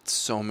 Mm-hmm.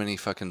 So many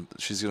fucking.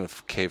 She's gonna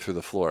cave through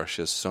the floor.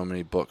 She has so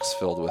many books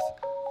filled with.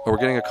 Oh, we're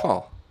getting a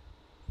call.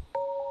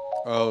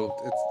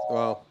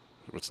 Oh,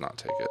 let's not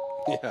take it.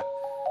 Yeah,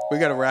 we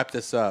got to wrap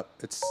this up.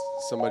 It's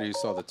somebody who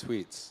saw the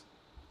tweets.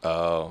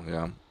 Oh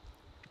yeah.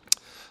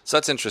 So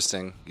that's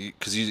interesting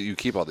because you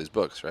keep all these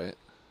books, right?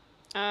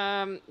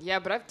 Yeah,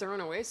 but I've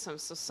thrown away some,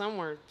 so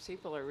somewhere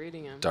people are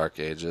reading them. Dark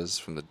Ages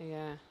from the.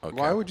 Yeah. Okay.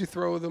 Why would you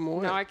throw them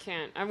away? No, I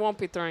can't. I won't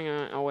be throwing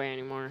them away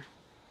anymore.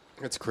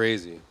 That's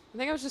crazy. I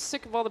think I was just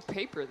sick of all the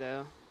paper,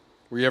 though.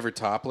 Were you ever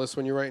topless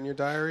when you write in your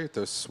diary?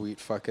 Those sweet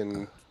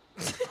fucking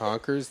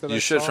honkers that you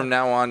should saw? from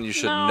now on. You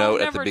should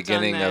note at the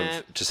beginning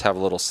of just have a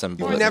little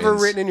symbol. You've never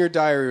written in your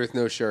diary with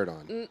no shirt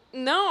on.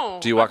 No.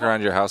 Do you walk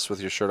around your house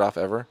with your shirt off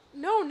ever?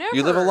 No, never.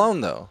 You live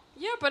alone though.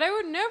 Yeah, but I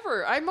would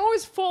never. I'm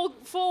always full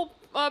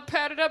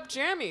padded up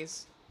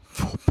jammies.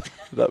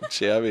 Up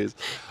jammies.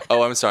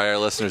 Oh, I'm sorry. Our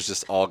listeners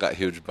just all got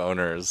huge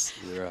boners.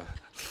 Yeah.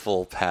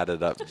 Full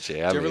padded up jammies. Do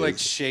you ever like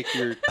shake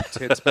your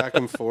tits back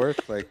and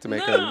forth like to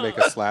make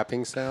a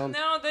slapping sound?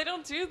 No, they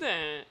don't do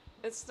that.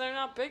 They're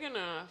not big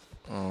enough.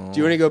 Do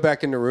you want to go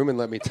back in the room and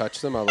let me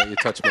touch them? I'll let you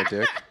touch my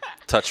dick.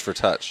 Touch for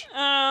touch.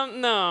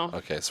 No.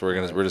 Okay, so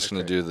we're just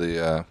gonna do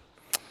the.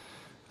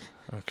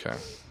 Okay,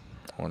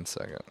 1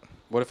 second.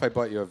 What if I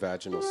bought you a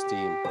vaginal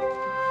steam?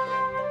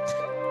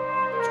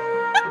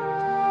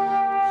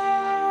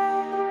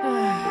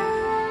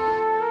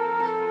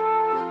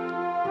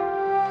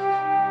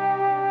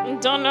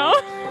 Don't know.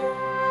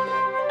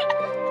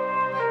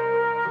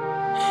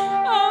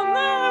 Oh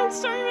no, I'm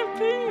starting to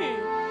pee.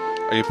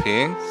 Are you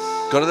peeing?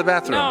 Go to the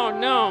bathroom.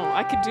 No,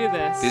 I could do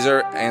this. These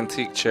are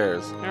antique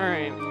chairs. All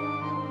right.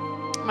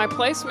 My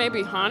place may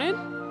be haunted.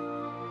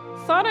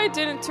 Thought I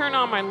didn't turn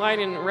on my light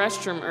in the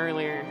restroom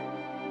earlier.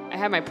 I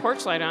had my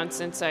porch light on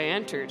since I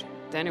entered.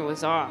 Then it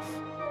was off.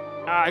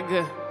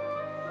 Ugh.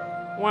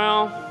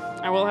 Well,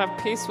 I will have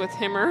peace with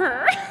him or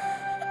her.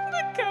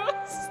 The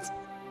ghost.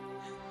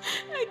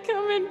 I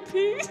come in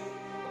peace.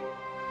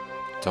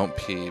 Don't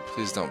pee.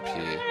 Please don't pee.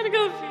 I'm gonna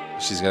go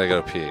pee. She's gonna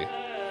go pee.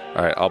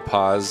 All right, I'll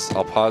pause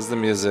the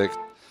music.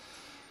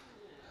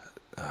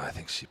 Oh, I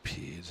think she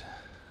peed.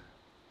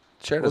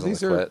 Chair doesn't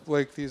these look are wet.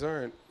 like these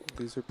are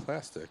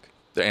plastic.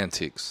 They're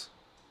antiques.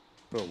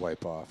 They'll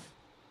wipe off.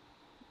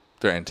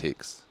 They're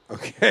antiques.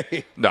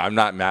 Okay. No, I'm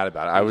not mad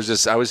about it. I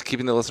was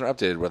keeping the listener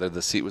updated whether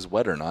the seat was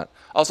wet or not.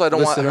 Also, I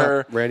don't want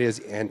her. Randy has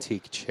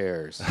antique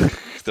chairs.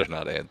 They're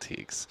not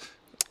antiques.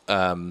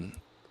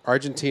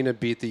 Argentina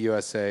beat the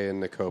USA in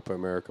the Copa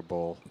America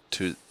Bowl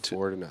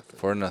 4-0.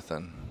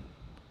 4-0.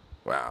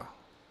 Wow.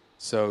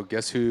 So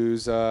guess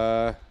who's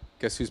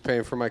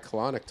paying for my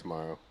colonic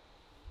tomorrow?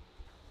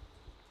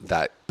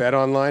 That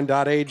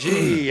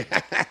BetOnline.ag.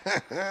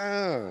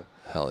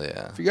 Hell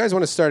yeah. If you guys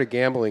want to start a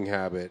gambling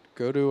habit,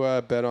 go to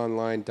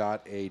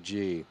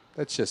BetOnline.ag.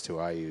 That's just who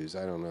I use.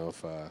 I don't know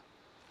if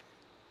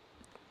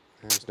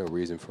there's no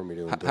reason for me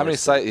to endorse how many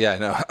sites? Yeah, I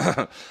know.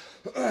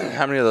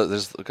 How many of those?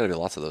 There's got to be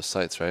lots of those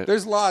sites, right?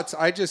 There's lots.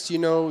 I just,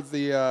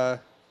 the...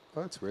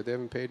 that's weird. They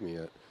haven't paid me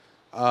yet.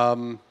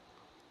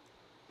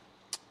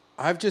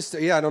 I've just...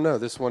 Yeah, I don't know.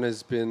 This one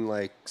has been,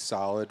 like,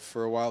 solid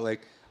for a while.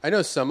 Like, I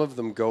know some of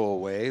them go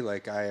away.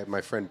 Like,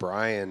 my friend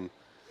Brian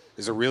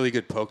is a really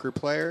good poker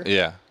player.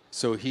 Yeah.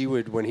 So he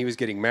would, when he was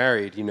getting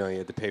married, he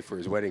had to pay for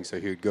his wedding, so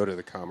he would go to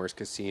the Commerce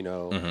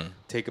Casino,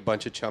 take a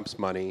bunch of chumps'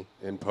 money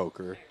in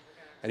poker.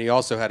 And he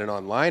also had an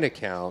online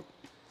account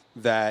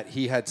that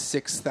he had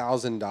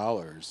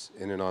 $6,000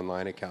 in an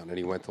online account, and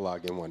he went to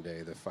log in one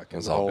day. The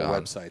whole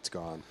website's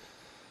gone.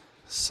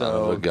 Son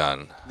of a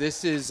gun.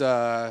 This is,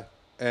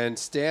 and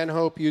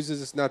Stanhope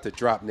uses this, not to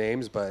drop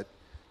names, but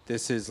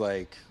this is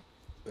like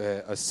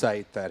a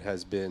site that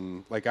has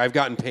been, like, I've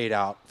gotten paid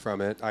out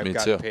from it. I've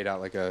gotten paid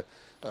out like a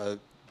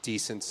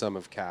decent sum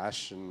of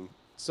cash, and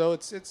so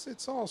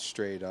it's all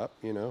straight up,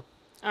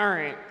 All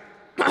right.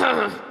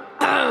 I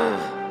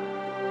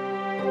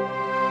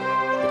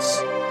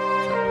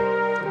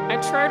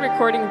tried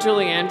recording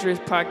Julie Andrews'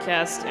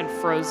 podcast and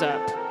froze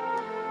up.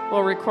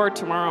 We'll record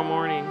tomorrow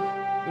morning.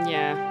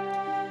 Yeah.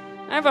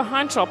 I have a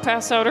hunch I'll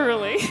pass out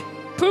early.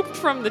 Pooped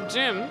from the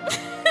gym.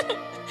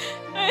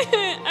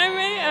 I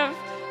may have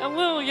a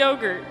little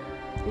yogurt.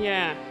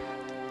 Yeah.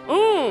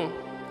 Ooh.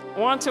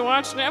 Want to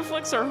watch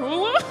Netflix or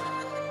Hulu?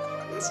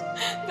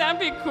 That'd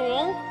be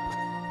cool.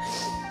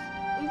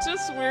 I'm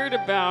just weird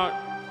about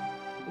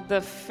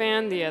the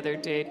fan the other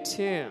day,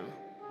 too.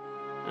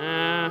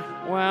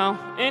 Well,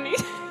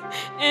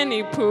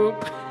 any poop.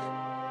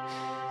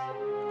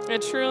 I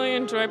truly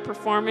enjoy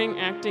performing,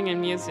 acting, and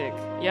music.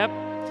 Yep.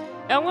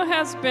 Ella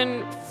has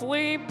been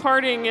flea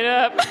partying it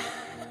up.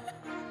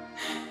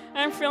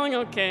 I'm feeling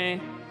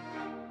okay.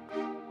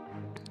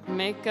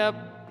 Makeup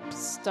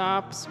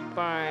stops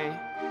by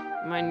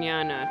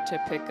mañana to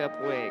pick up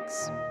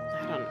wigs.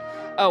 I don't know.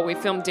 Oh, we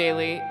film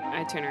daily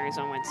itineraries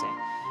on Wednesday.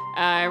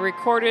 I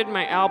recorded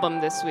my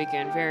album this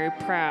weekend. Very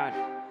proud.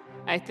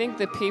 I think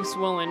the peeps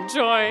will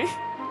enjoy.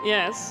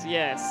 Yes,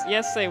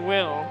 they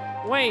will.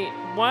 Wait,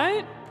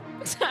 what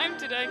time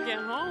did I get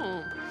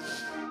home?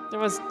 There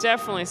was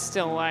definitely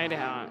still light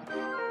out.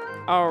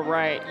 Oh,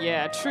 right,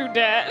 yeah, true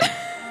dat.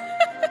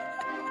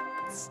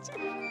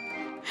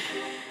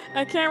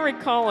 I can't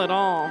recall at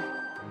all.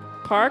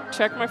 Park,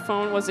 check my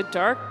phone. Was it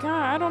dark?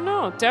 God, I don't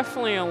know.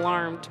 Definitely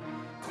alarmed.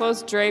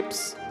 Closed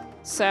drapes,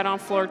 sat on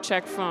floor,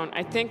 check phone.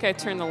 I think I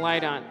turned the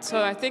light on.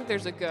 So I think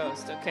there's a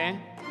ghost, okay?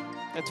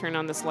 I turned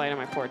on this light on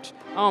my porch.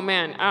 Oh,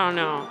 man, I don't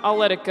know. I'll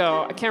let it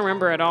go. I can't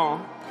remember at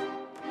all.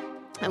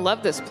 I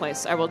love this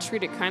place. I will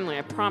treat it kindly,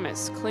 I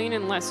promise. Clean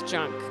and less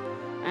junk.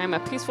 I am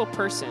a peaceful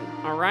person,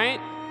 all right?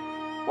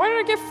 Why did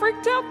I get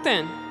freaked out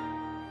then?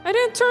 I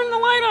didn't turn the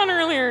light on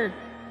earlier.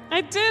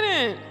 I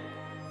didn't.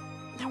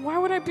 Now, why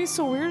would I be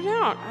so weirded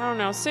out? I don't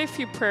know. Say a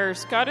few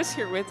prayers. God is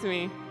here with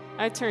me.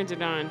 I turned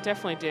it on.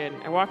 Definitely did.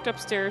 I walked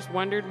upstairs,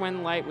 wondered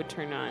when light would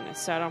turn on. I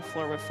sat on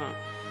floor with phone.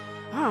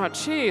 Oh,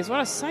 jeez, what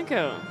a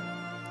psycho.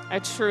 I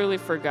truly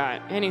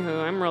forgot.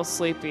 Anywho, I'm real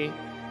sleepy.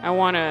 I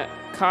want a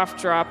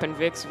cough drop and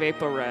Vicks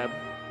Vapor Rub.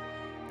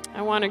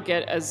 I want to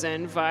get a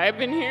Zen vibe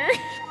in here.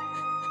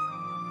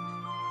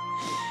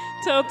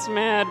 Totes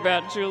mad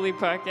about Julie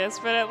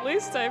podcast, but at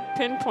least I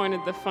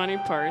pinpointed the funny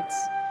parts.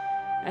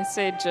 I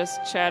say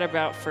just chat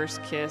about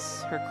first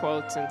kiss, her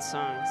quotes and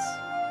songs.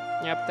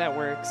 Yep, that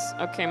works.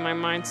 Okay, my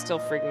mind's still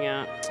freaking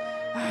out.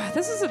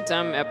 This is a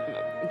dumb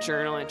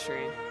journal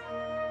entry.